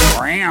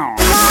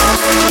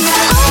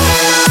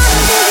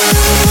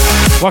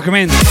 Welcome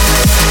in.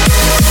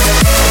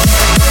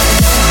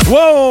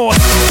 Whoa!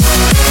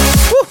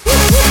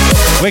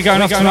 We're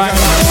going off tonight.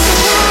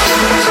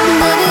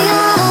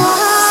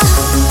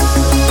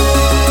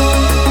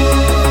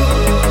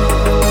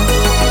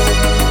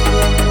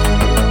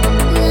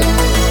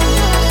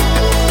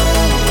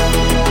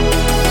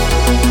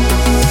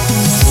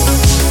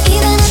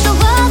 Even if the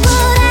world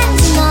would end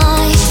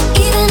tonight,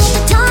 even if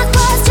the dark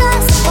was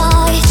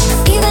justified,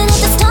 even if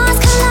the stars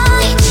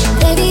collide,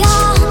 baby,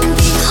 I'll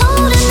be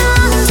holding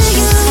on to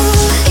you.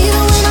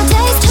 Even when our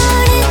days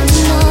turn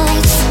into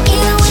nights,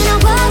 even when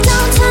our world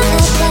don't turn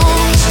out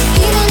right,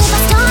 even if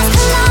our stars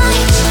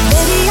collide,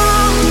 baby,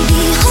 I'll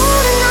be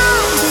holding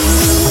on to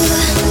you.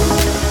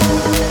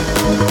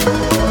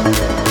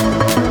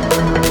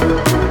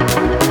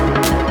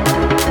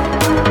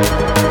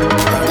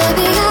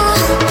 Baby,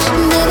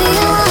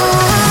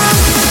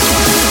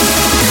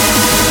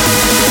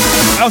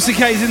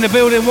 LCK's in the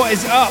building. What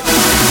is up?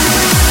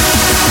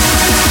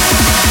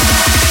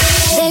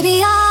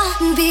 baby,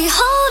 I'll be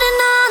holding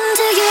on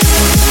to you.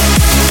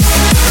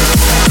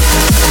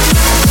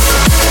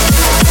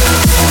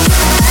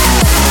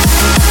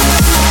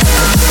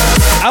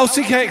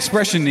 LCK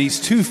Expression needs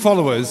 2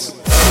 followers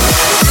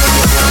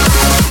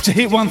to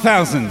hit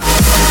 1,000.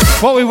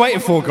 What are we waiting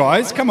for,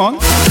 guys? Come on.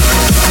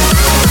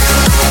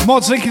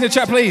 Mods, link in the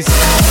chat, please. Back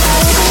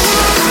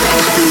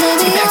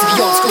to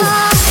the old school.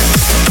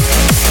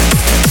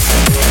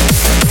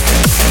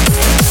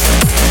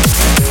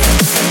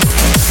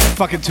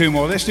 Fucking 2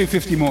 more. Let's do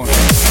 50 more.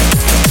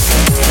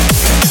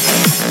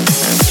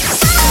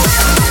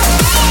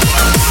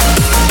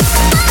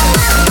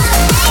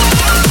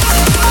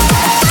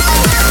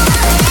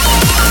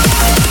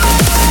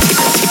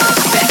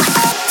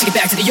 Take it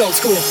back to the old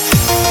school.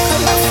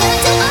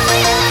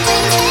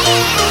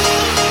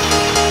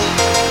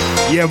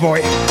 Yeah,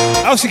 boy.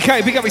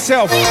 LCK, big up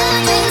yourself.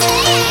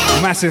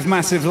 Massive,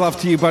 massive love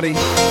to you, buddy.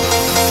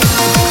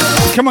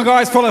 Come on,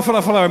 guys.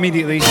 Follow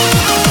immediately.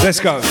 Let's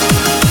go.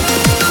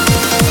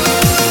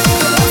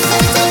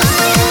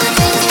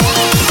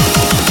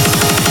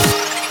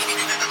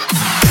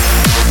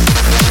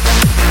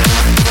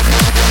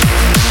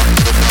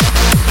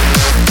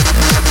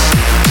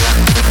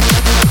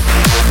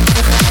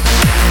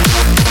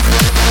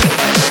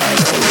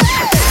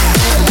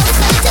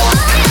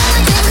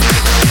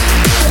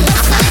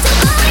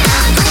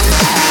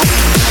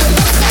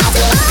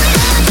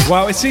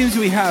 Well, it seems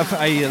we have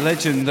a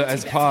legend that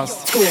has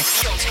passed.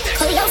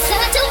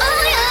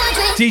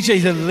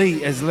 DJ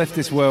Elite has left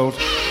this world.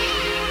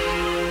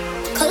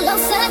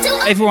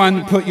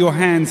 Everyone put your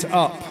hands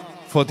up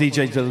for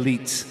DJ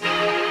Elite.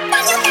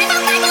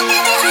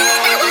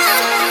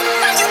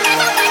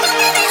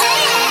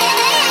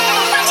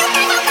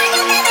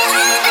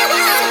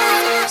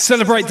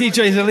 Celebrate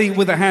DJ Elite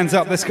with the hands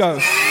up. Let's go.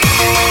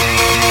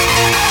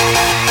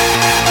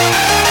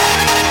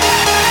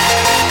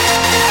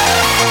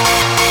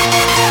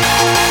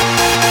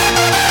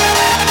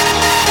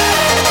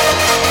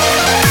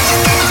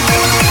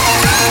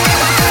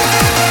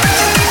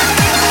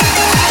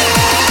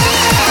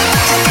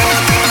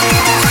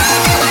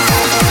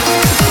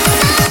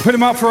 Put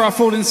him up for our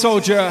fallen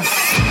soldier.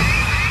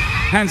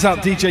 Hands up,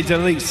 DJ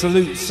Delete.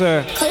 Salute,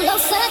 sir.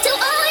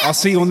 I'll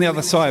see you on the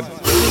other side.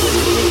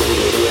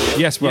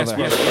 Yes, brother.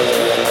 Yes,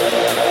 brother.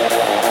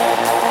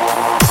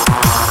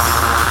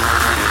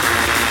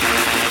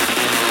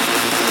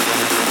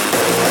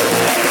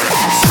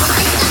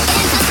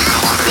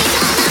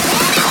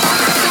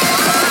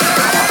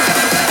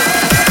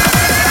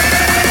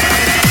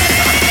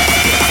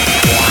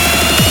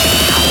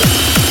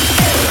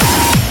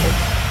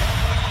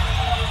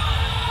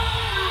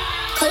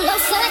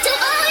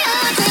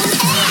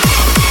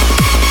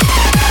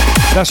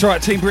 That's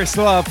right, Team Brisk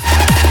love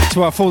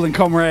to our fallen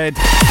comrade.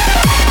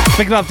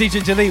 Big love,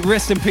 DJ Delete.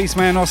 Rest in peace,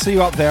 man. I'll see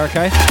you up there,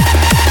 okay?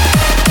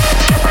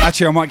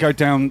 Actually, I might go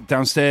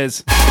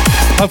downstairs.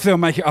 Hopefully I'll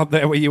make it up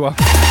there where you are.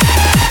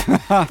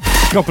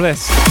 God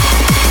bless.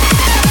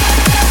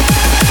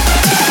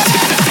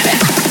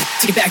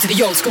 Take it back to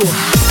the old school.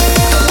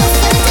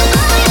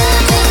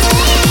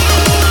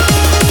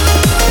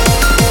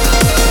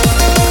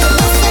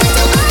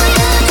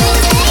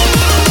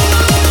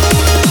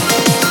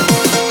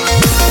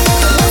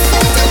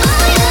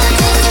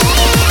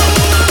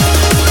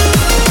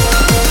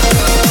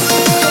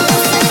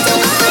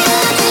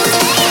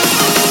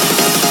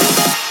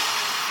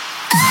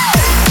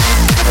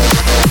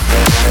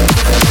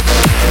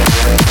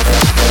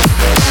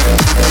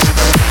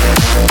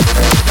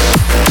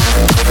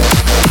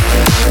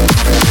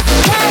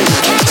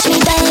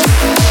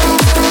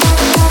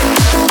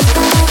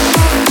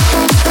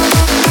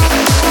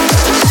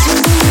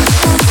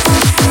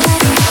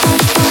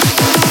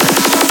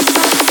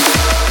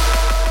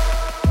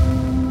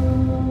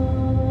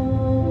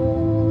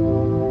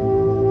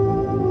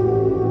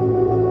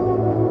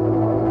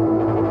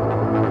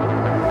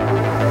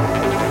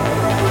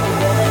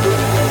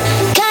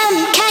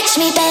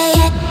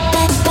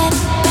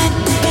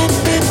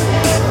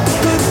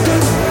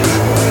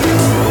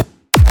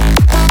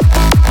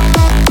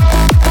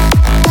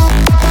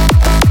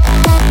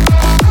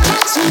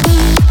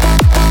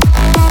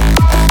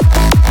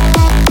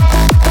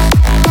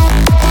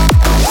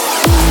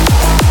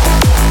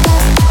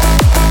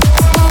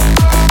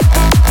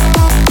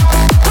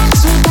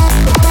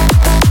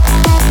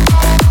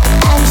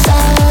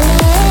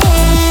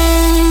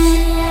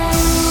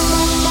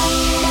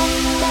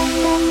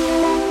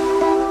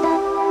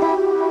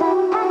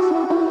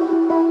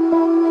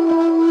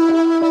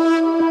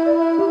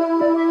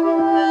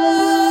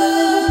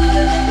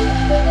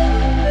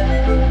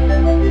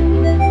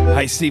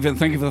 Stephen,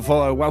 thank you for the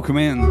follow. Welcome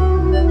in.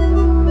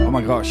 Oh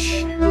my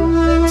gosh.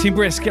 Team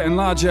Brisk getting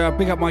larger.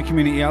 Big up my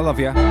community. I love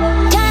you.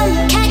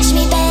 Come catch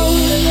me,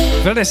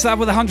 babe. Vladislav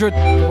with 100.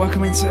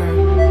 Welcome in,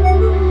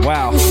 sir.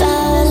 Wow.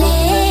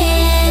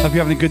 Hope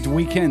you're having a good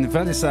weekend.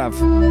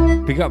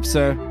 Vladislav. Big up,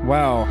 sir.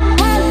 Wow.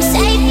 Come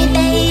save me,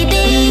 baby.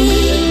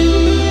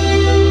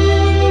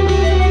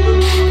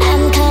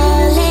 I'm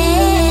calling.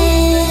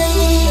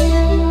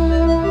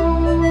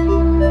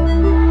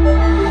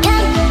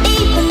 Come be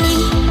with me,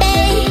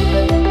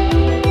 babe.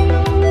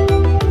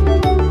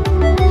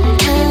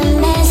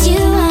 Come as you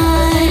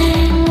are.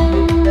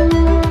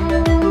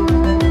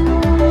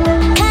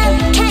 Come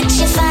catch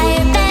your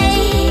fire,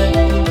 babe.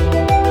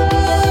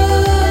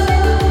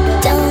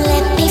 Don't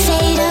let me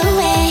fade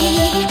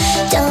away.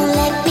 Don't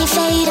let me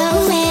fade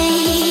away.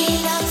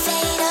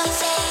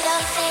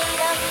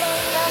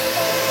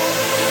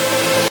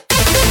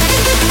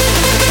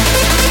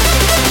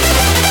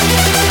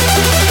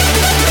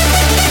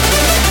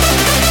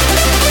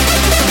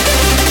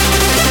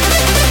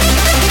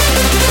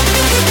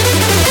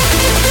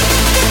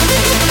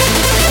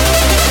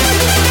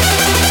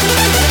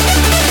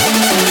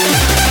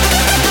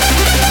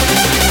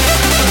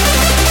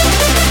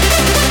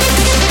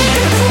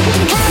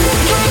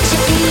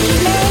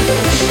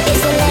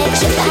 It's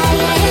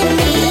electrifying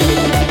me.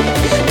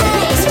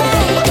 Eyes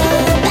wide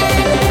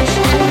open,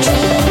 I'm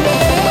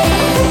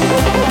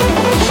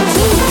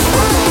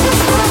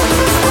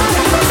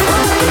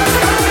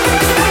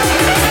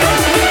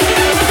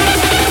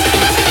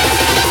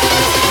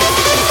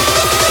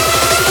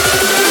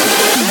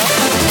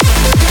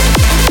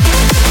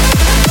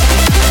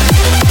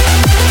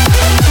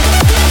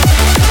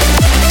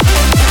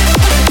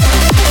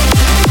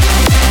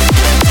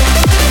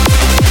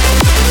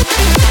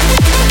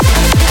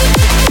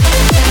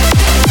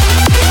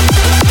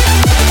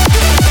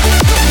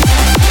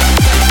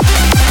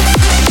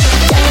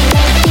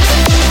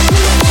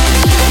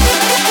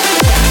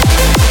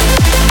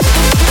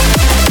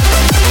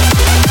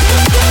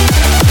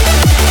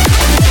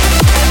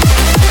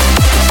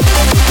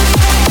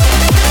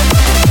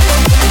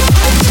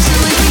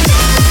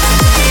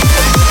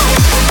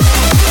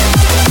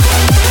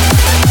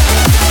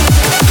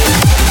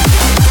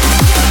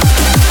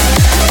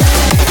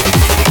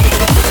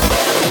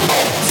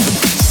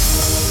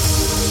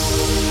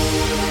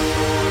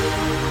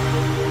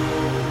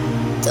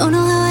Don't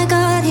know how I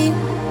got here.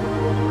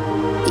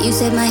 You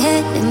set my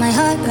head and my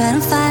heart right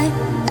on fire.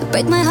 I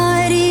break my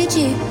heart each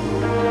year,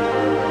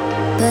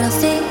 but I'll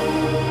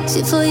fix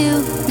it for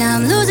you. Now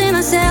I'm losing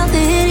myself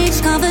in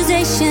each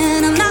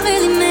conversation. I'm not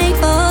really made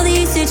for all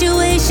these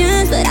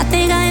situations, but I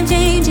think I am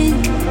changing,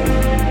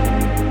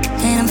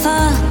 and I'm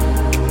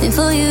falling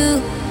for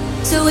you.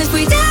 So if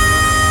we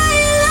die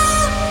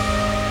alone,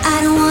 I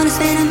don't wanna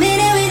spend a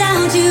minute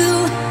without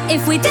you.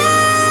 If we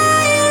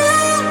die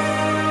alone,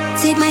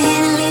 take my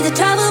hand and leave the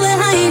trouble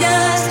behind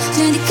us.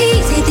 Turn the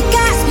keys, hit the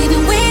gas, we've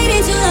been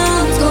waiting too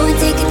long. Let's go and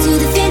take it to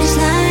the finish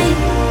line.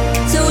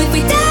 So if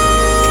we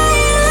die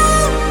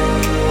alone,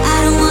 I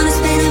don't wanna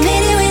spend a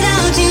minute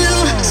without you.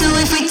 So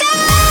if we die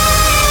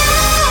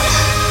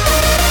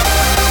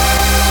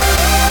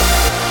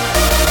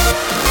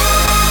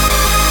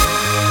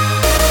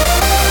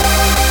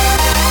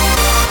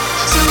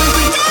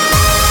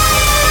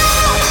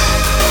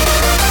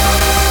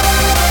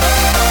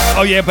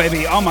Oh yeah,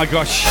 baby. Oh my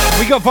gosh.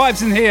 We got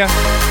vibes in here.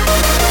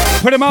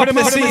 Put them up.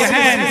 Let's see your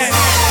hands.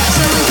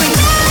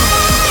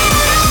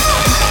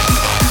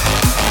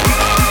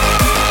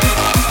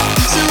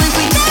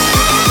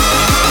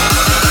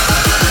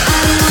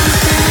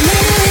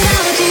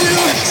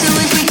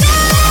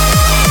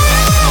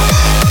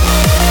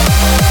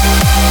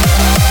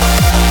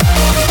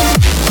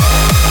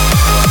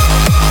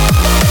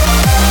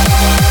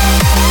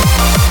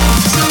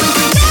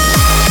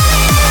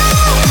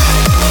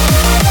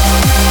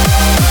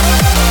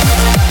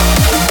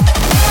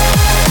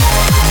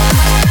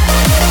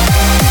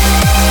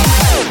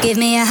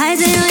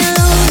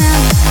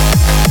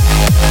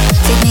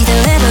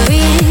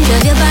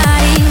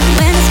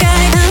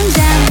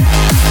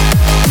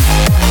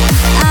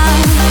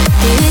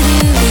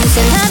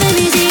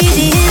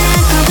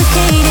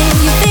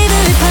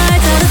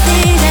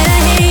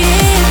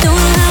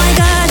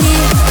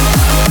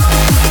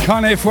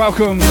 Carnif,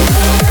 welcome.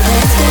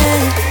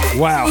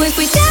 Wow. If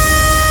we die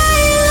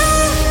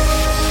alone,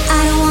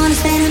 I don't wanna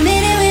spend a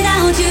minute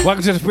without you.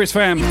 Welcome to the Brisk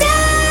fam.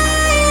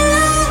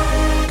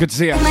 Good to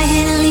see you. My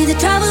hand and leave the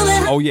trouble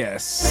behind. Oh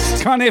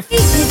yes. Carnif.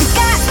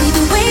 We've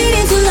been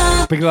waiting too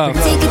long. Big love.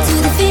 Take it to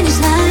the finish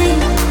line.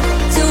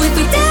 So if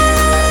we die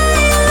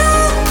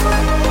alone,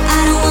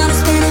 I don't wanna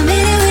spend a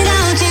minute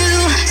without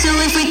you. So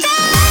if we die.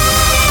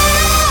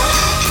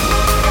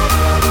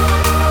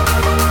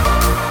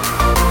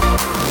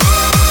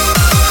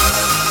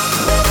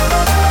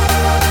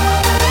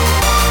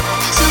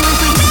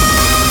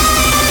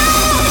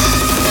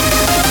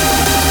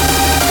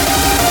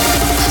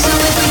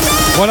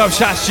 What up,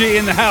 Shashi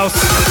in the house?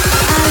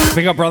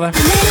 Big up, brother.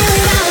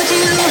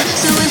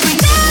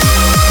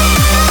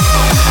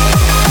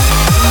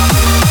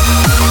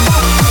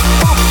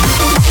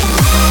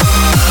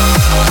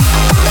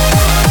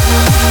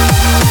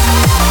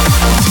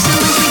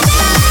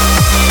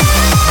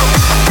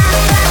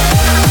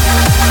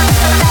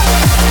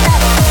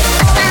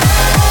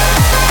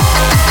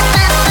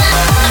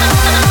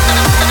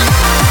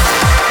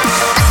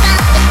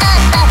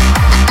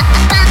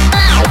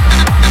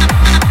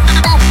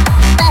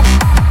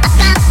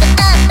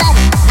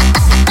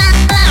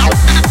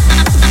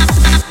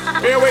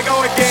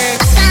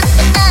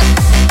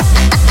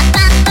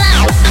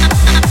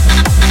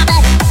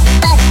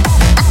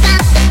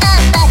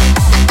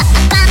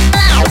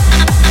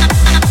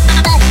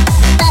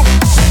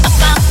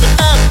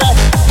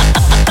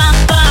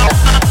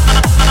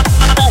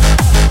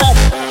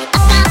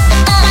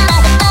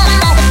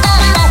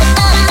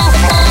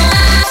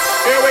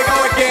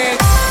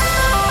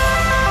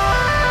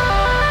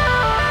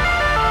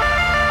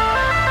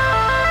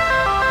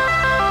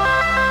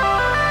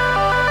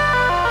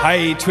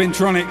 Hey,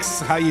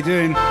 Twintronics, how you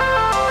doing?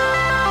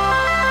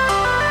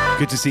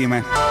 Good to see you,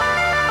 man.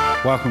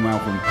 Welcome,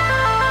 welcome.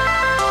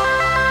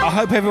 I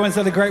hope everyone's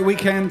had a great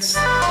weekend.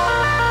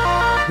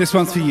 This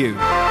one's for you.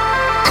 I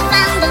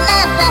found a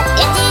love, but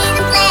it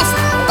didn't last.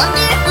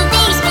 Wonder who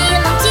these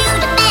belong to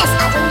the best.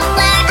 I don't know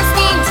where I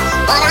stand,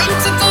 what I'm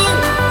to do.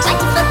 Try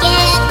to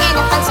forget and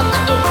I found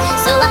someone new.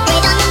 So I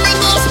prayed on my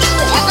knees to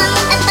heaven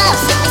above.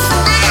 Send me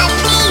somebody,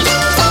 please,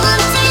 someone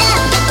to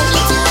love. Look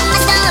into my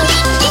story,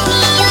 give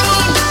me your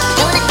hand,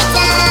 don't let me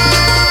down.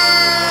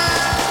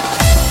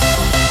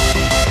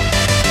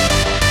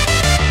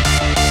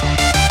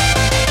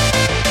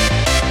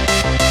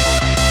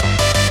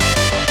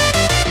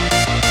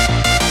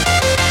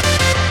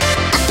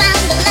 I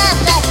found a love,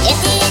 but it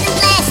didn't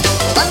last.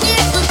 Wonder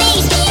who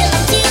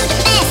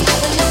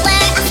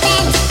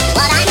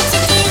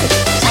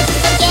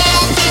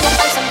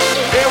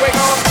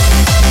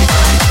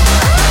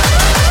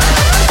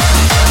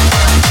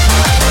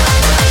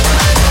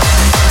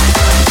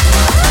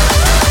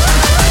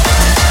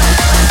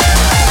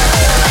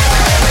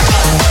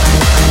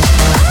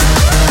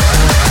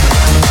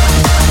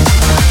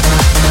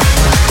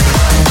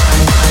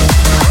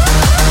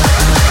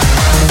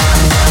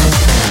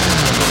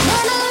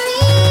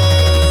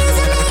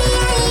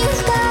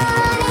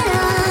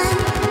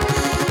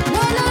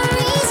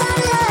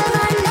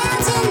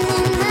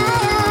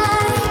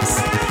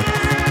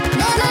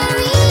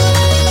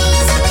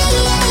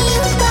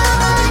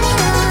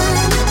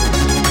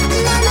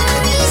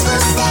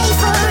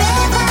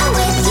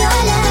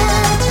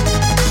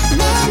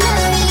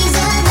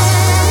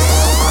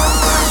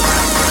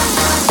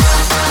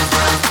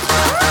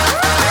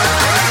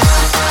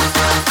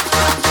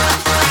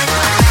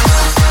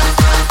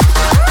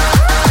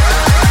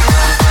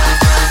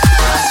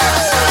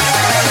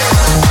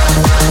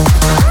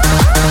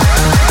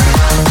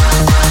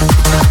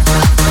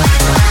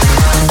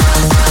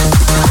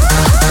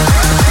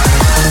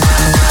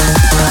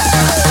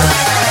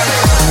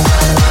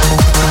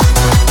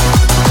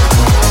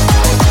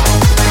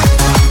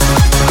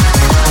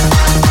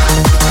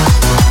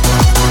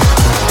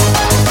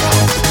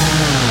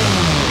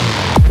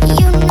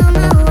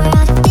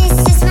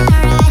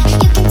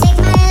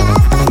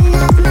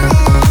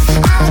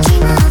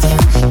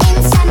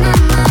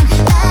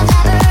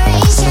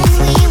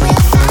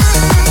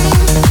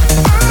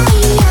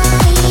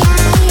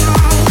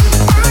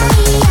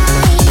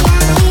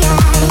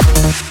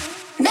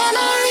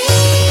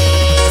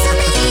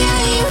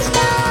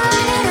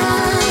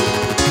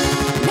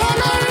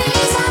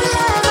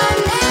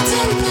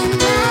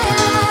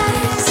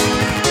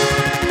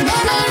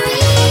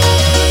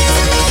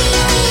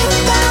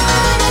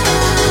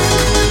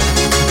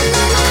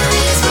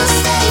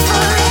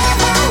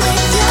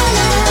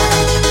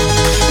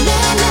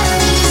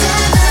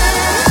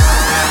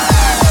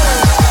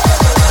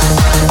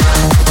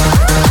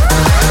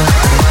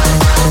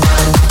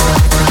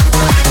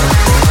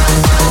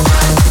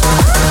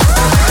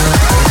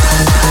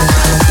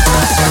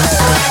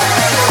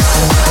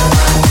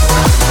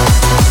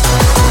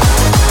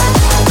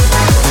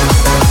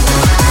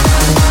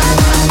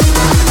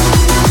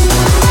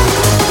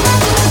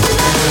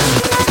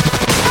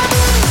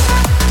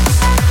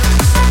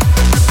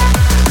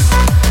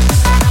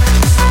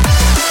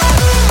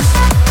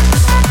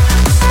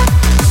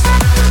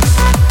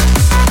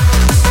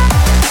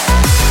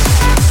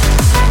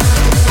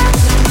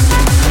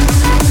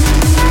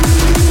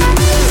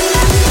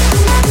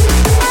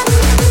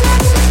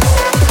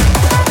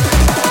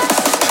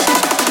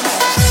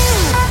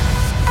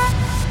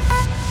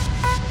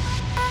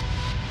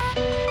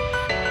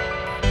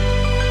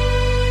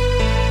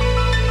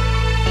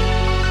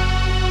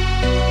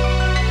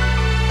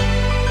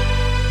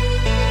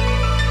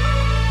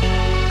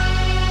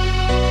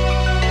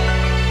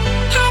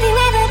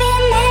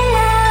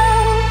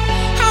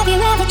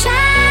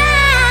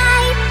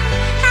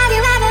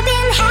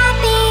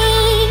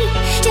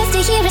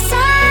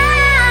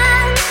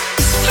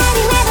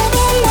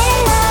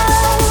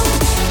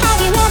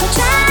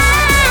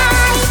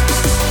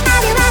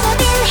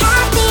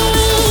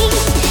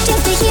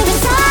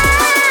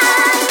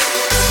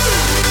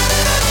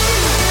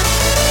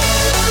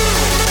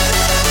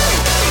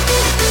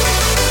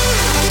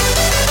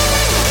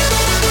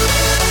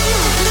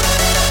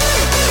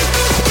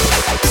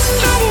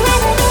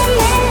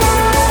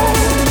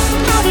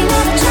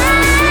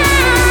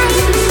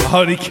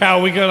Holy cow,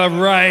 we got a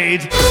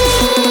raid.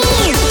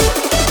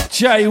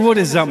 Jay, what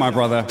is up, my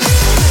brother?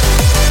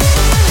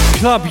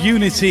 Club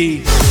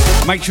Unity.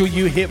 Make sure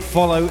you hit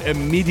follow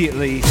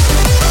immediately.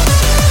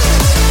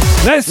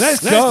 Let's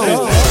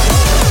go.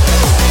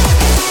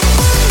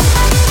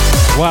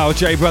 Wow,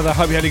 Jay, brother,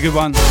 hope you had a good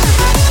one.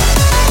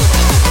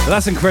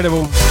 That's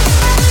incredible.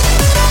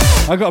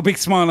 I got a big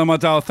smile on my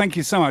dial. Thank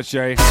you so much,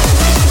 Jay.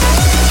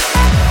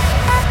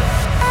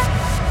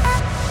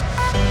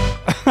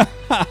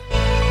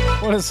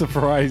 What a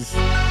surprise.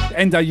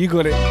 Endo, you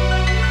got it.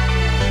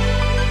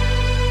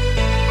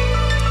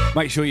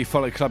 Make sure you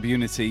follow Club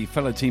Unity,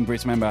 fellow Team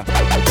Brisk member.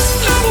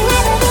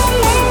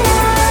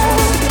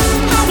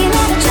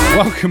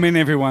 Welcome in,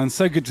 everyone.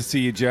 So good to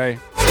see you, Jay.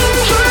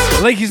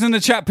 Ladies in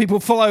the chat, people,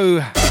 follow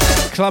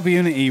Club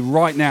Unity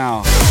right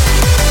now.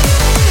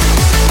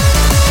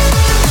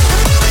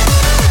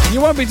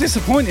 You won't be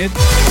disappointed.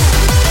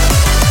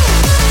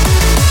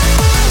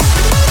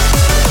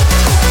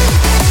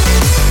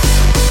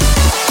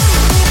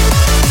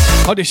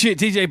 Holy shit,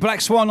 DJ Black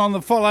Swan on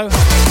the follow.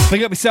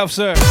 Big up yourself,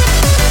 sir.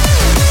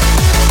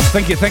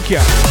 Thank you, thank you.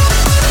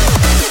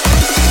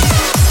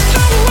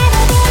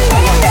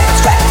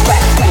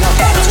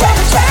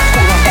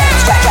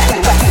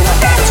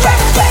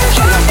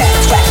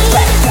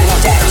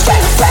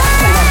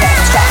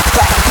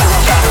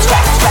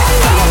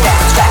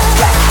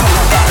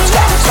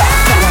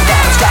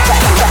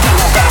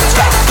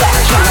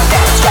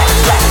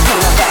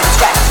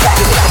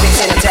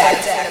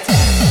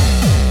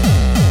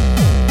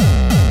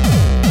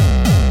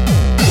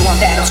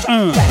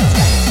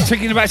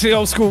 Taking it back to the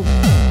old school.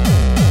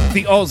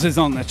 The Oz is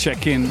on the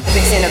check-in.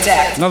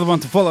 Another one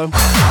to follow.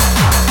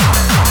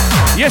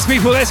 Yes,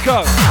 people, let's go.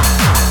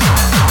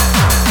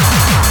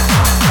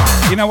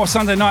 You know what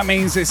Sunday night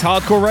means? It's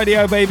hardcore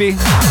radio, baby.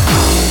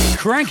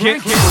 Crank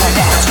it.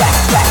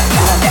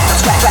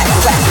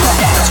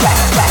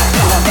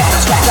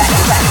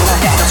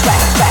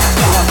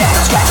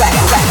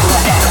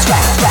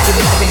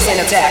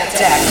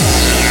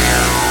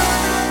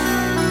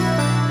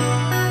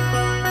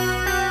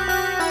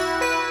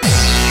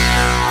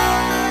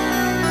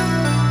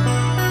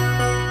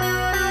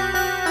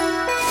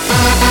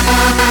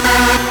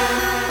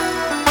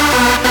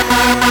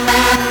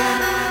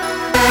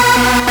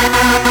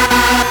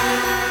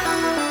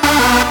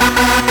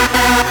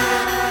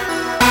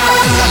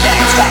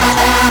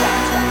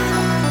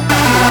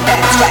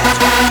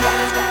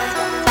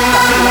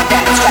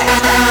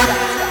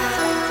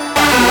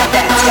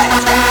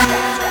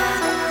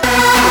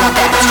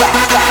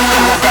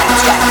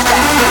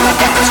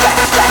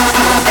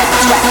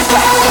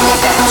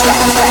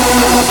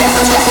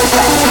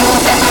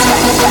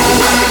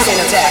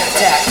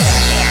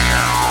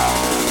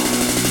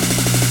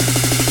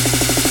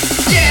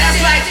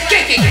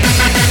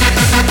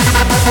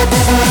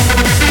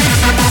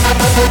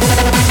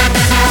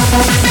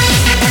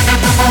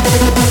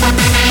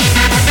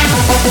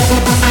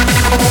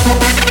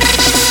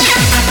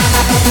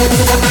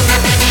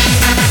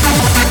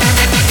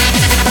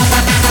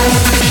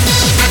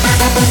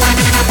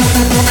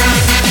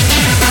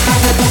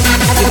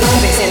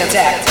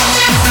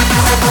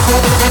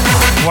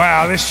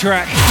 Wow, this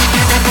track.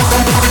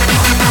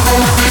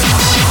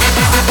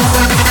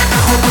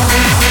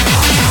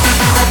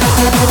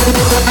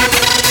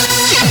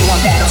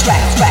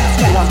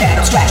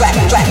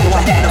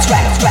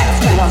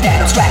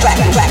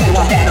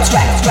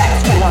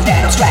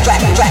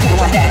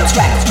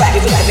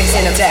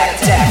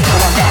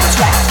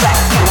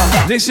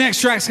 This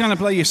next track's gonna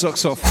blow your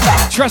socks off.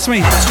 Trust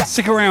me,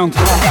 stick around.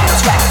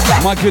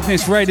 My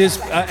goodness, Raiders,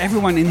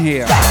 everyone in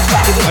here.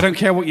 I don't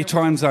care what your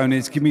time zone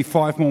is, give me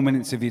 5 more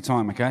minutes of your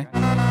time, okay?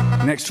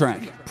 Next track,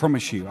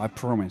 promise you, I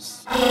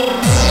promise.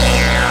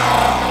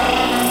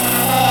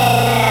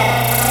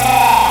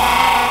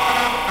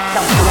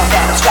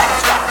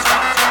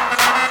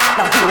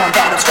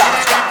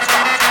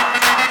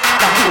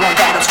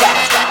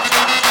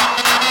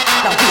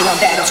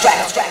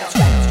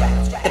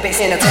 The bass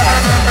in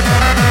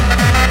attack.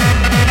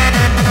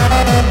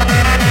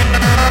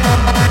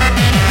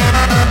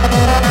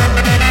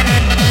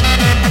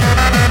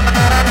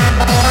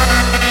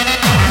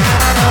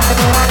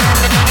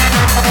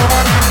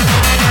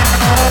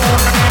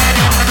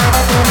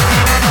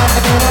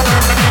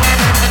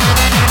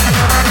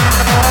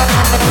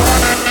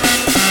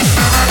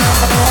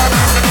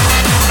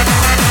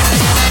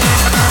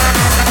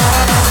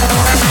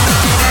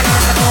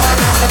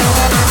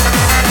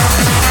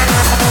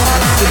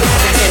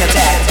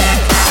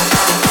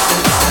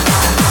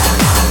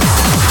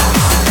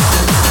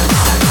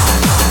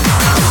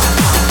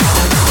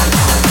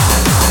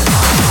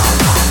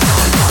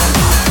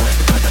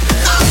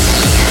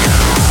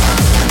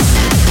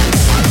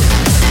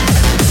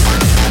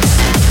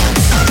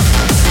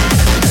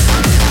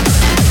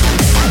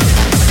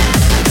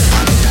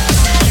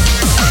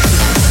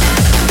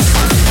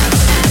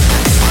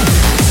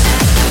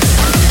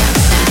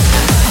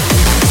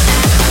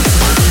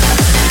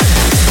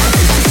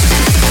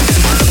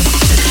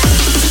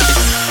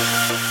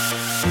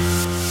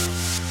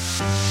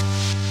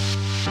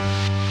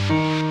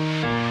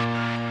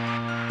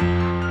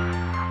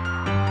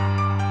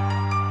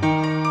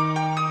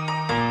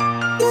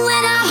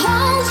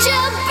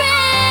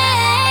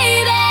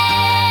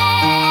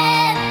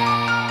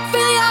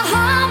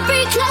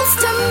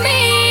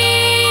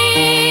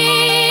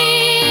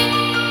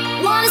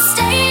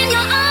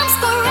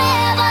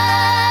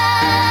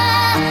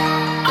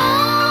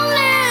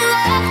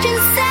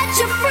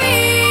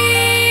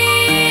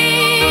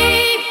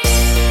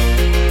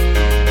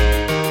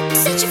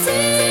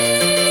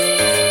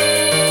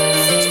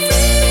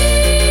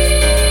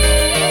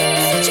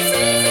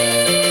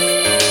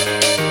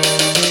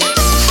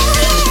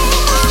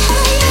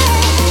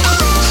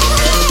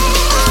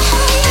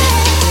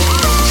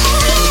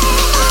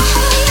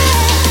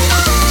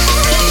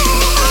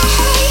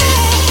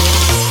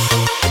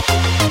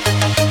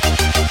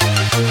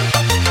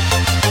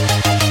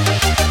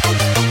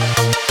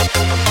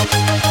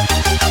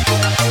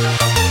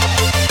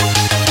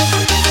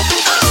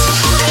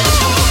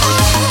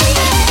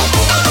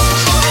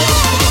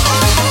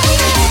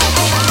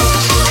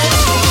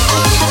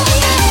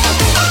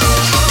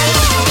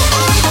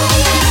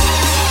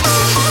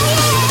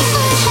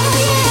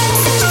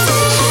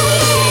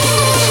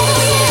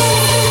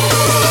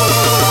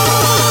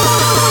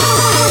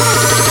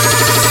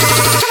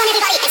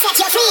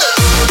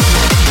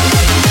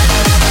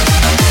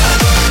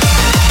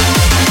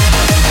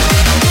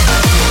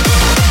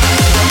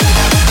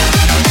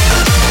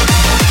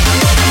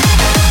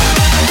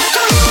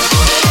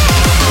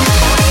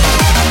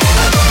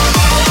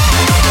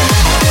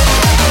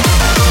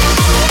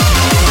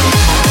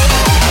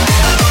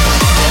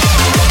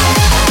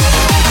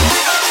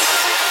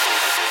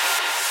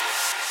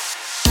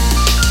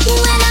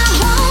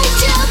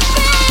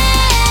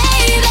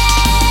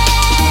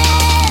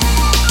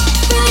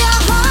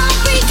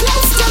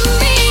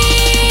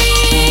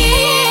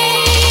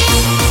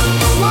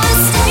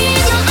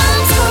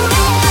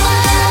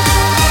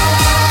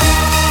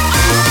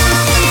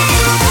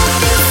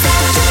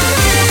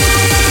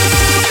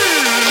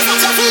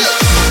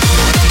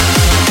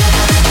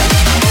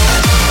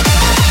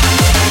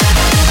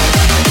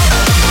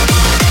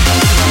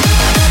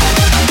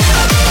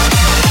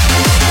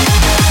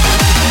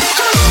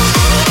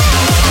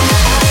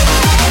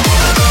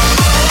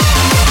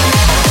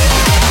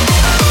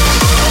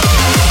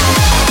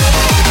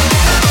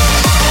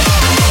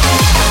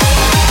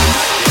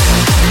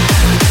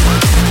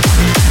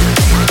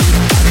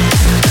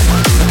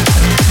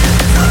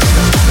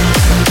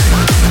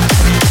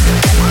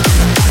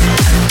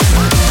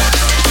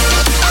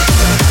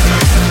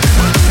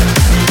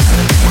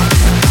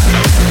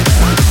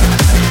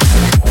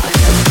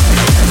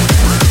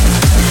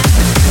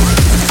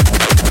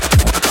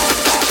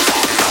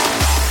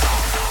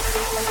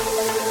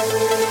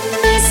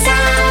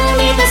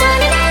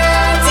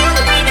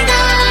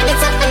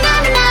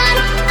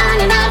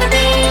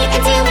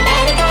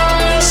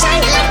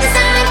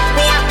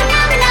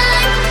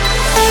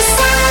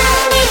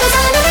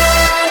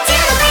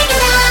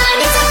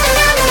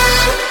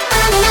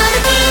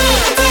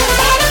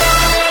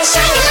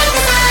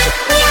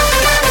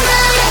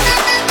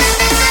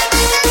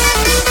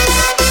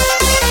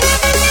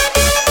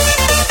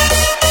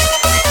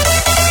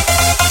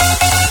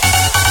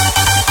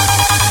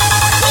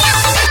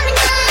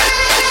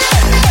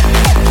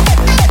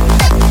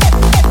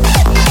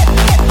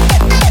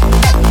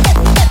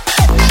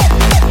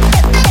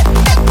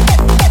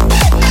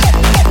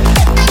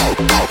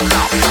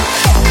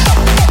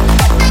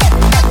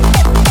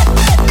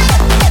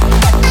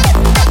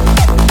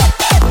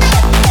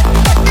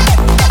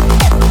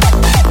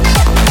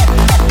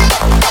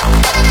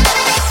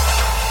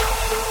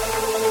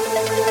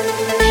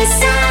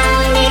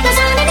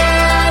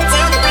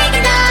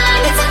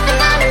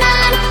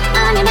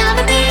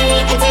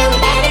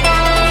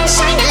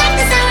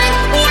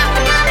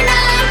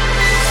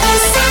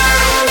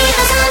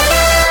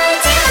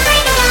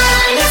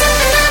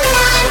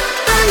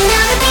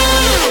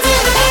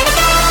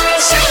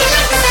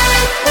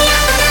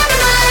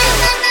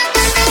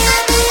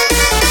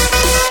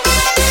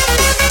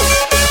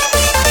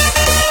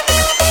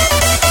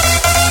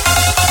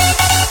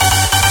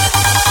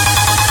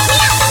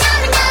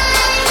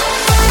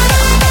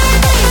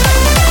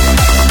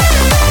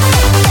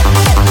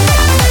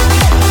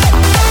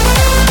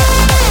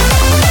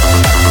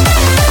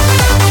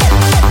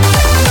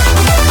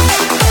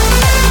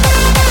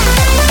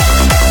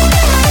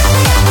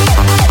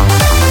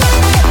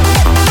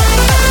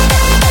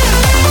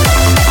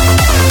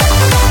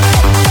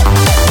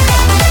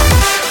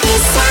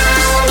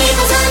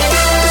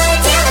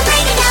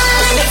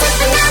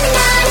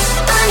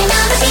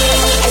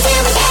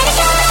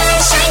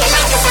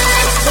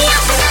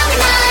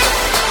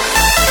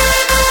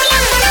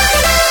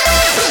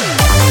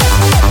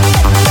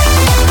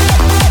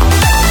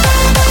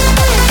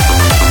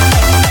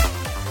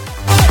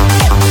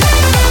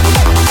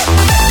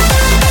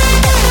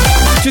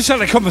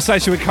 had a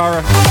conversation with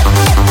Cara.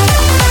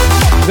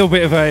 A little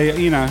bit of a,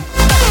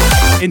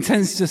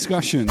 intense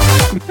discussion.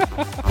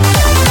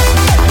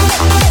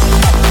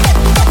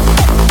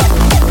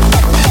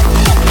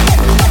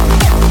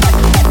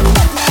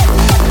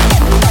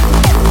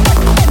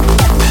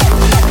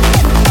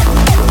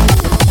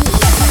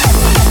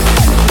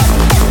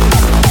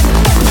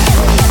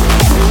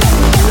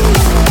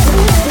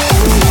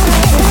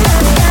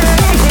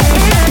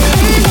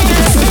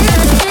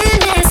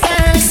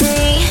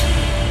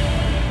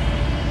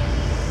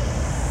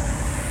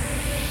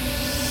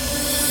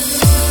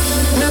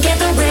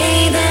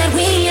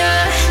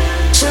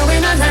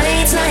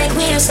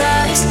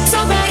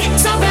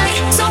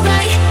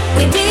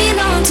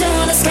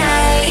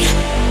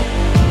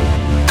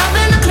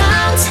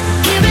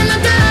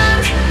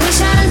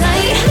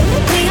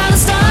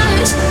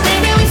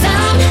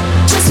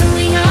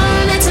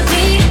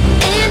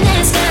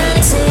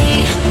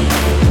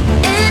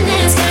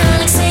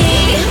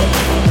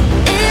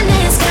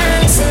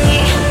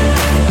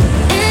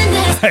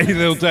 Hey,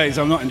 little days,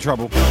 I'm not in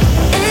trouble.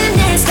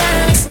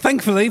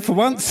 Thankfully, for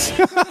once.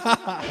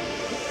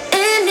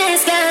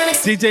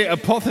 DJ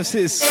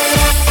Hypothesis.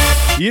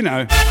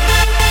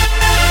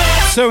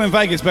 So in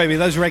Vegas, baby,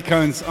 those red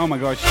cones. Oh my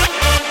gosh.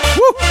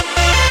 Woo!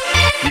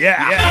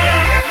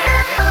 Yeah.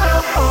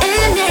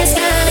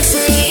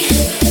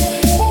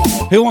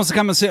 Who wants to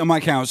come and sit on my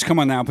couch? Come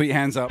on now, put your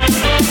hands up.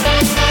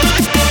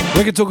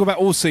 We can talk about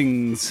all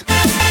things.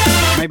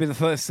 Maybe the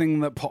first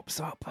thing that pops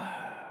up.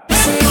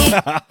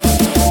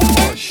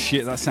 Oh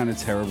shit, that sounded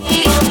terrible.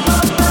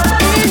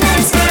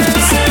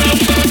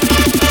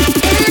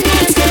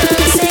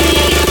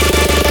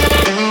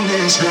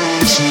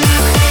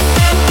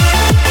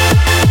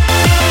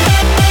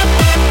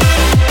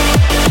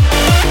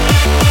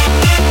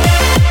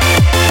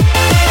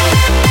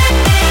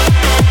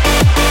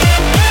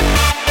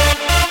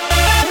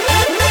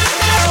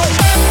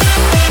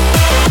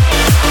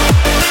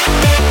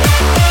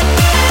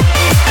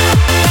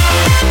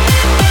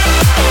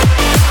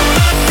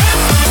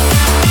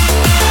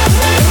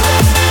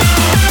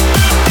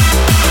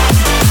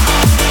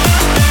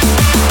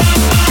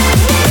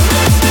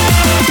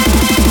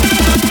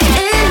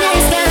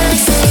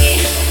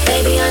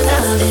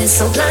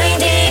 So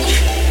blinding,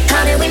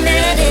 how did we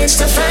manage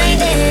to find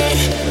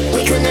it?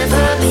 We could never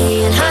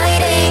be in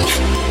hiding.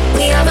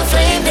 We are a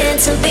flame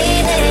meant to be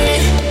lit.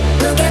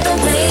 Look at the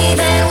way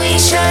that we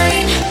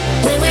shine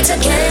when we're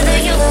together,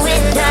 you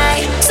and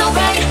I. So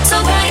bright, so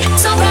bright,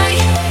 so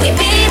bright. We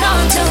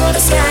belong to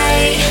the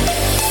sky.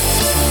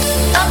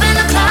 Up in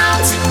the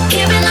clouds,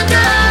 here in the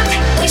dark,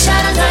 we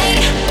shine a light.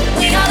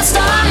 We are the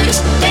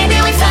stars, baby.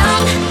 We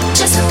found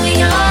just who we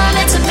are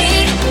meant to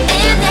be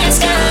in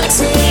this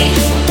galaxy.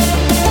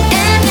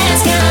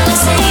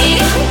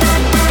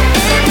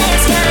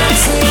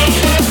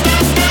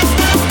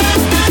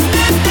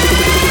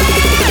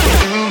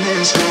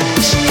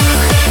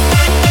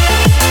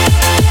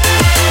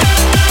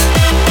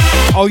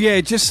 Oh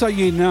yeah, just so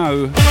you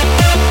know,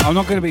 I'm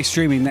not going to be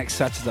streaming next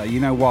Saturday. You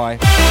know why?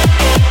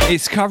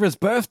 It's Cara's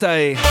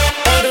birthday.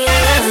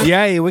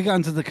 Yay, we're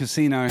going to the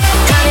casino.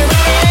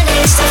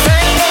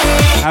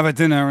 Have a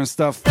dinner and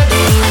stuff.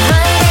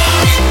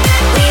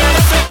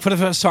 For the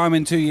first time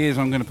in 2 years,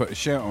 I'm going to put a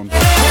shirt on.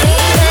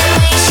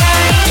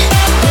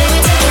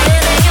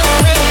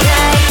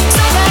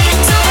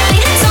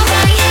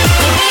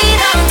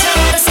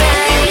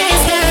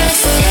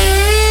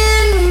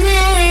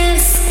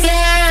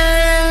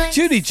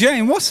 Judy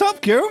Jane, what's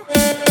up, girl?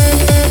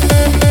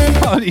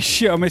 Holy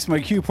shit, I missed my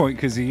cue point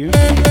because of you.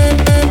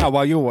 Oh,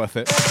 well, you're worth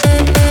it.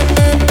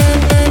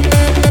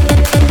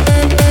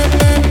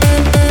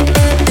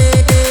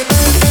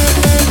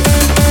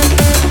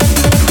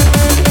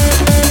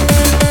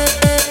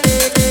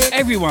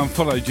 Everyone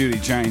follow Judy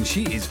Jane.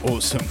 She is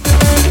awesome.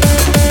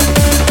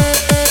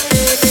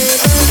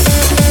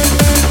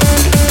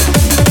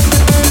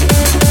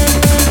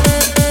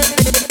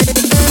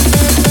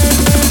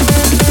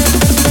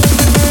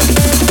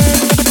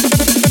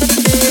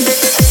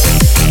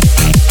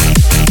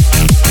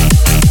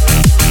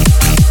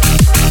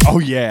 Oh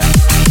yeah.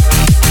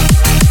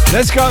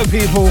 Let's go,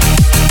 people.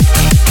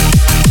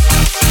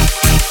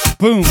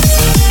 Boom.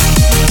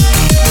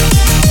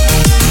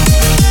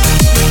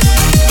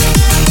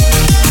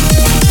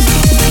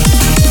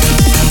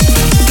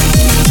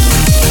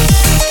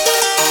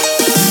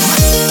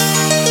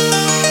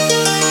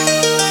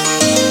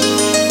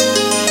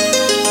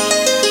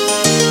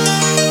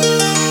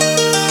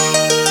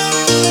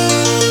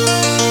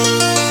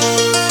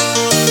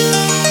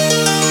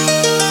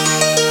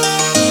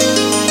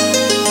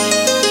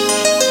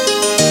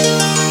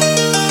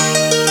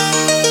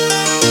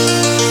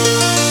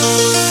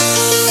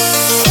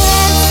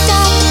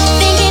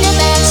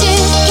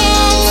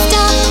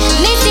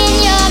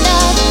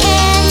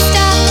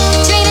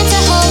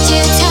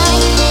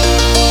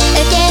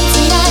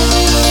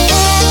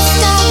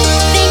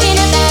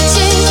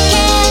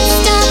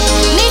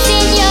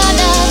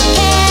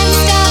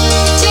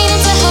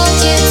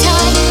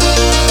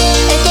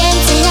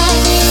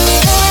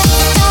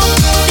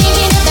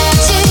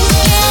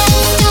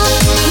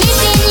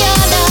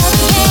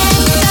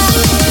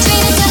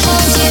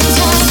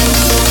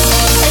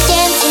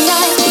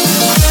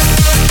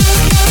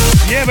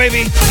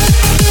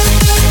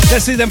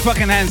 Let's see them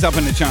fucking hands up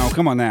in the channel.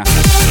 Come on now.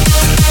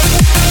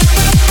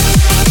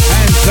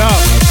 Hands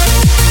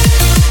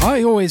up.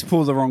 I always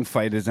pull the wrong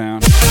fader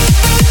down.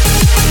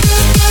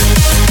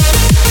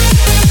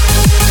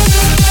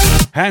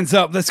 Hands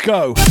up, let's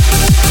go.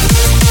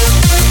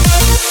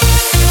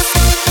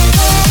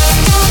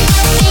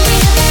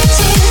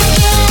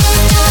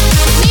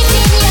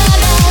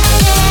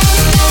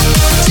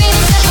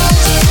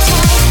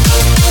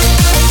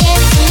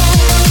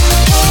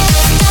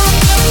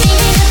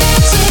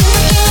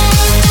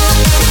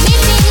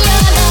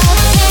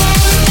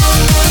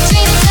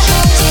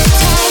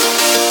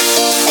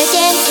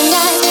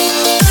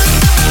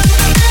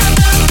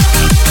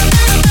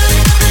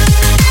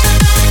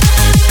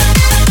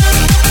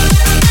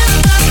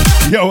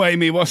 Yo,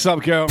 Amy, what's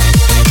up, girl?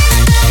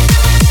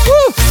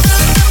 Woo!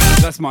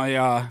 That's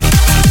my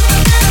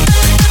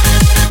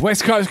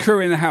West Coast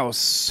crew in the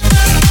house.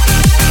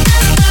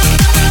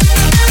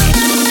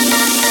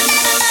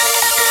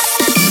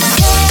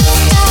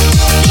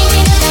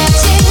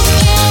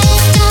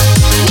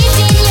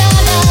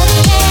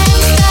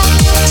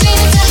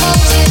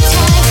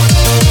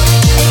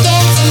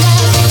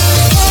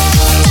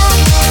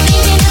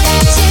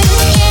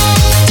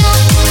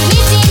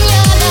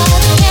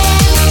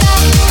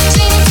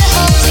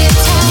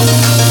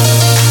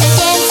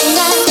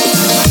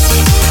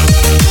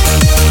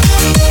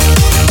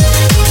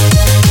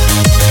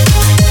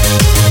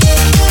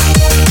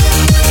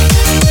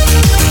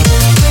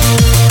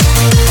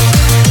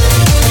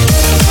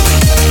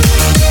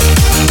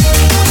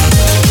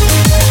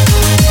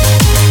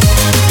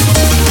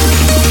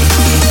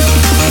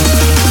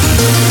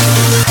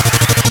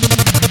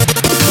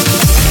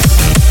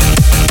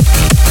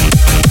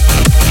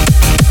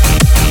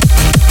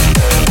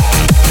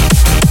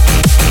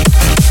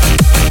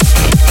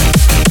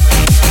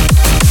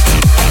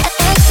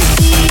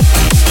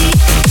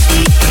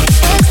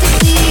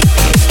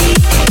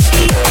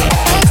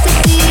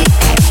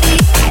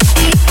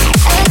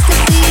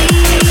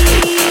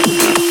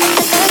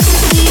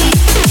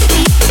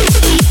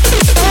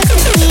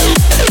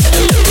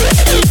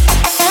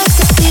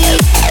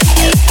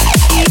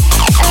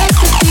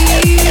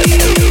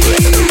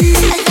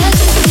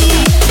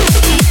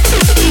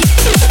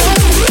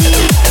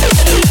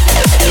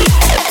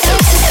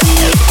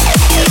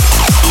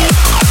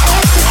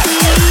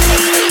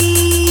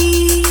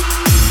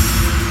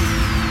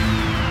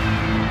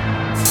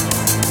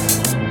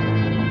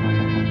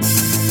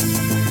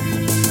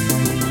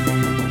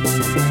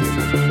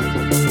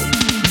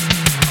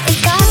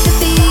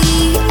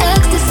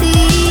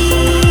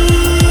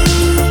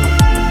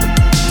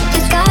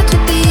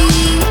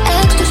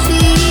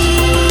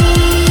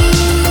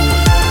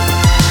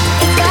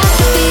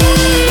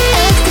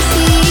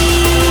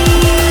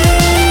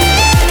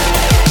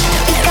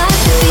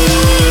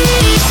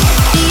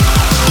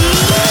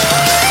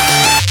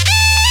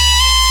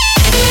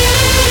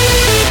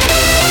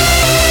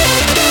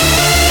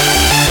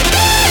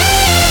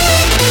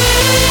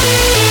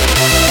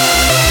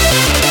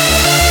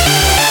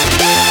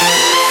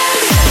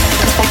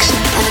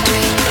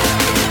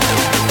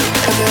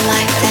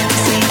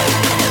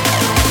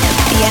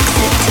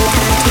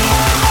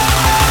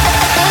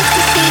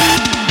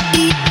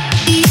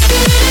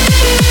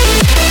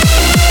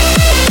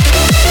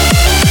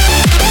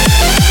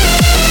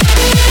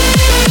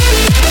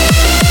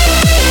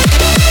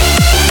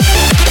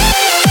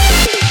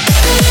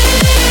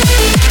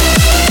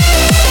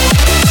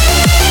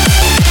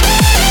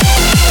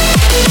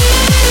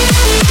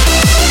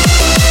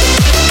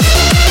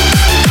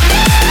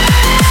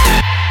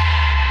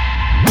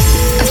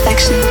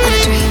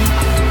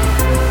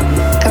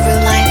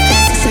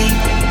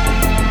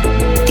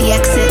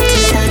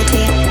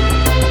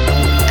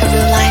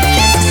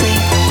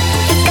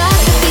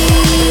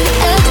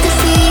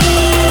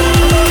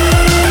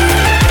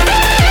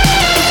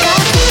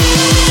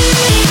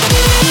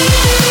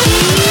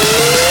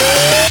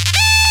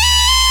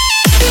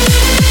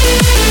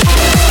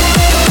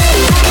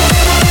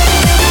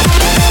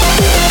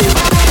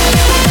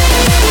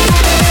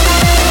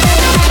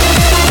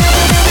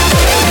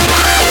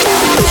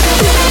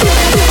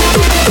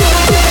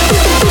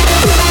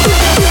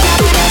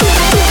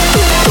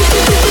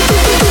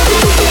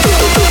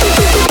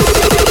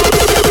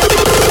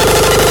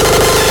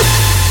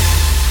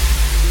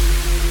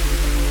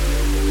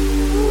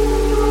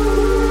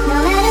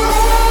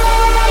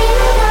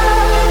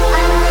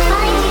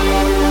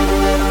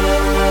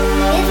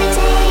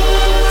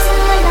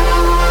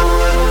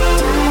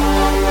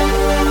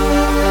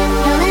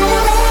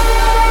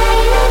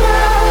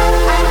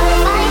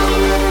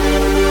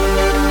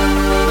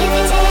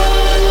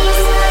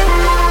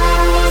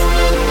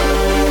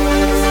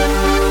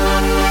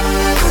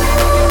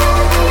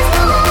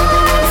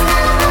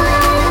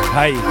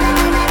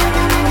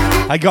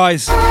 Hey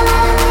guys,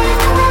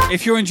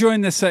 if you're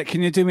enjoying this set,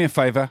 can you do me a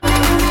favour?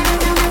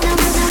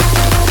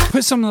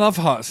 Put some love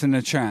hearts in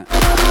the chat.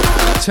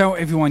 Tell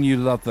everyone you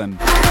love them.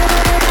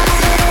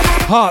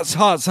 Hearts,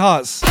 hearts,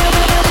 hearts.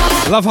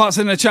 Love hearts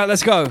in the chat,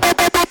 let's go.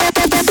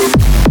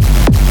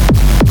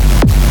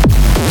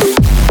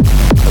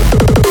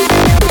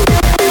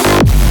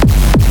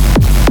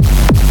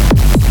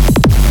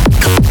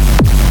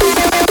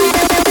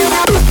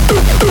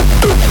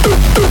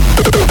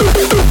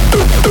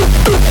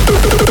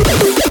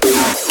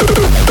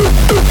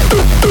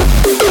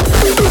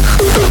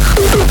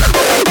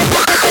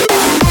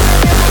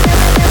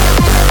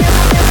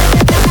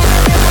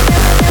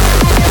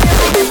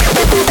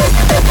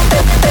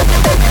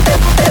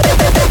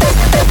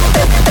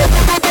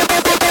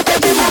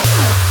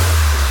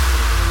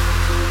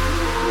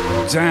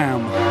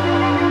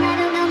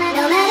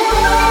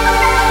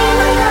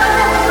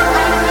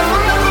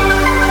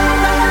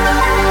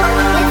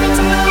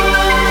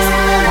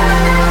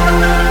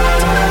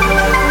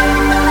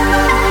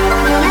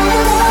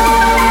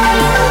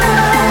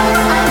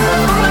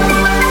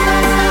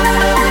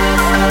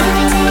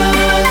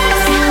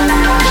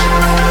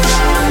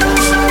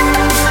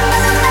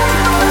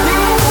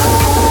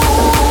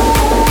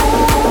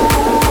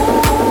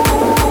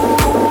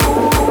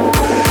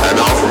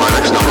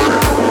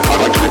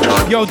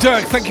 Joel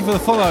Dirk, thank you for the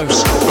follow.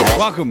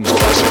 Welcome.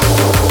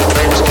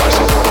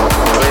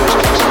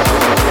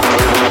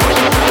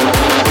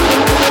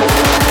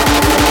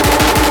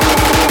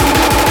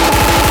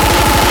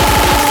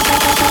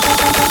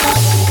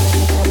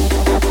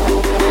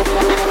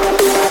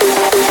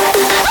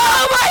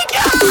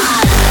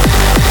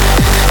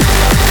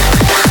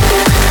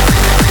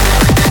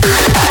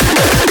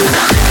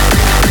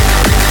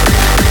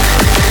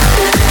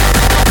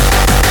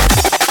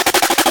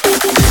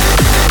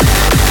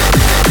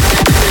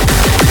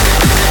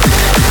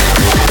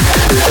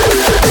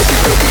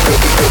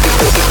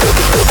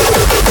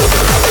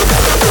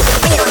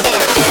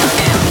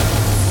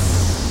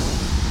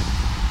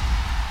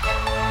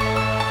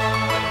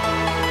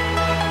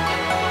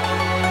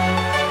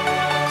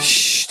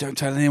 Don't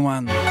tell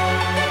anyone.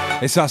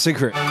 It's our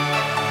secret.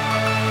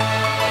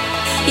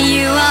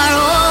 You are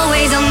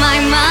always on my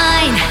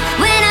mind.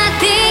 When I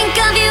think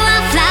of you, I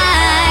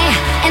fly.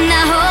 And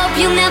I hope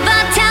you'll never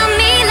tell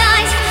me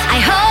lies.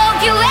 I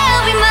hope you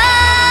will be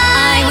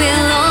mine. I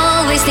will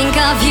always think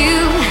of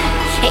you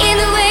in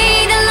the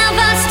way that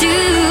lovers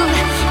do.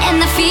 And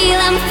I feel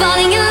I'm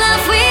falling in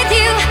love with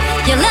you.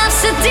 Your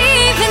love's so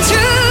deep and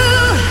true.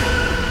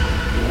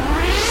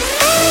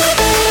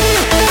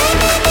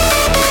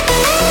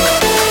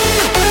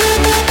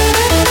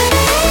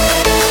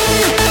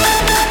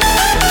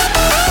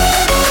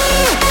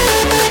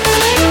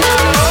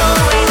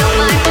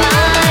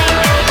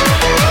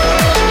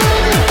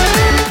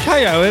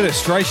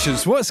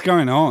 Illustrations, what's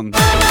going on?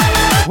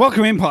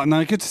 Welcome in,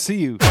 partner. Good to see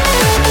you.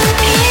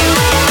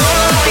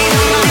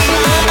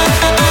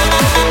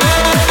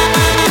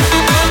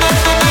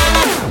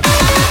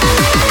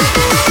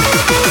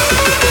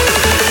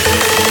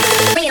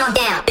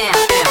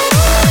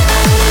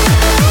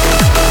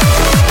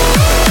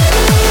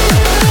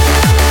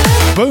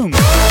 Boom.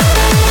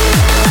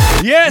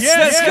 Yes,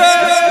 let's go.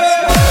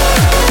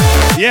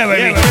 Yeah,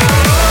 baby.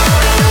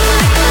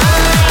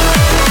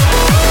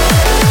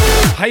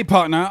 Hey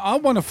partner, I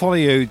want to follow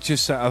you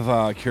just out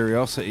of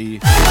curiosity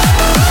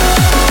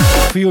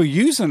for your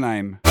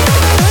username.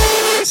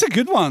 It's a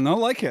good one, I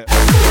like it.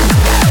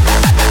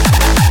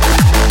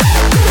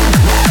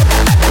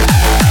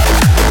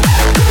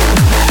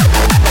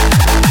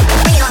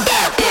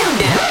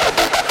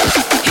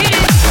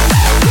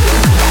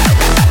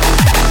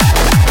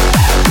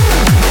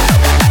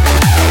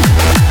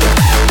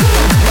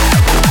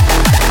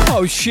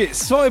 Oh shit,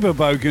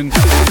 Cyberbogan.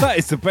 That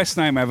is the best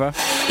name ever.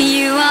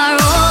 You are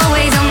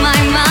always on my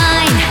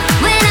mind.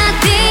 When I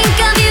think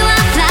of you,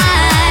 I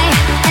fly.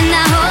 And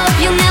I hope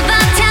you'll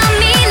never tell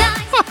me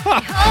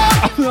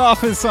lies. I'm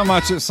laughing so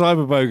much at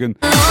Cyberbogan.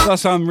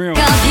 That's unreal.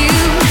 Of you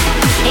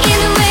in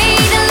the way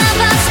that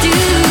lovers do.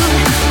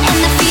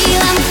 And I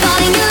feel I'm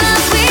falling in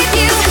love with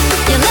you.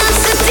 Your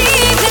love's so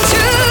deep and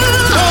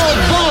true.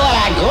 Oh boy,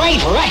 what a great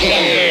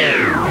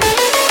record.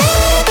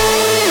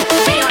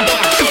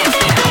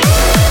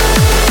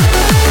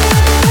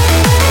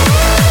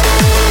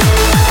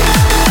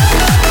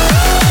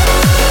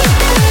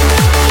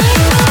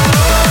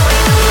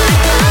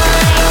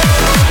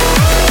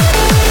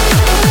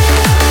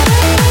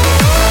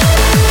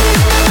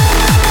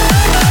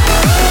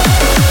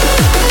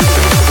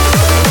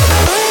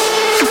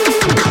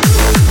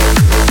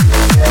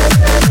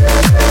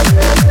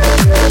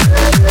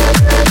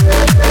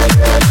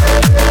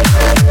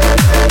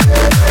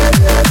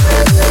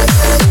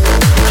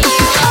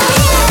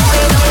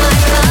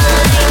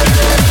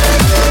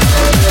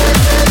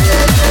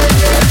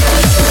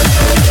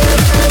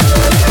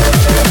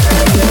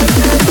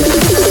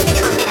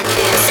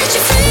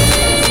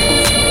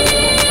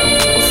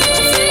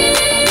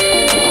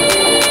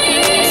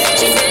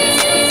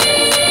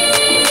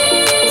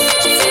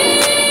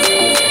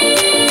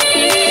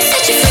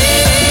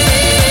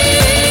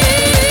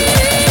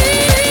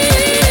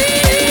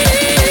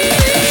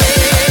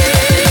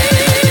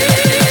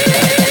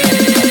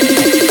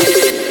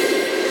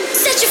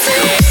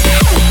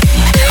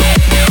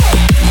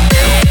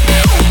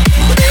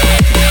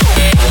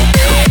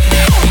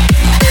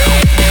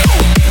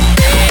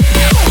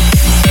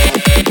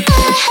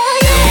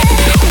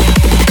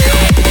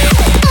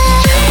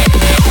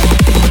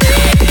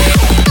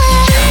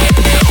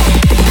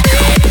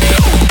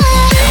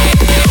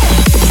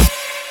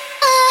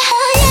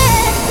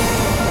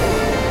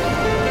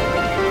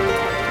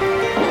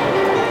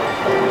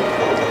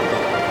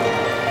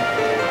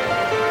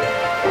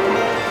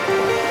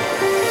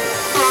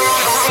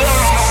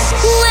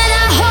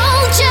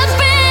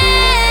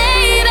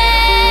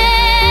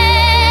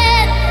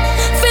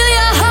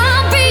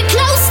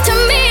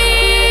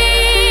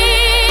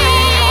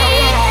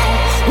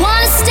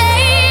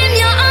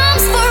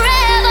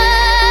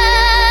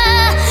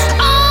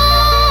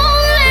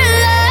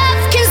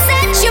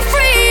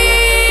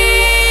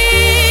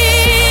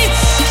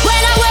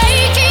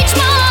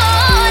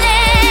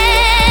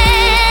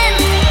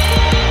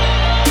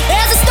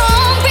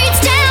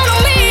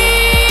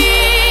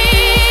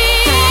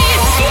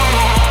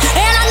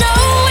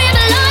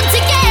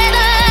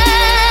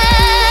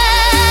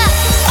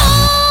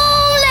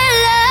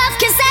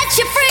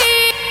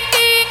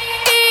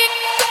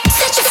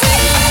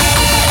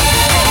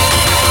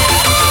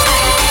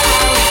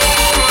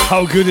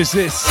 How good is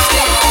this?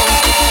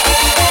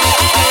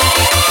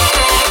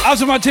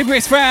 Out of my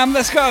Brisk fam,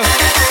 let's go.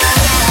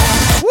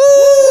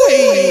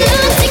 Woo!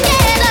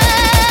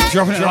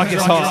 Dropping it like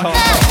it's hot.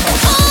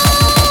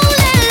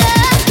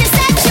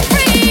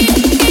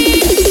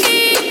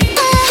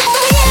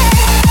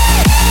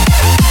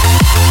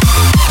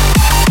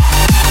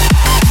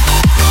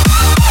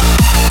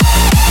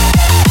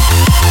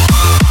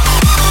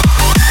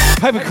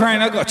 Paper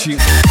Crane, I got you.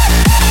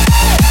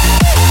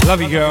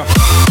 Love you, girl.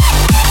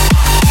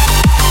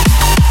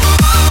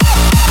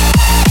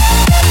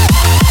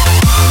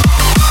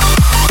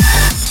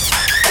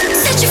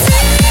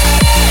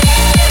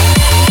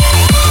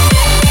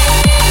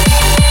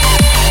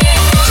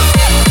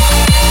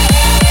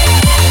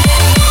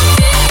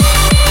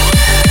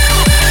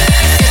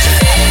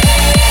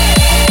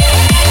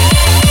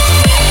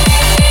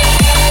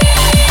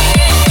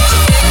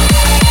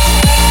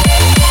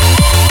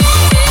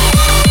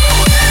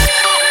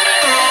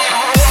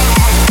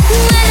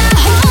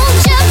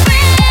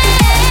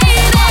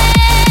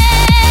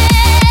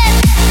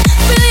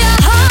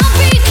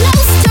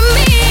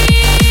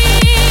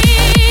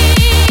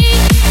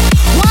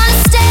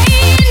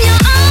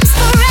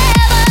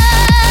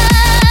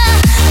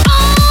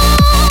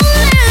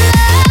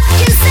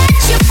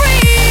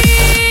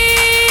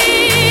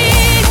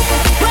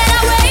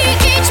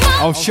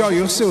 Oh, show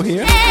you're still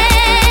here.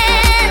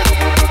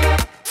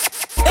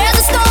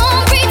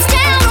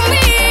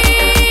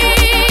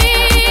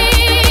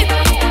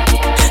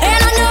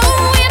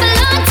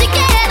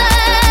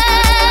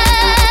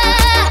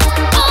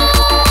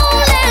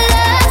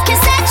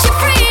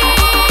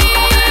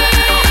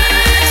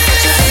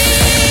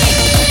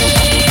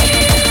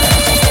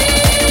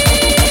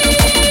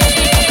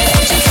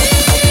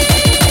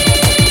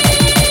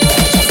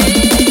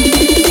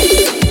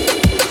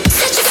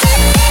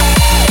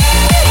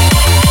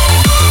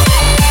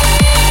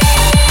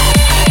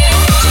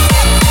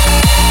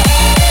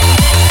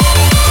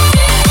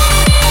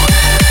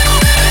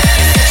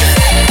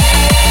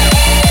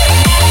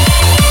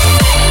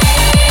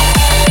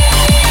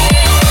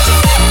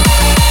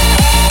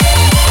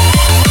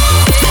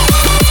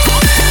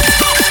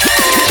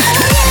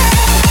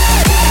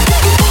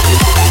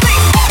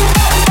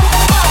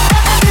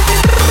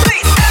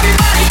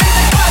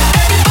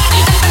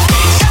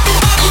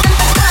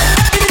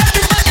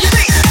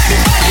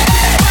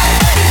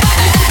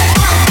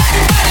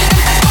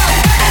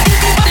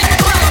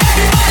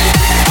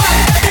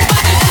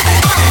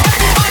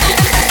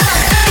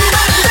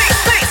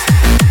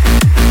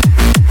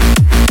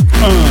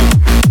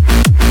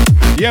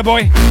 Yeah,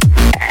 boy.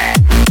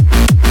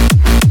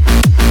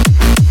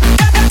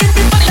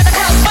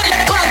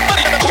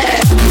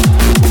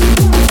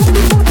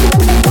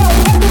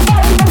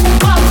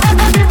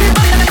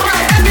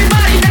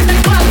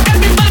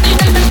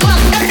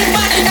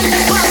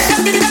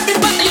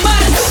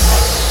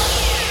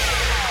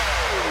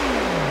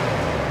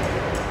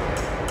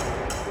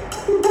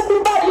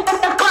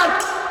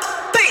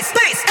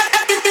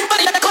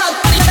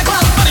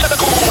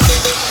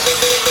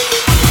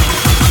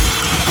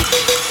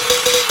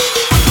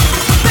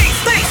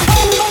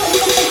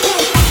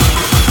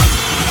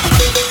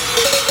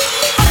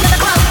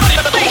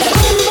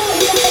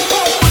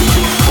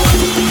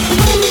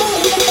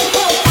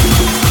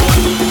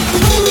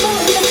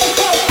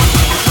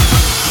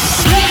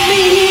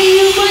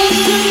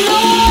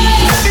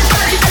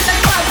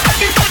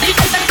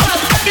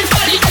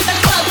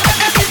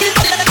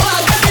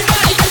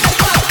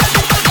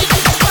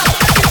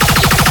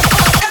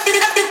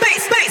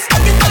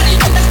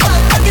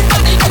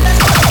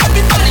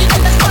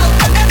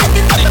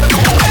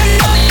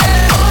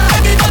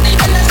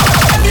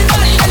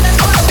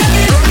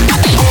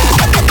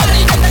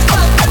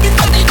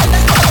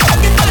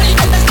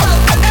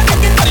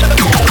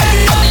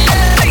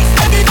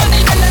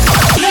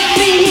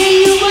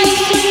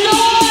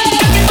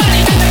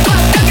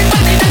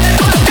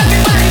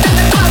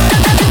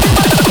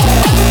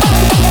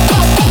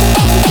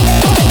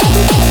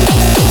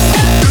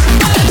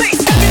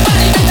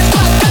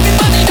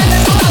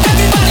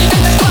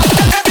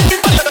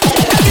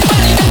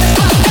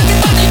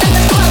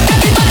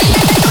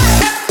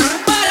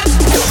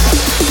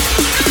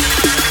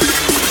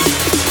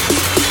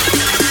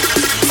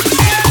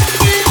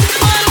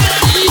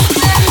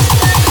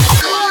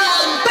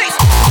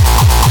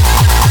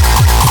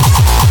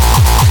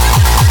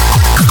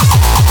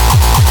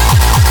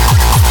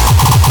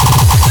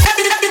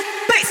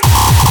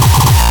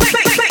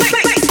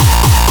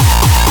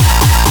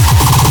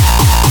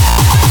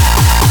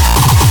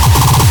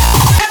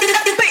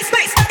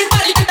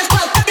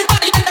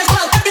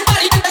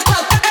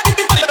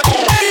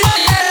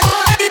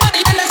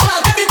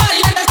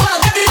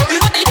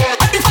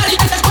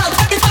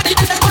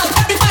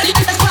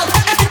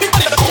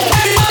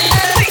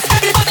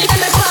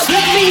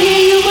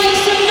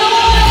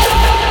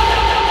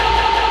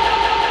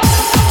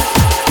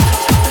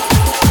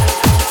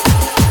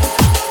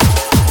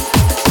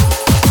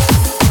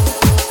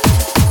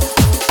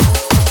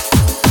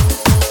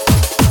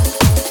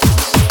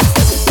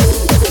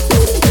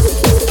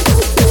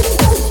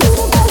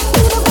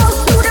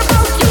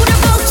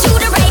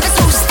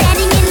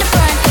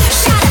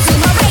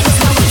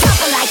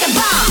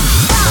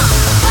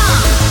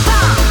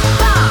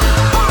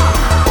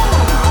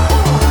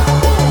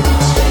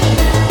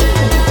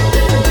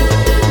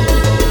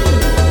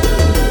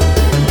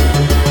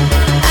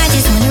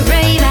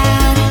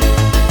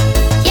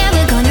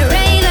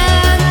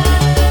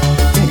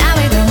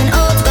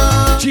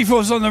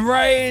 Michael's on the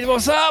raid.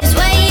 What's up?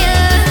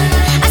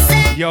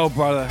 Yo,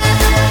 brother.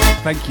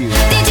 Thank you.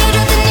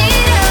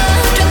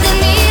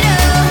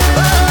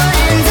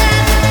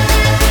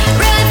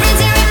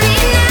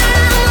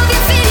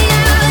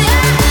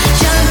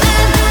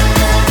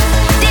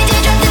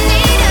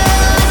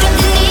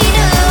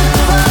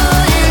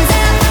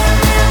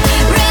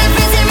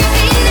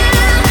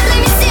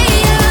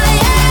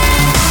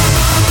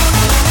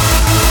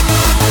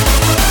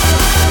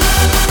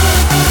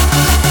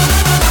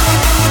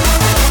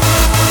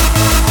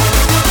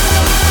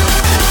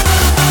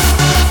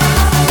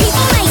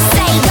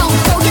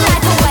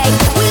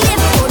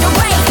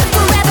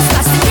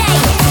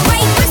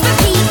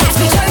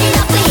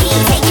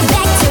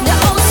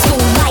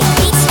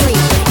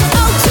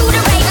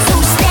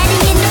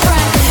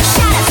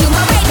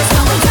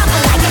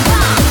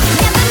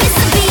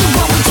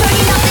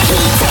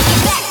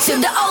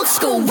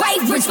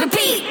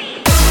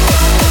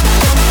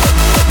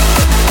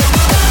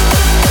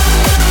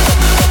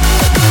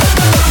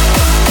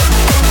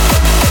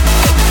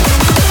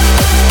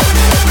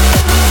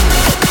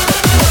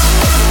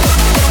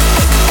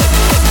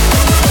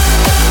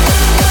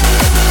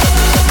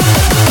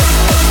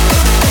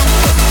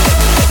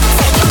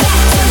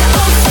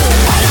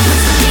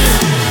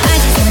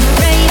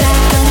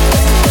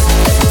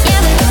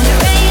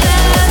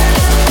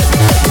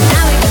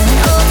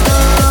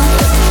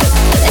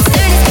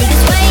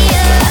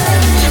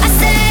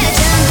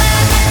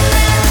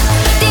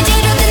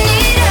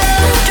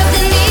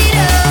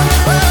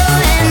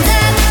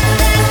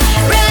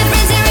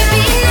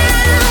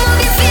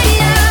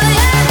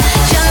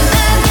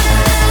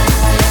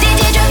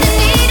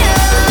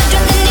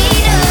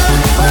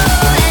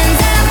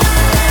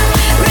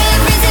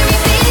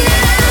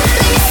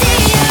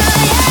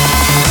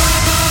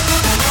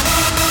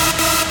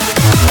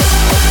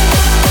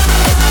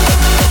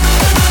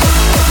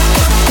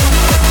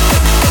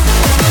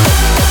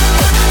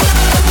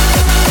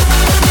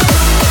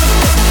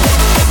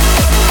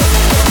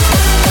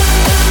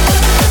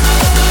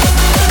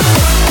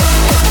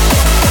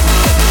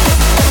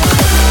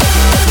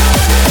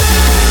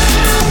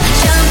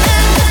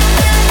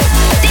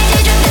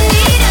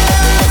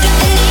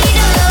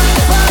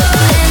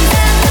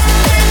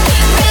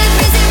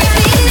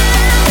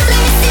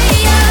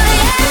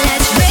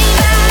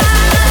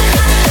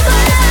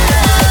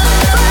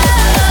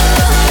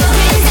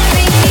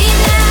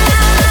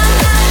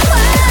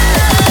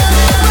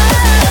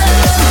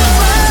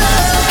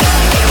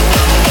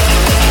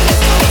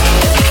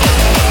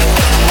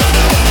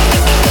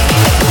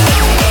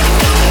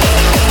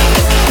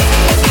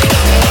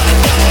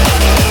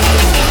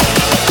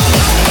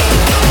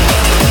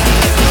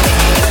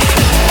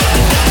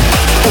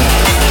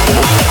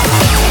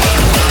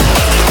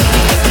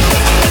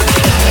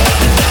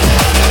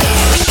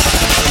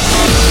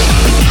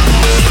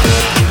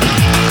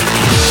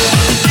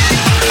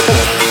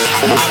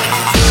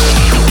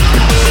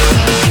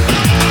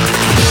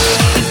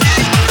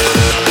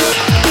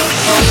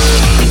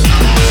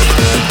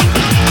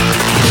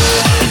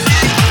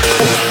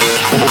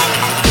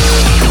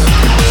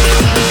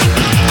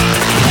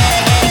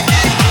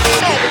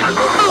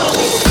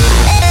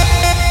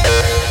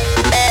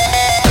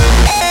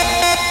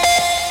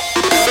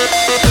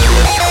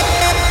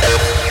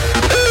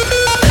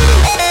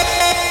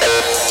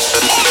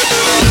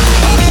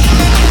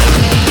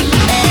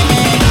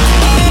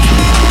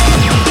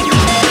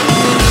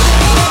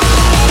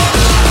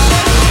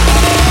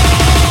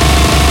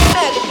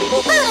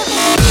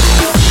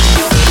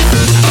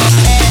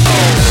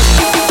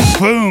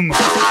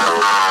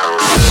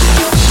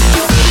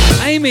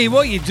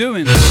 What are you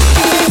doing?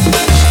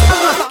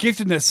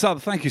 Gifted the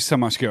sub. Thank you so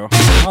much, girl.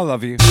 I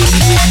love you.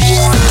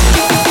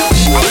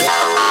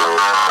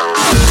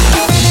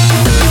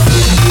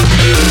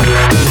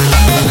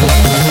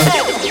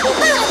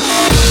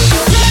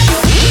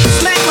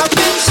 Smack my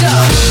bitch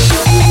up.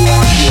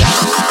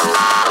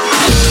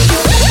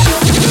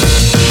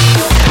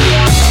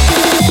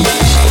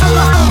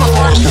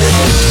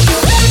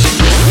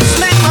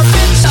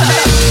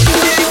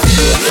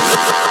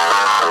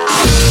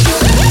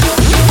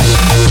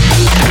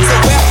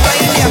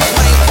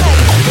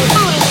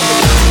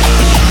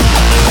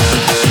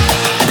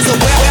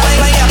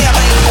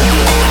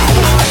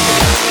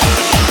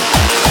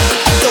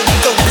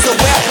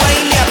 So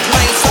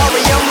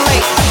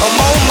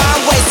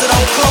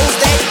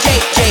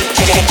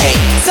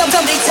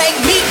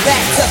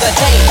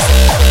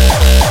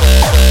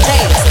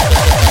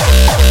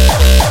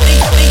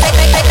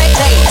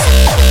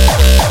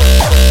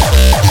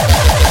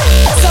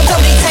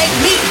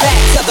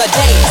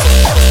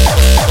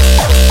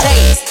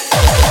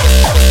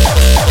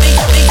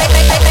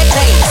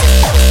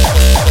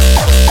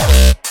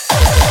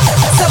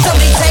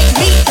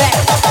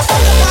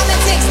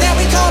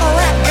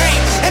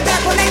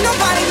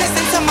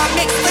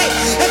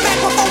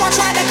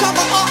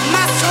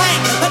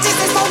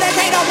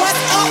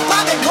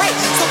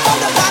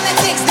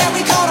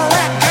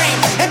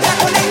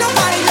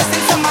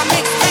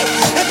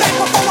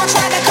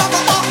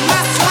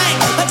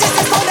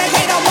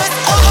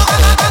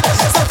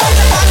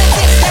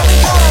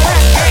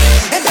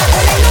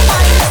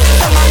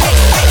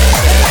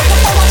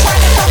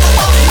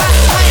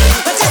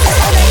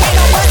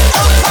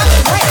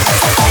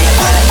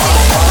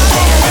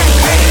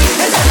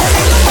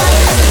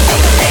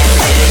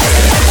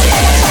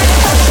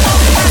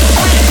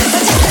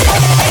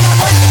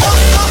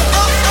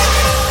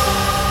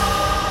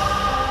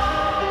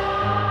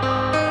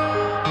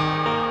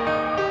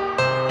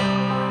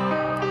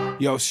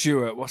Yo,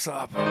 Stuart, what's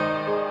up?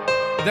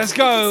 Let's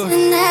go.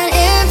 And that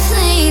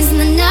airplanes in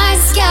the night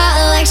sky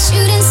like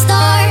shooting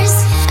stars.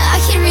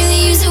 I can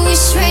really use a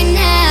wish right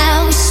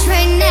now, wish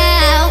right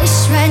now,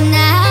 wish right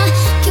now.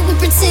 Can we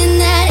pretend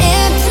that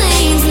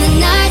airplanes in the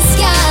night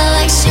sky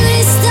like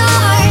shooting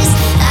stars?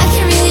 I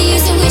can really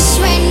use a wish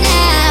right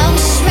now,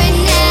 wish right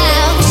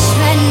now, wish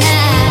right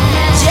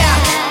now. Yeah,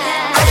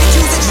 I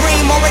could use a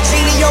dream or a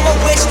genie or a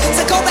wish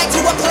to go back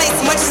to a place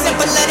much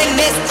simpler than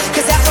this.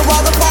 Cause after all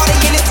the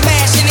partying and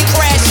smashing and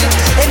crashing,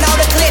 and all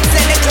the glitz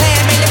and the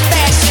glam and the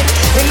fashion,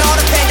 and all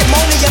the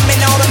pandemonium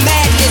and all the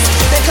madness,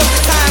 there comes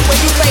a time where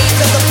you fade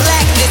to the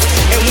blackness.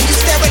 And when you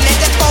staring at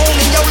that phone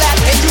in your lap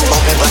and you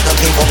hoping but the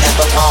people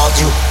never called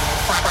you.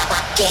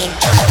 Fucking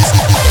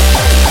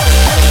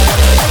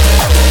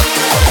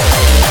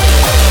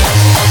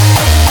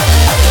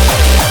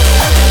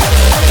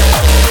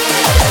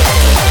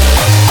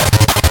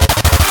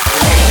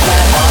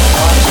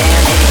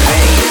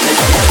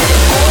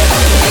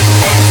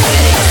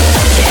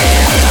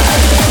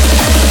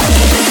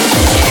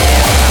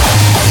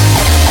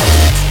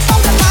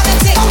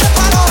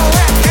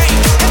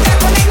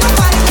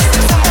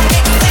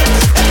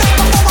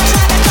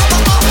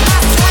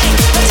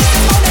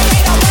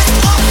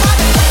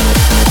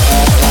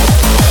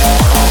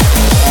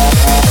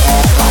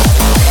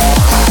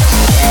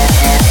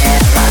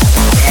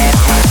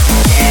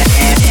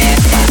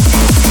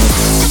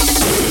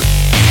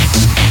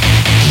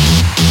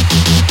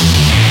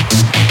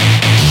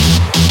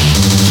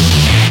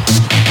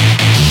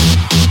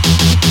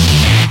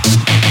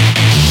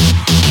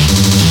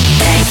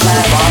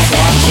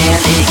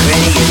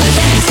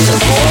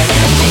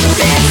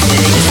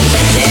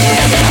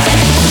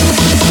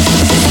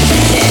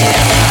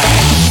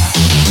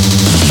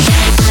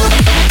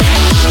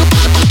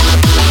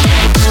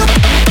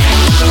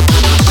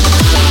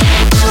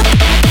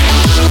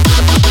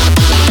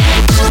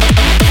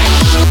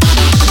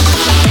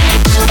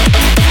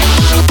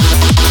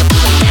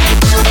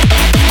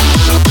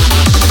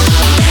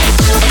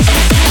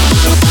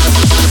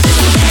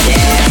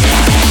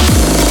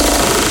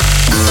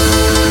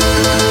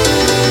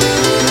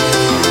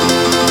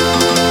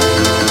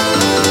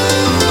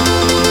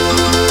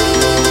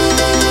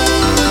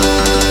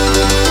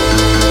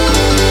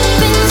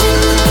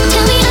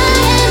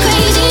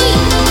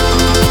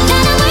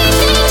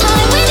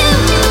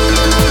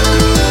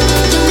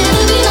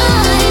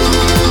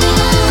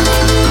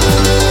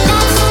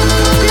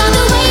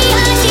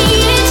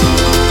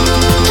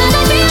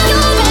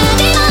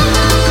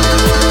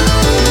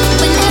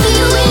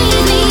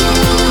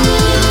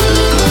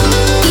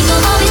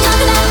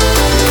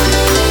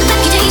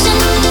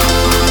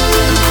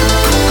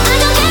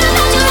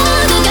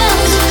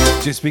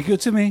Just be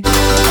good to me.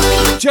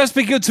 Just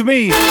be good to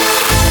me.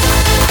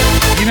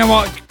 You know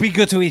what? Be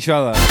good to each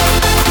other.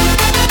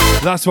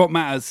 That's what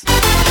matters.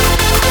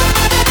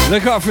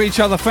 Look out for each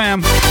other,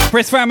 fam.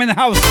 Brisk fam in the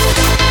house.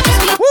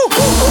 Woo!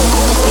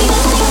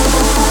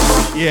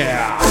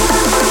 Yeah.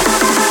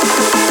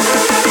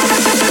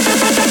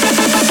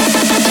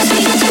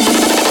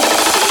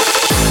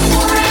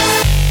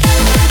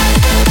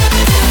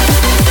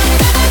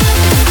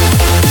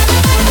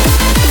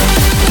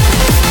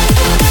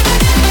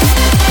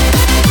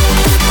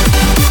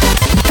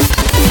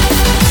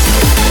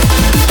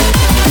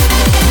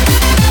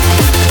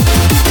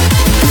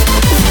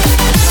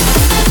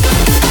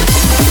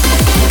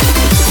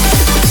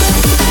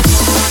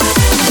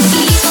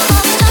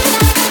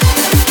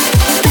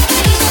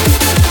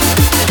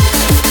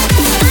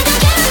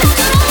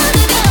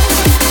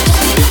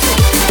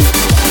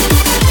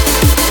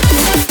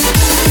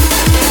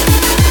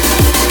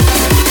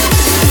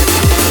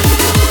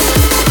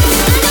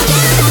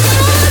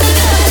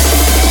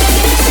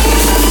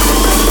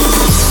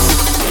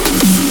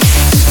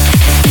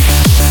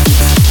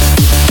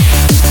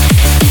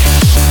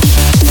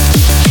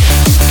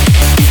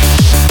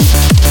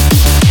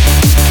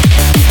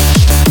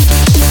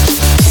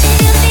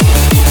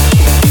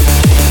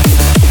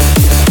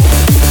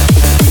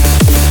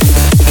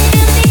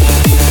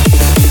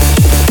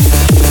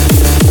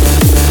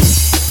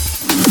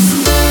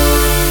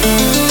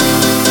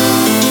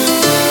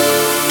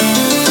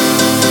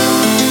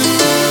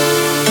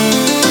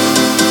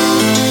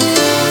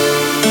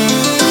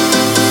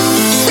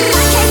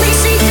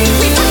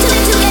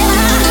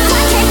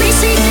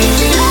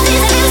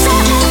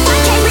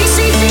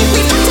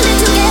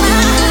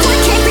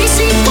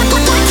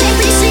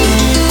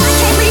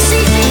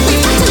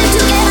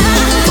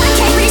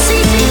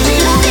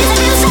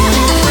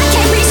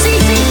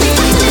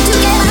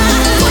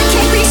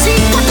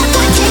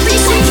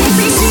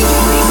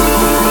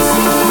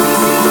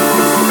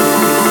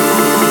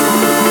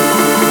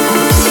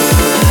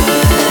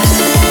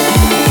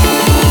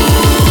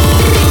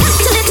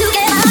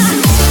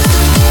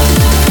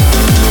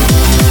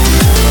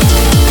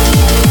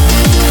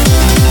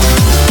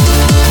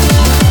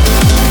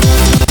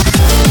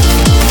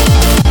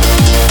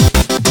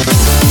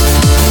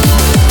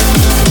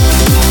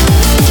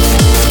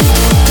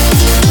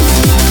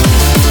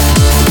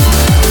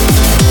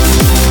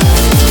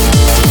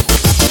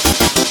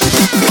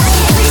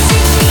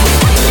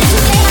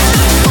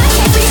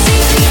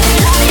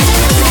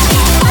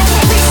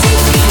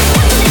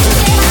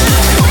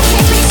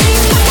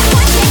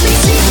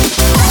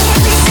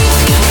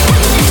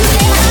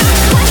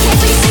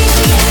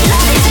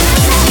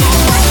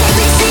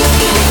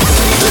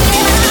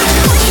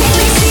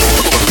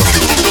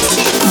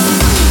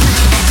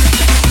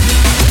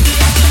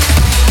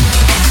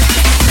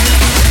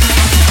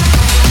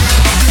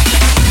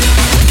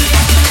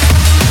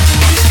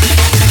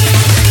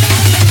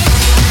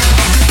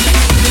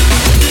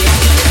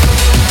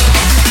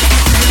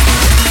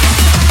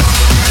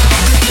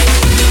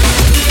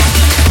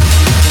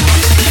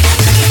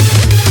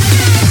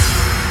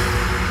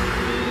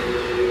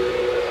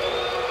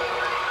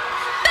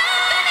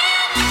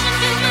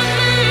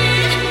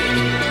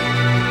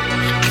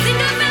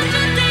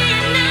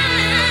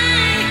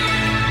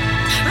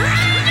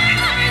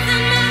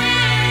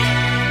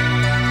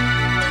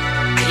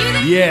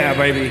 Yeah,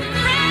 baby.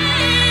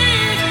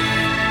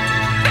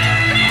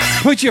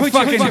 Put your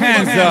fucking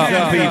hands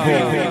up,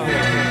 people.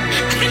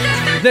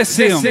 Let's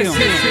see them.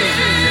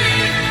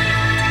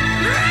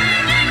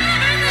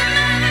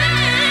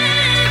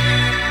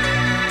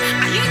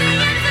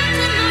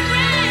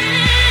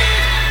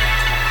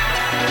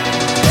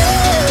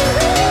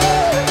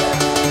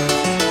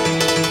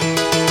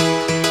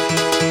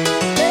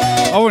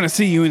 I want to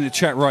see you in the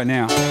chat right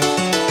now.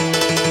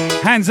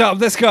 Hands up,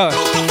 let's go.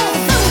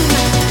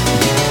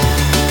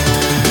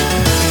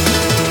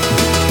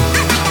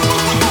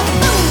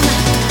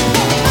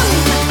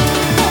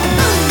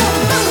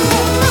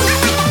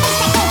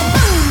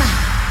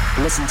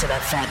 Listen to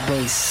that fat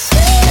bass.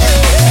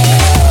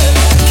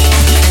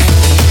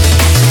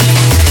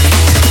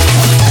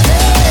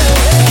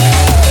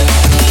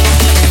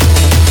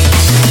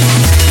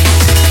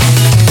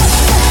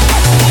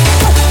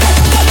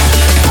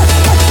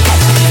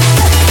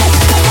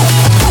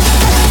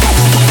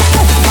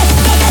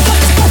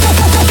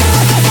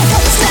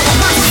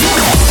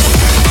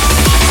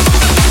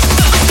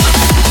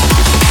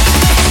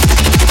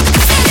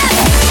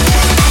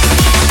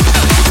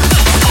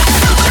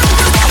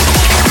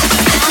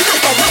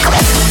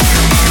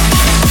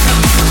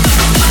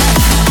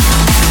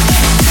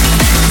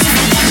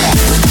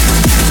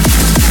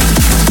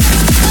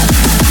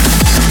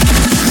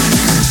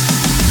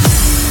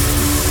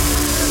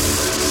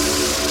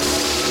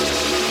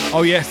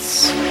 Oh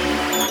yes,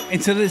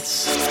 into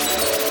this.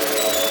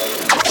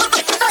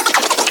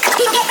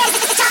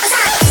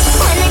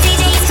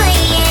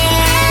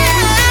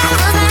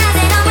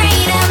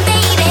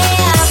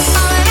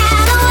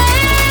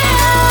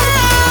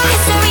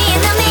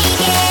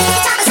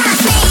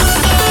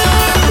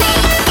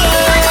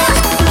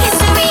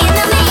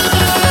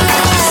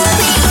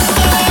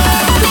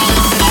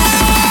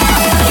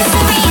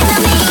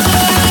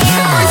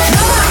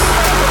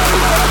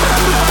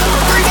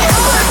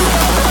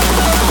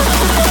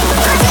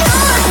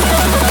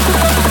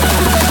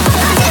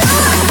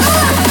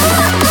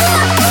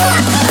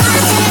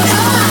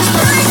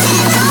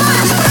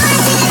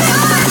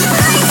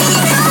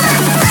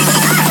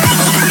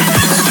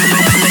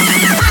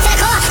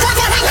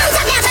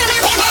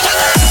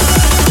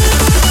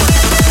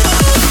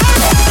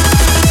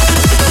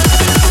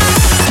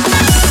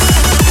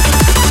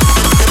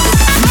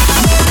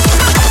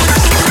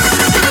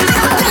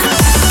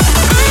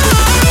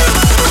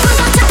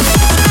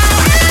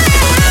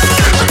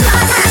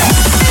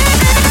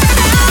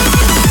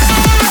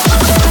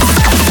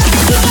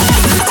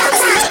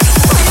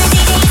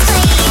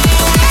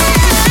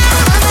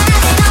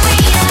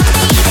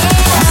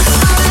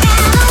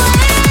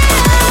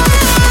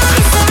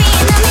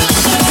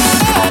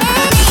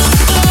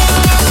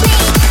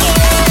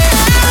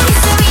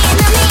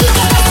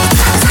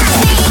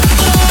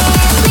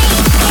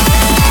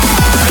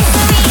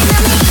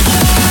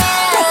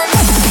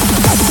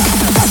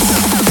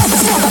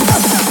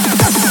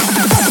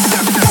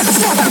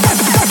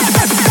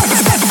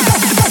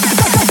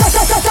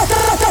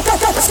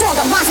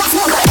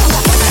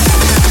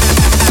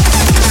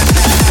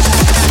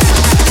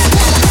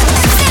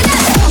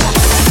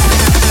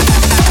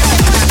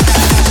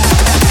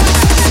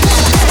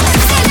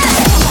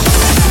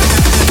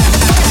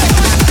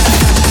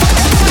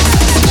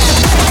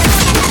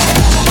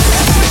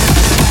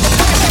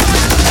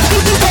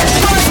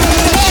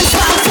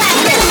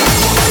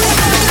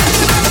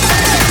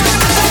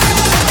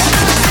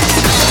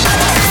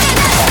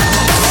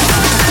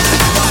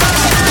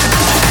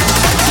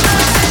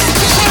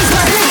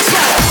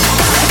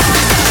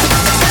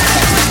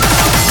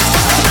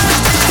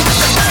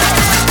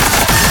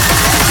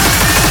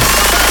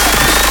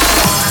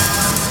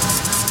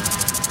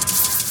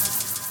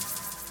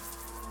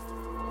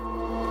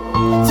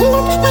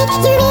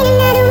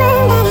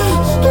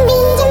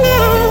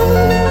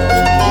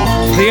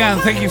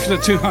 Thank you for the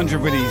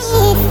 200 biddies.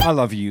 I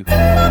love you.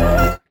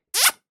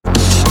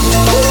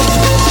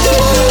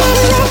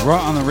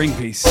 Right on the ring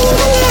piece.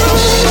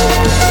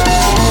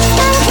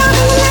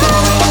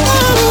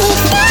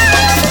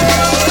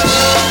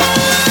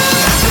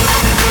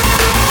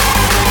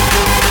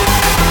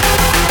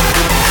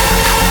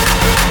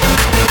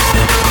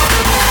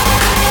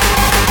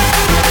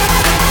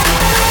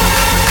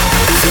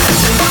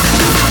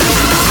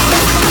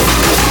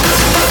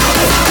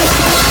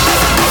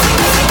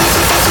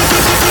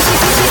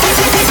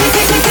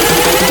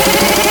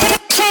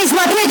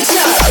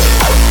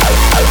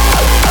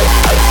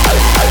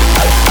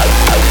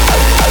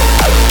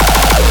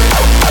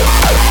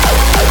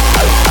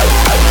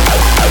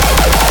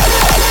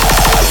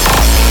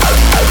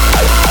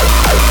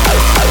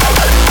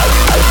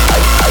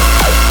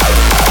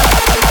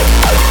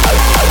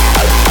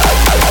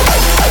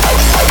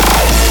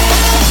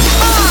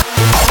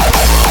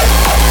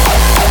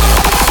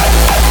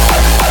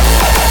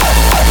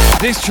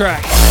 This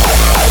track.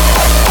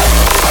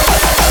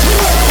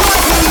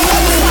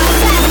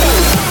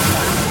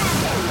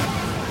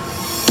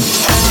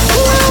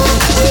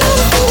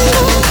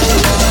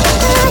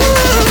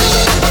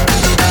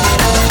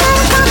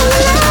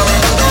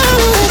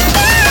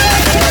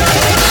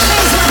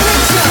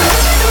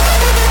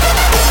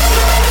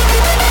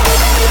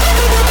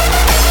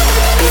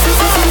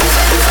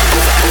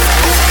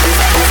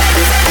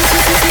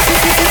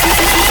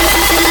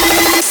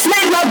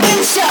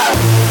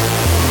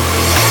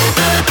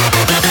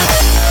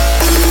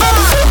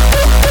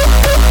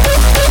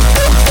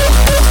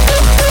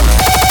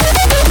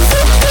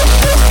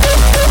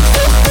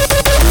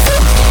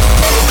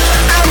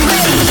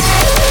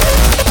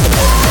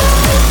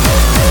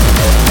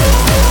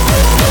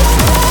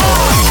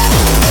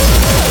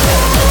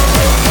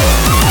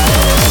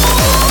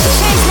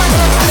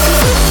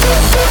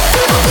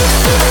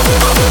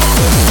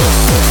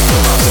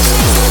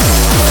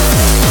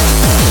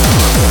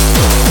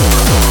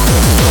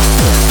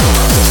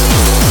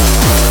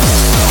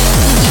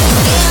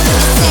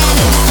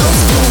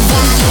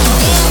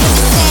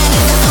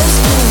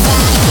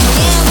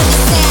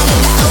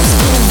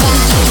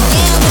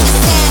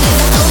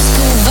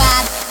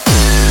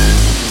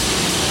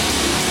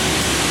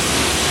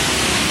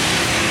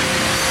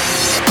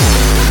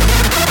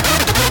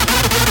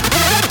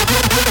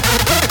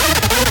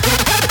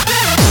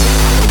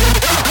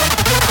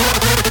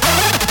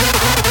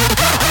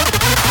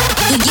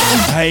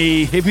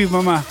 Hey, hippie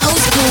mama.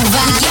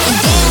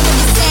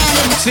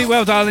 Sleep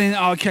well, darling.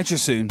 I'll catch you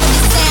soon.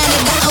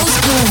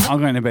 I'm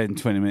going to bed in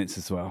 20 minutes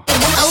as well.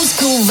 Old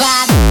school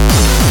vibe.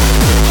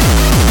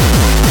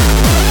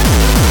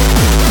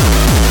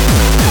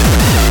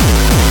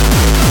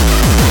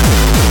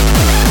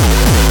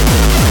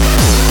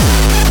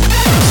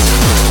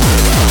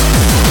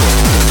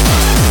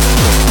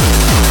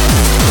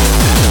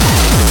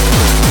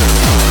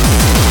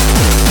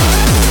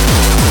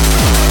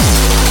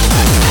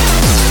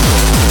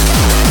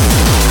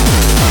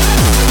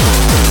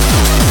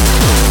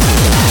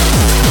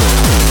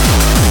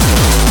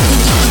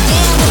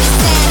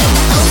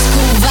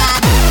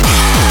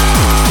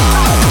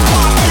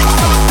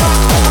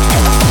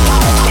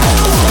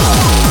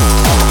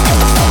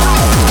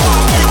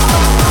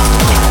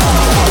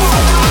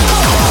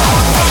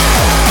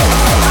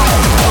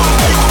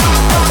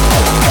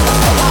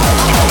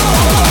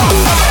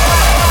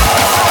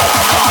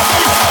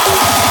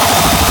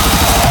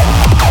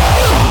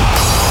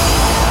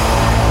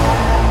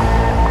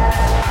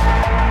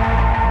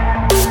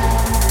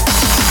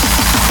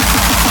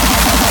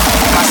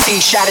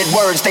 Shattered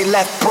words, they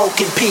left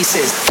broken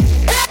pieces.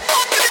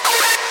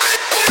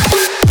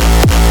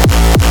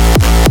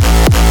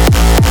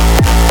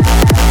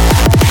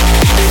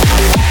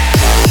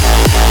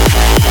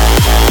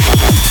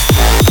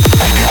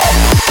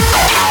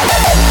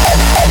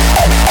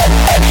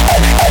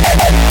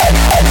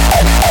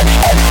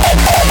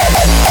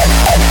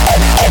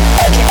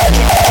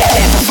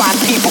 Can't find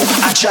people,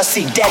 I just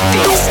see dead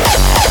things.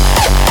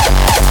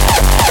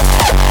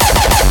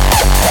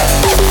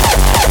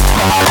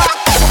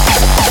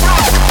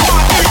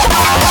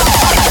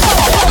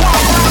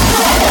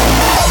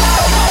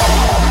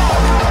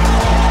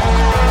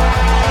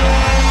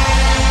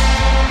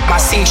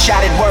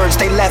 Shattered words,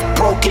 they left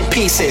broken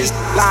pieces.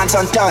 Lines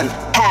undone,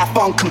 half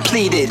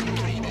uncompleted.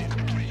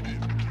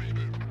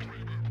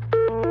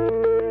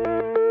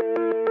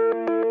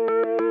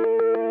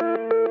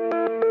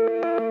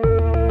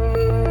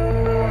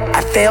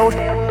 I failed,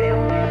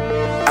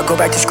 I go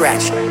back to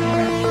scratch.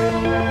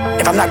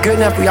 If I'm not good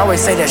enough, we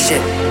always say that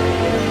shit.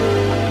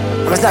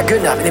 If it's not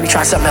good enough, and then we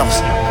try something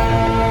else.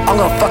 I'm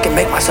gonna fucking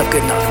make myself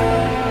good enough.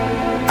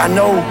 I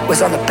know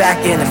what's on the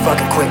back end of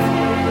fucking quitting.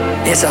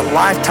 It's a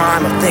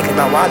lifetime of thinking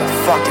about why the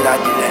fuck did I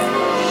do that.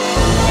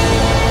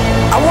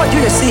 I want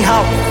you to see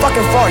how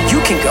fucking far you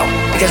can go.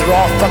 Because we're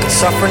all fucking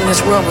suffering in this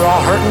world, we're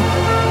all hurting.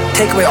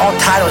 Take away all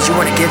titles you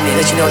want to give me,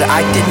 let you know that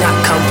I did not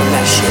come from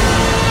that shit.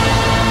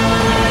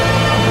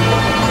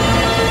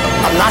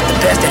 I'm not the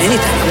best at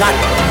anything.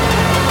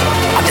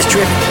 I'm just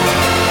driven.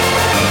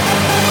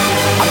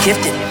 I'm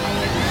gifted.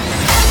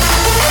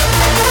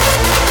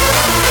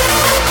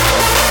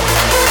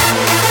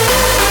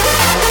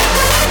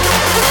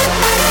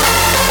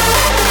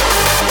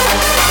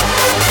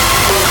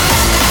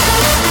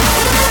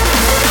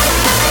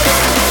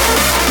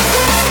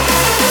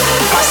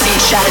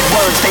 Shattered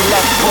words, they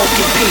left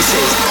broken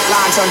pieces.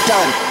 Lines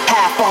undone,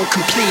 half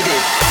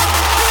uncompleted.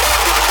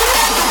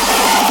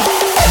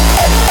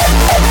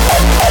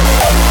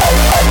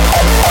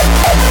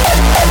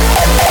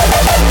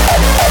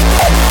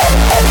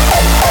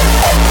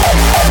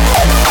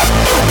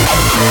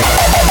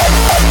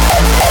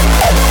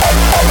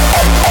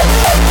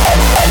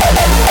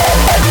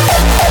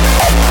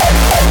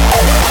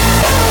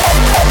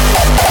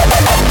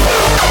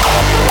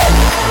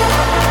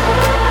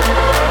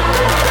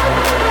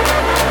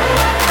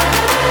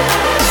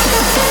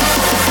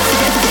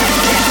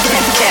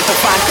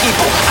 Find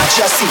people, I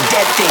just see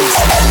dead things.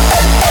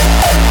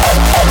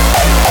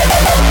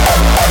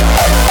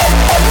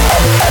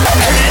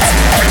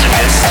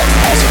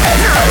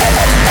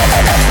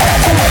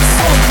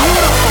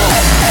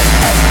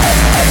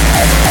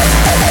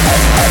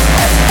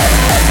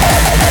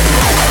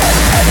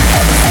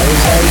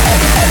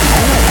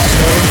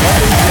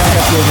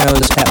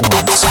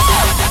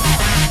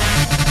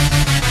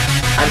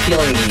 I'm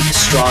feeling the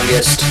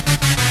strongest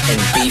and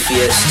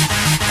beefiest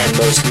and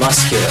most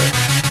muscular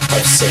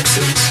of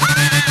sixes.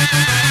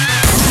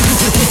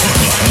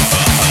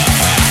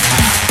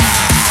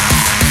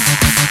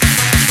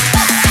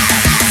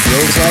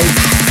 Feels like,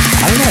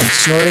 I don't know,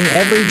 snorting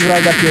every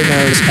drug up your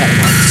nose at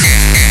once.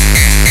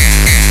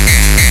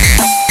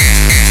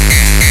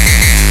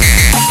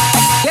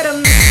 Get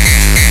him!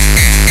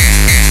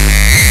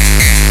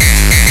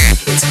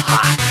 It's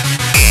hot.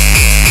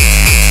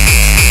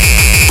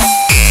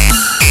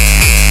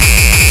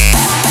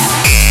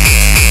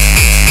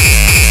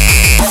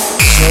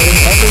 Snorting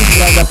every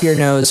drug up your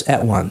nose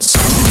at once.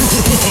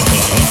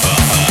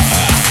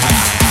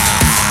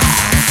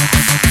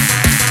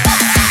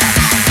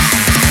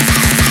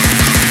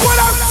 What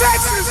up,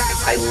 Texas?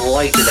 I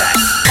like that.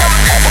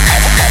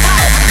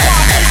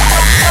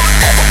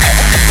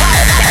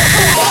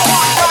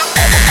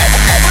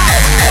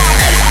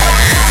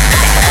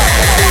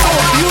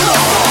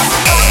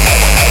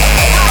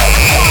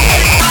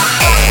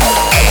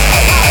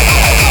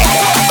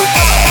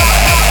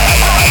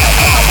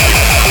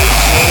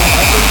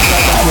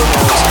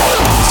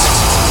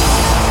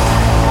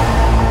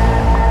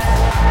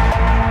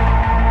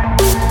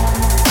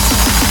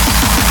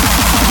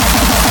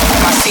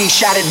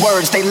 shattered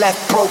words, they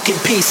left broken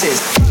pieces.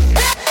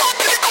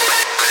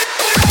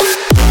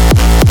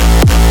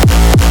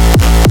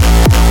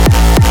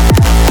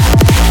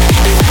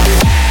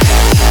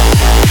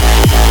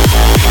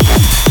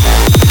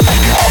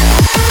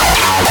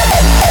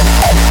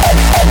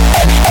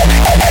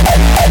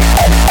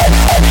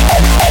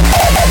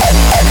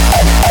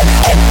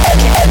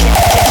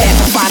 Can't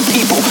find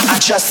people, I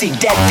just see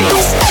dead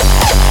things.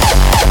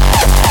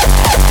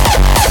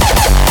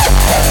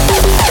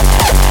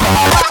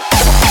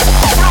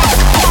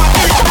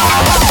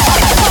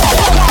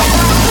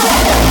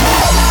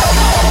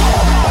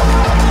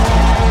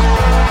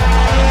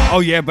 Oh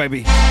yeah,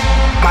 baby.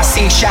 My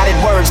sea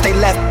shattered words, they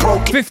left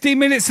broken. 15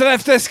 minutes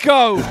left, let's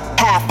go.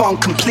 Half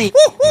incomplete.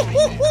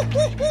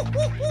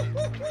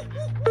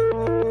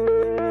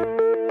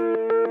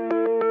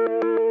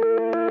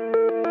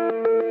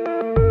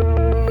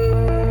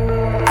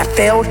 I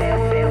failed,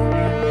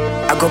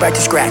 I go back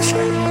to scratch.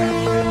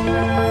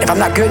 If I'm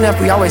not good enough,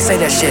 we always say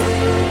that shit.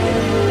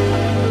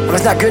 If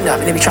it's not good enough,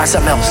 and then we try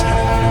something else.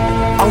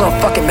 I'm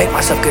gonna fucking make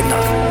myself good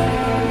enough.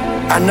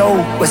 I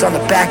know what's on the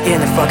back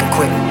end of fucking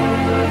quitting.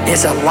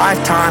 It's a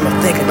lifetime of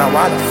thinking about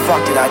why the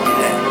fuck did I do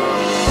that.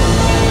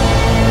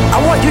 I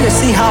want you to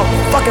see how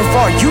fucking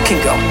far you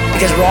can go.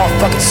 Because we're all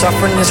fucking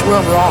suffering in this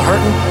world, we're all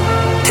hurting.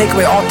 Take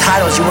away all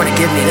titles you want to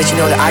give me, let you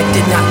know that I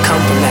did not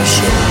come from that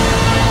shit.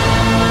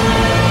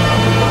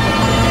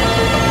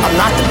 I'm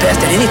not the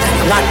best at anything.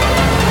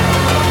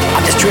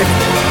 I'm just driven.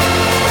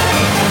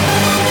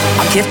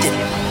 I'm gifted.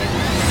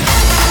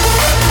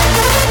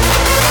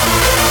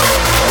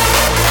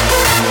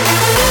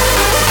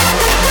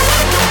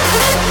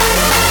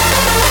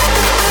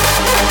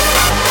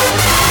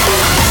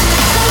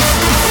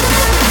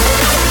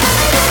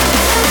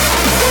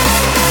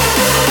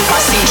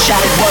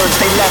 Shattered words,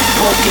 they left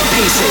broken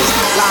pieces.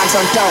 Lines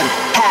undone,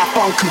 half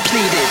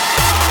uncompleted.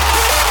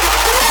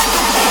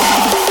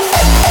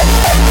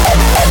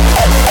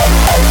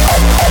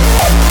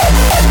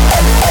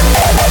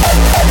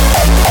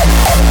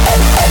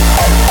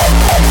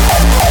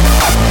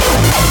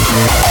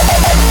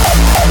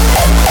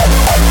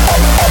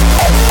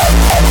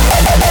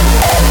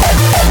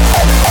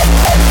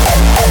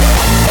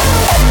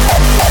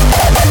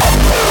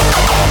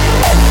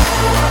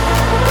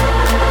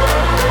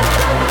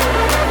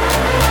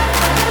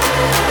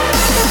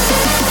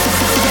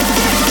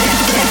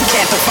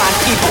 Find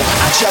people,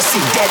 I just see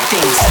dead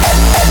things.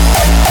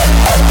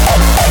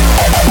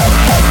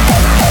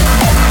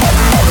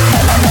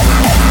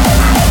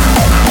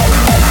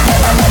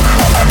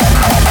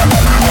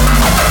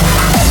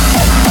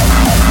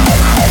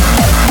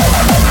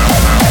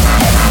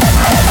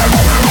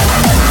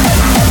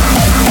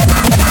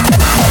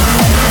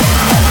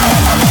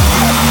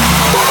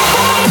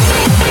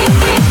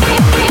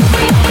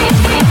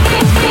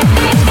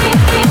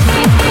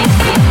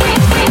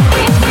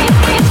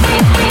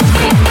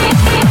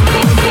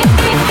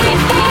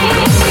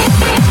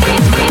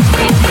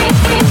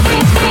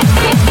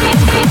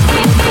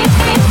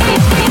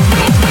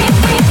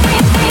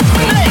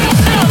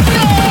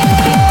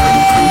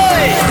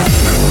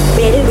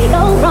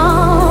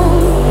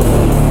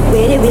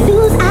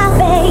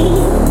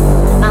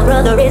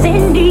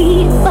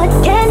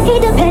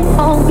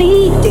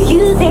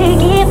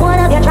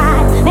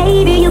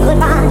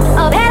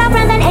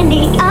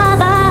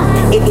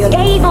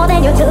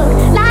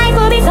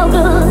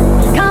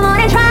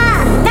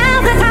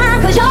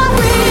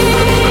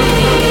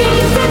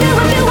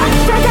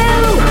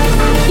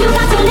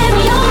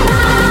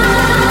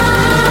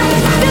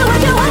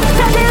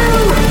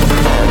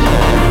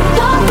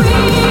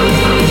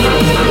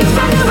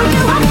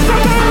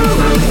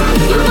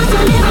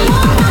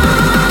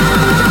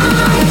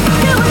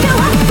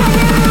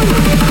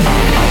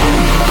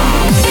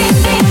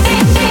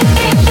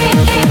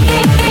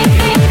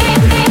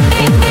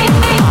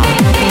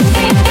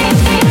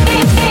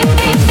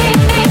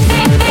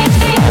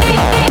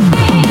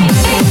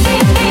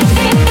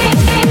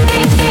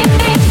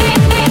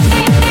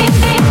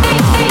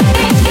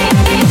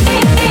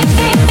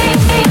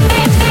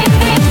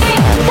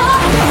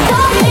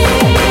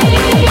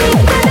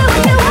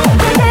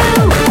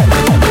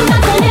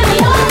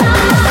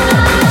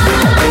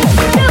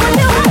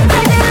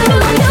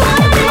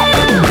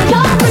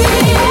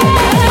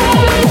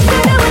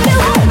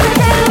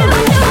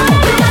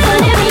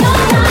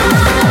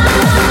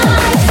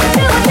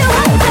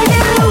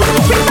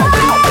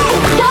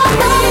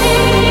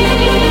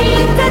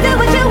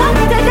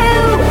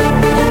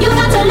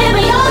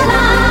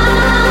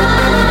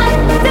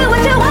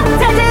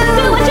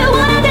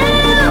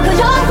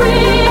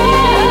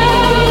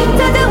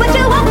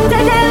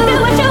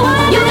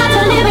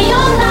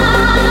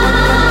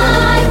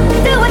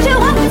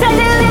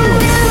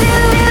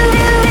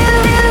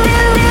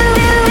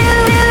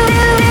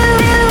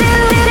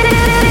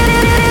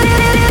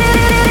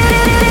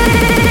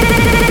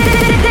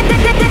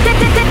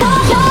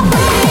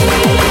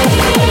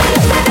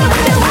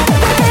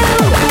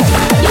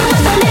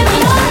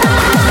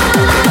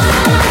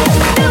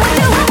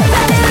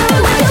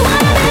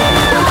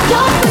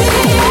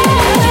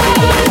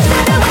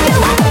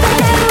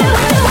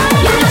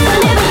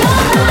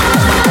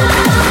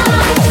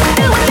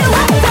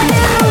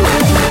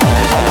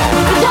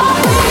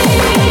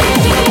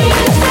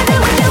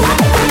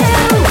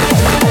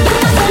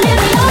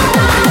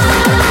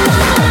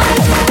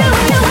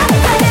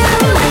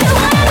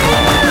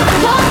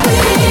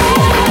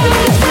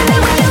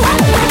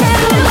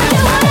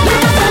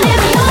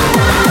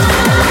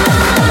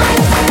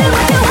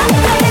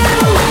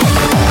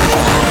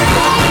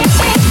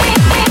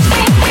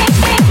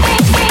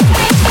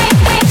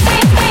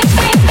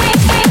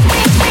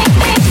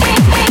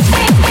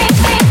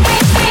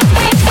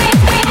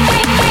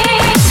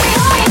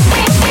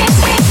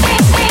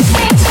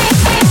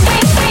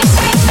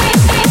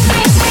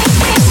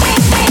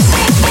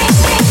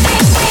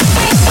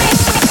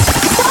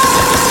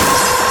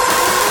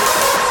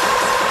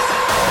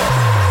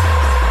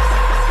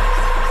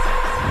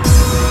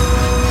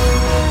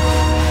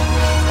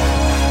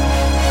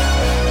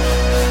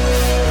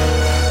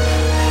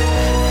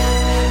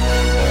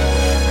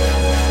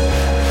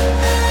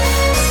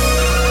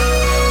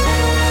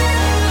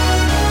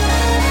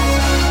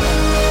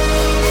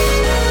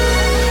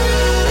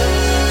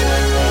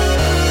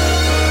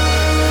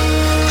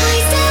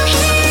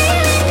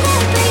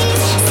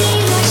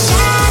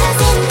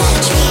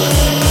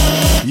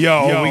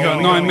 Yo, we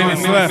got 9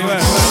 minutes left.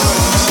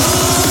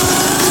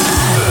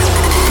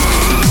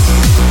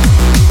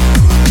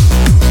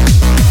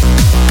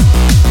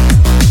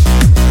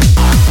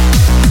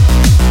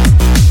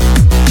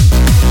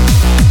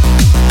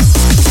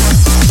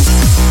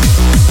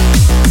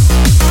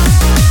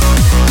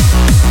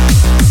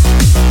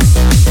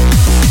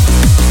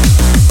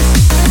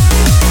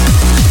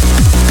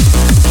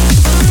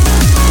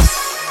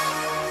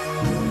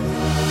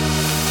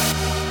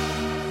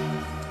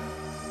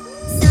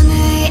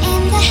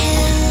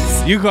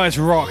 You guys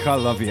rock, I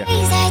love you.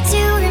 I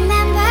do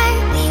remember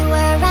we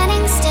were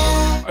running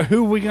still.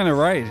 Who are we gonna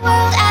raid?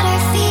 World at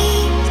our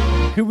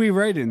feet. Who we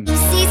raiding?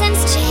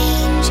 Seasons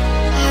change.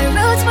 Our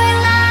roads were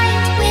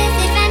lined with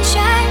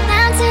adventure.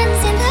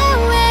 Mountains in the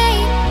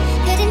way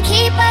couldn't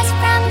keep us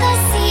from the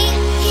sea.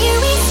 Here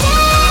we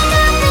stand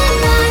up in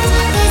arms.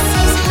 This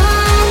is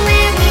home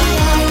where we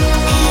are.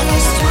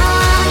 Ever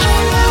strong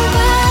in the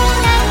world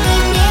that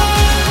we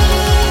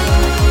made.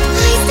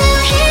 I still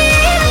hear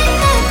you in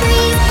the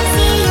breeze.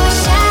 See your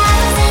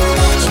shadows in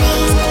the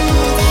trees.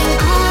 Holding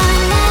on,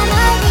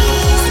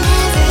 memories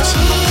never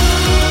change.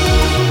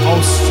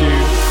 Oh, Stu.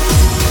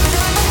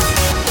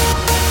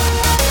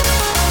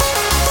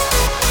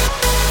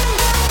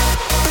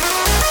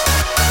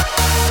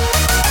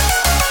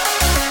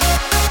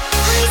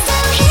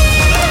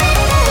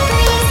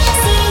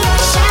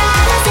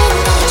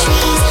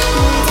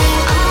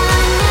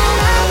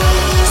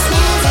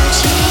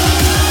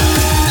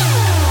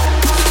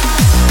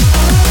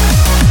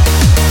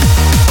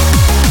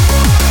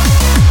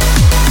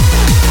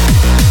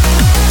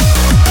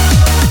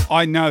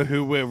 I know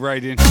who we're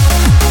raiding.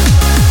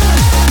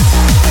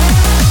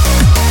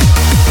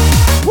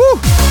 Woo!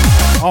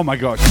 Oh my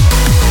gosh.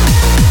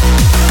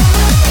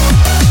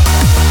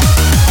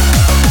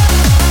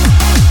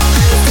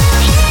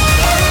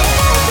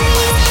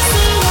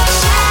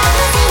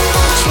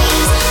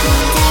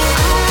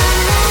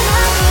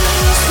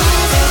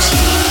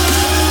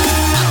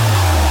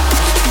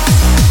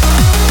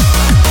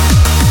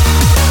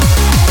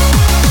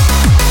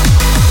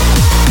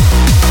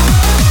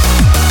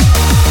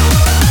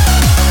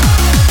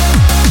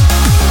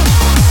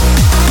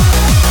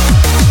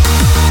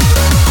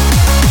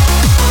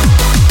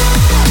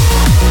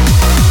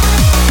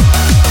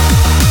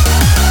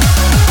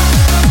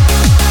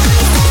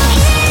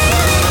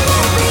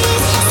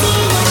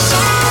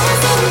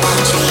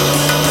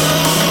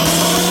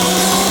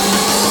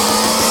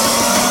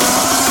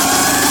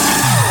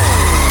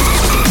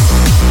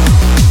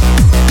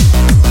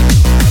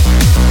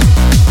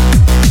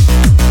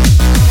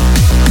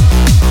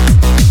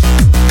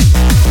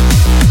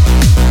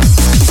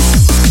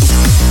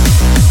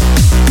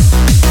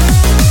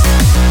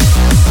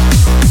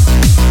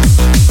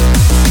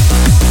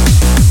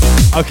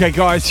 Okay,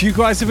 guys, you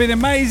guys have been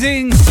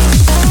amazing.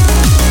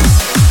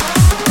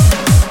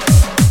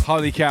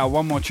 Holy cow,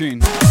 one more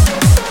tune.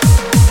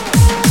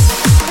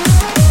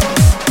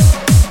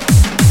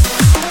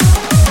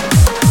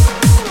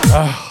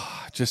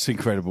 Oh, just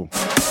incredible.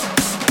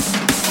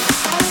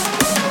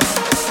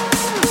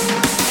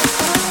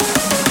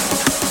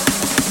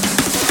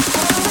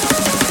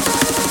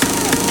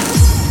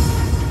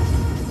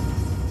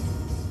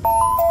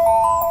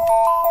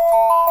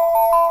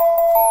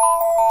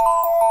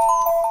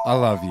 I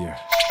love you.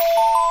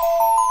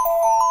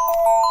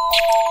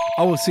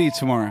 I will see you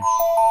tomorrow.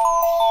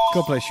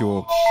 God bless you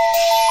all.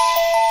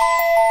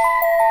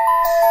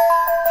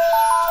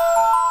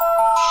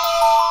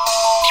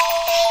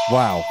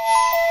 Wow.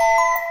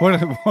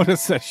 What a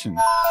session.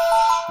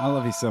 I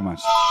love you so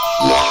much.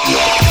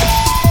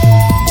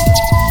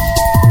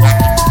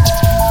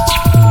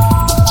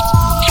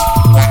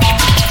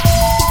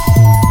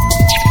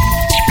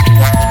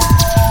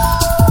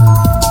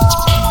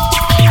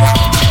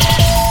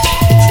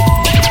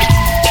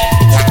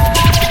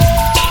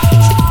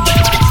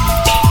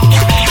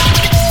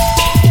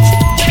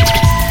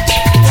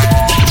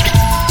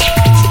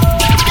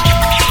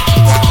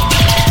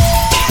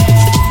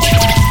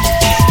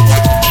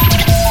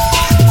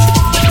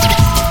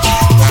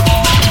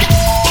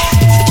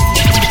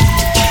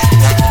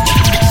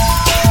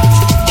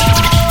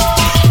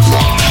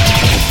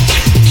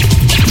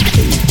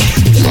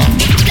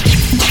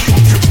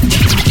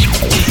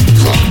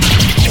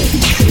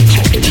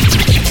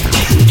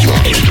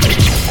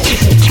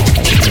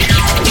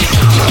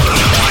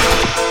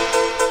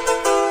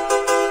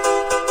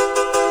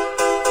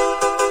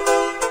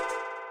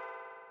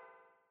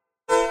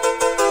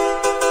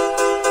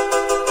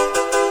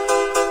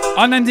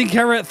 Unending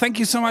Carrot, thank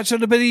you so much for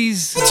the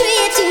biddies.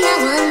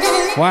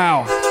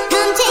 Wow.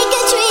 Come take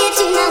a trip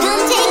to my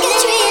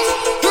wonderland.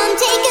 Come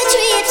take a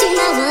trip to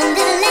my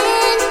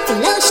wonderland. The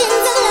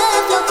lotions of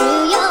love flow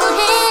through your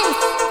hands.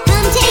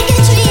 Come take a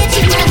trip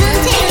to my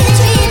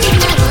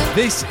wonderland.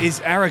 This is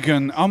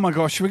Aragon. Oh my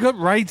gosh, we got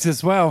raids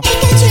as well.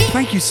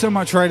 Thank you so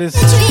much, raiders.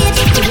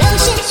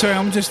 Sorry,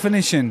 I'm just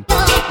finishing.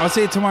 I'll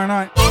see you tomorrow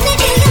night.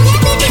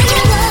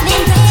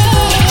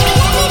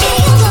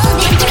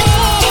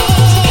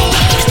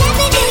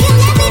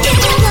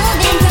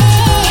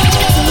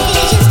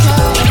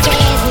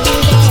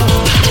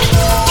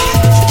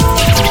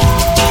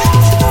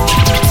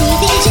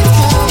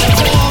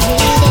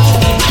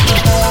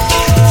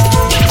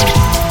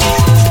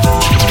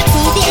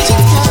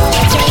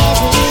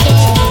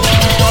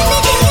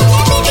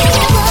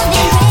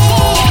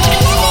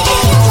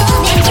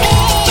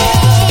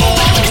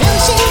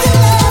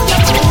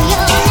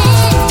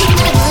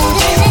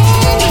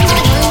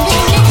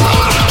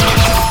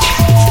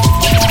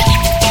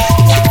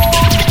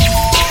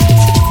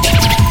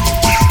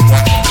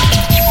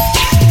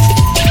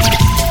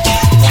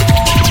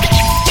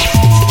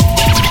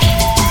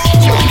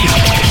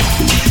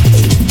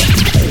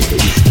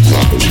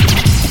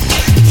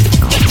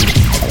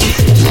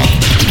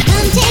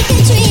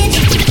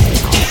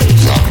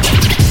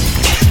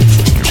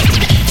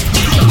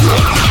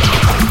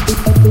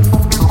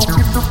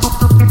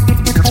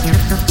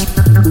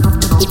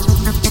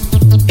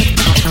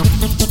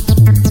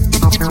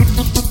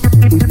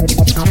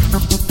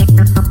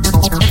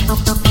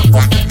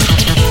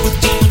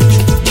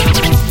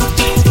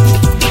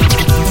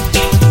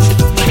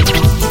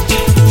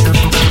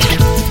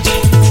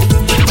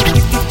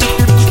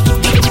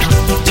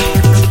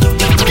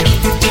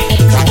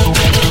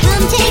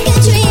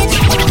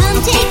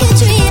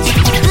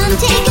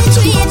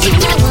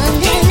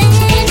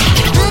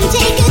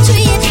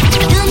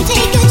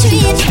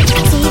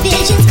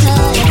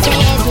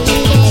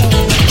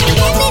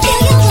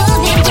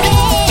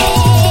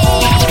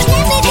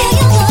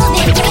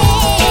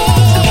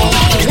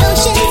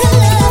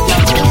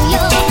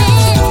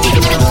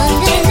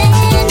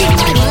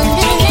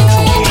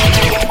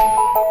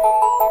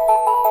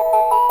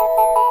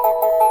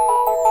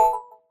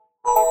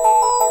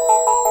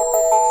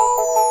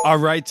 Our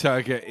raid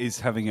target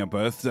is having a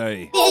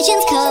birthday.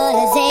 Visions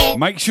causing.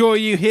 Make sure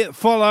you hit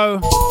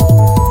follow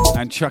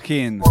and chuck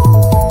in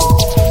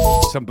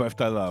some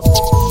birthday love.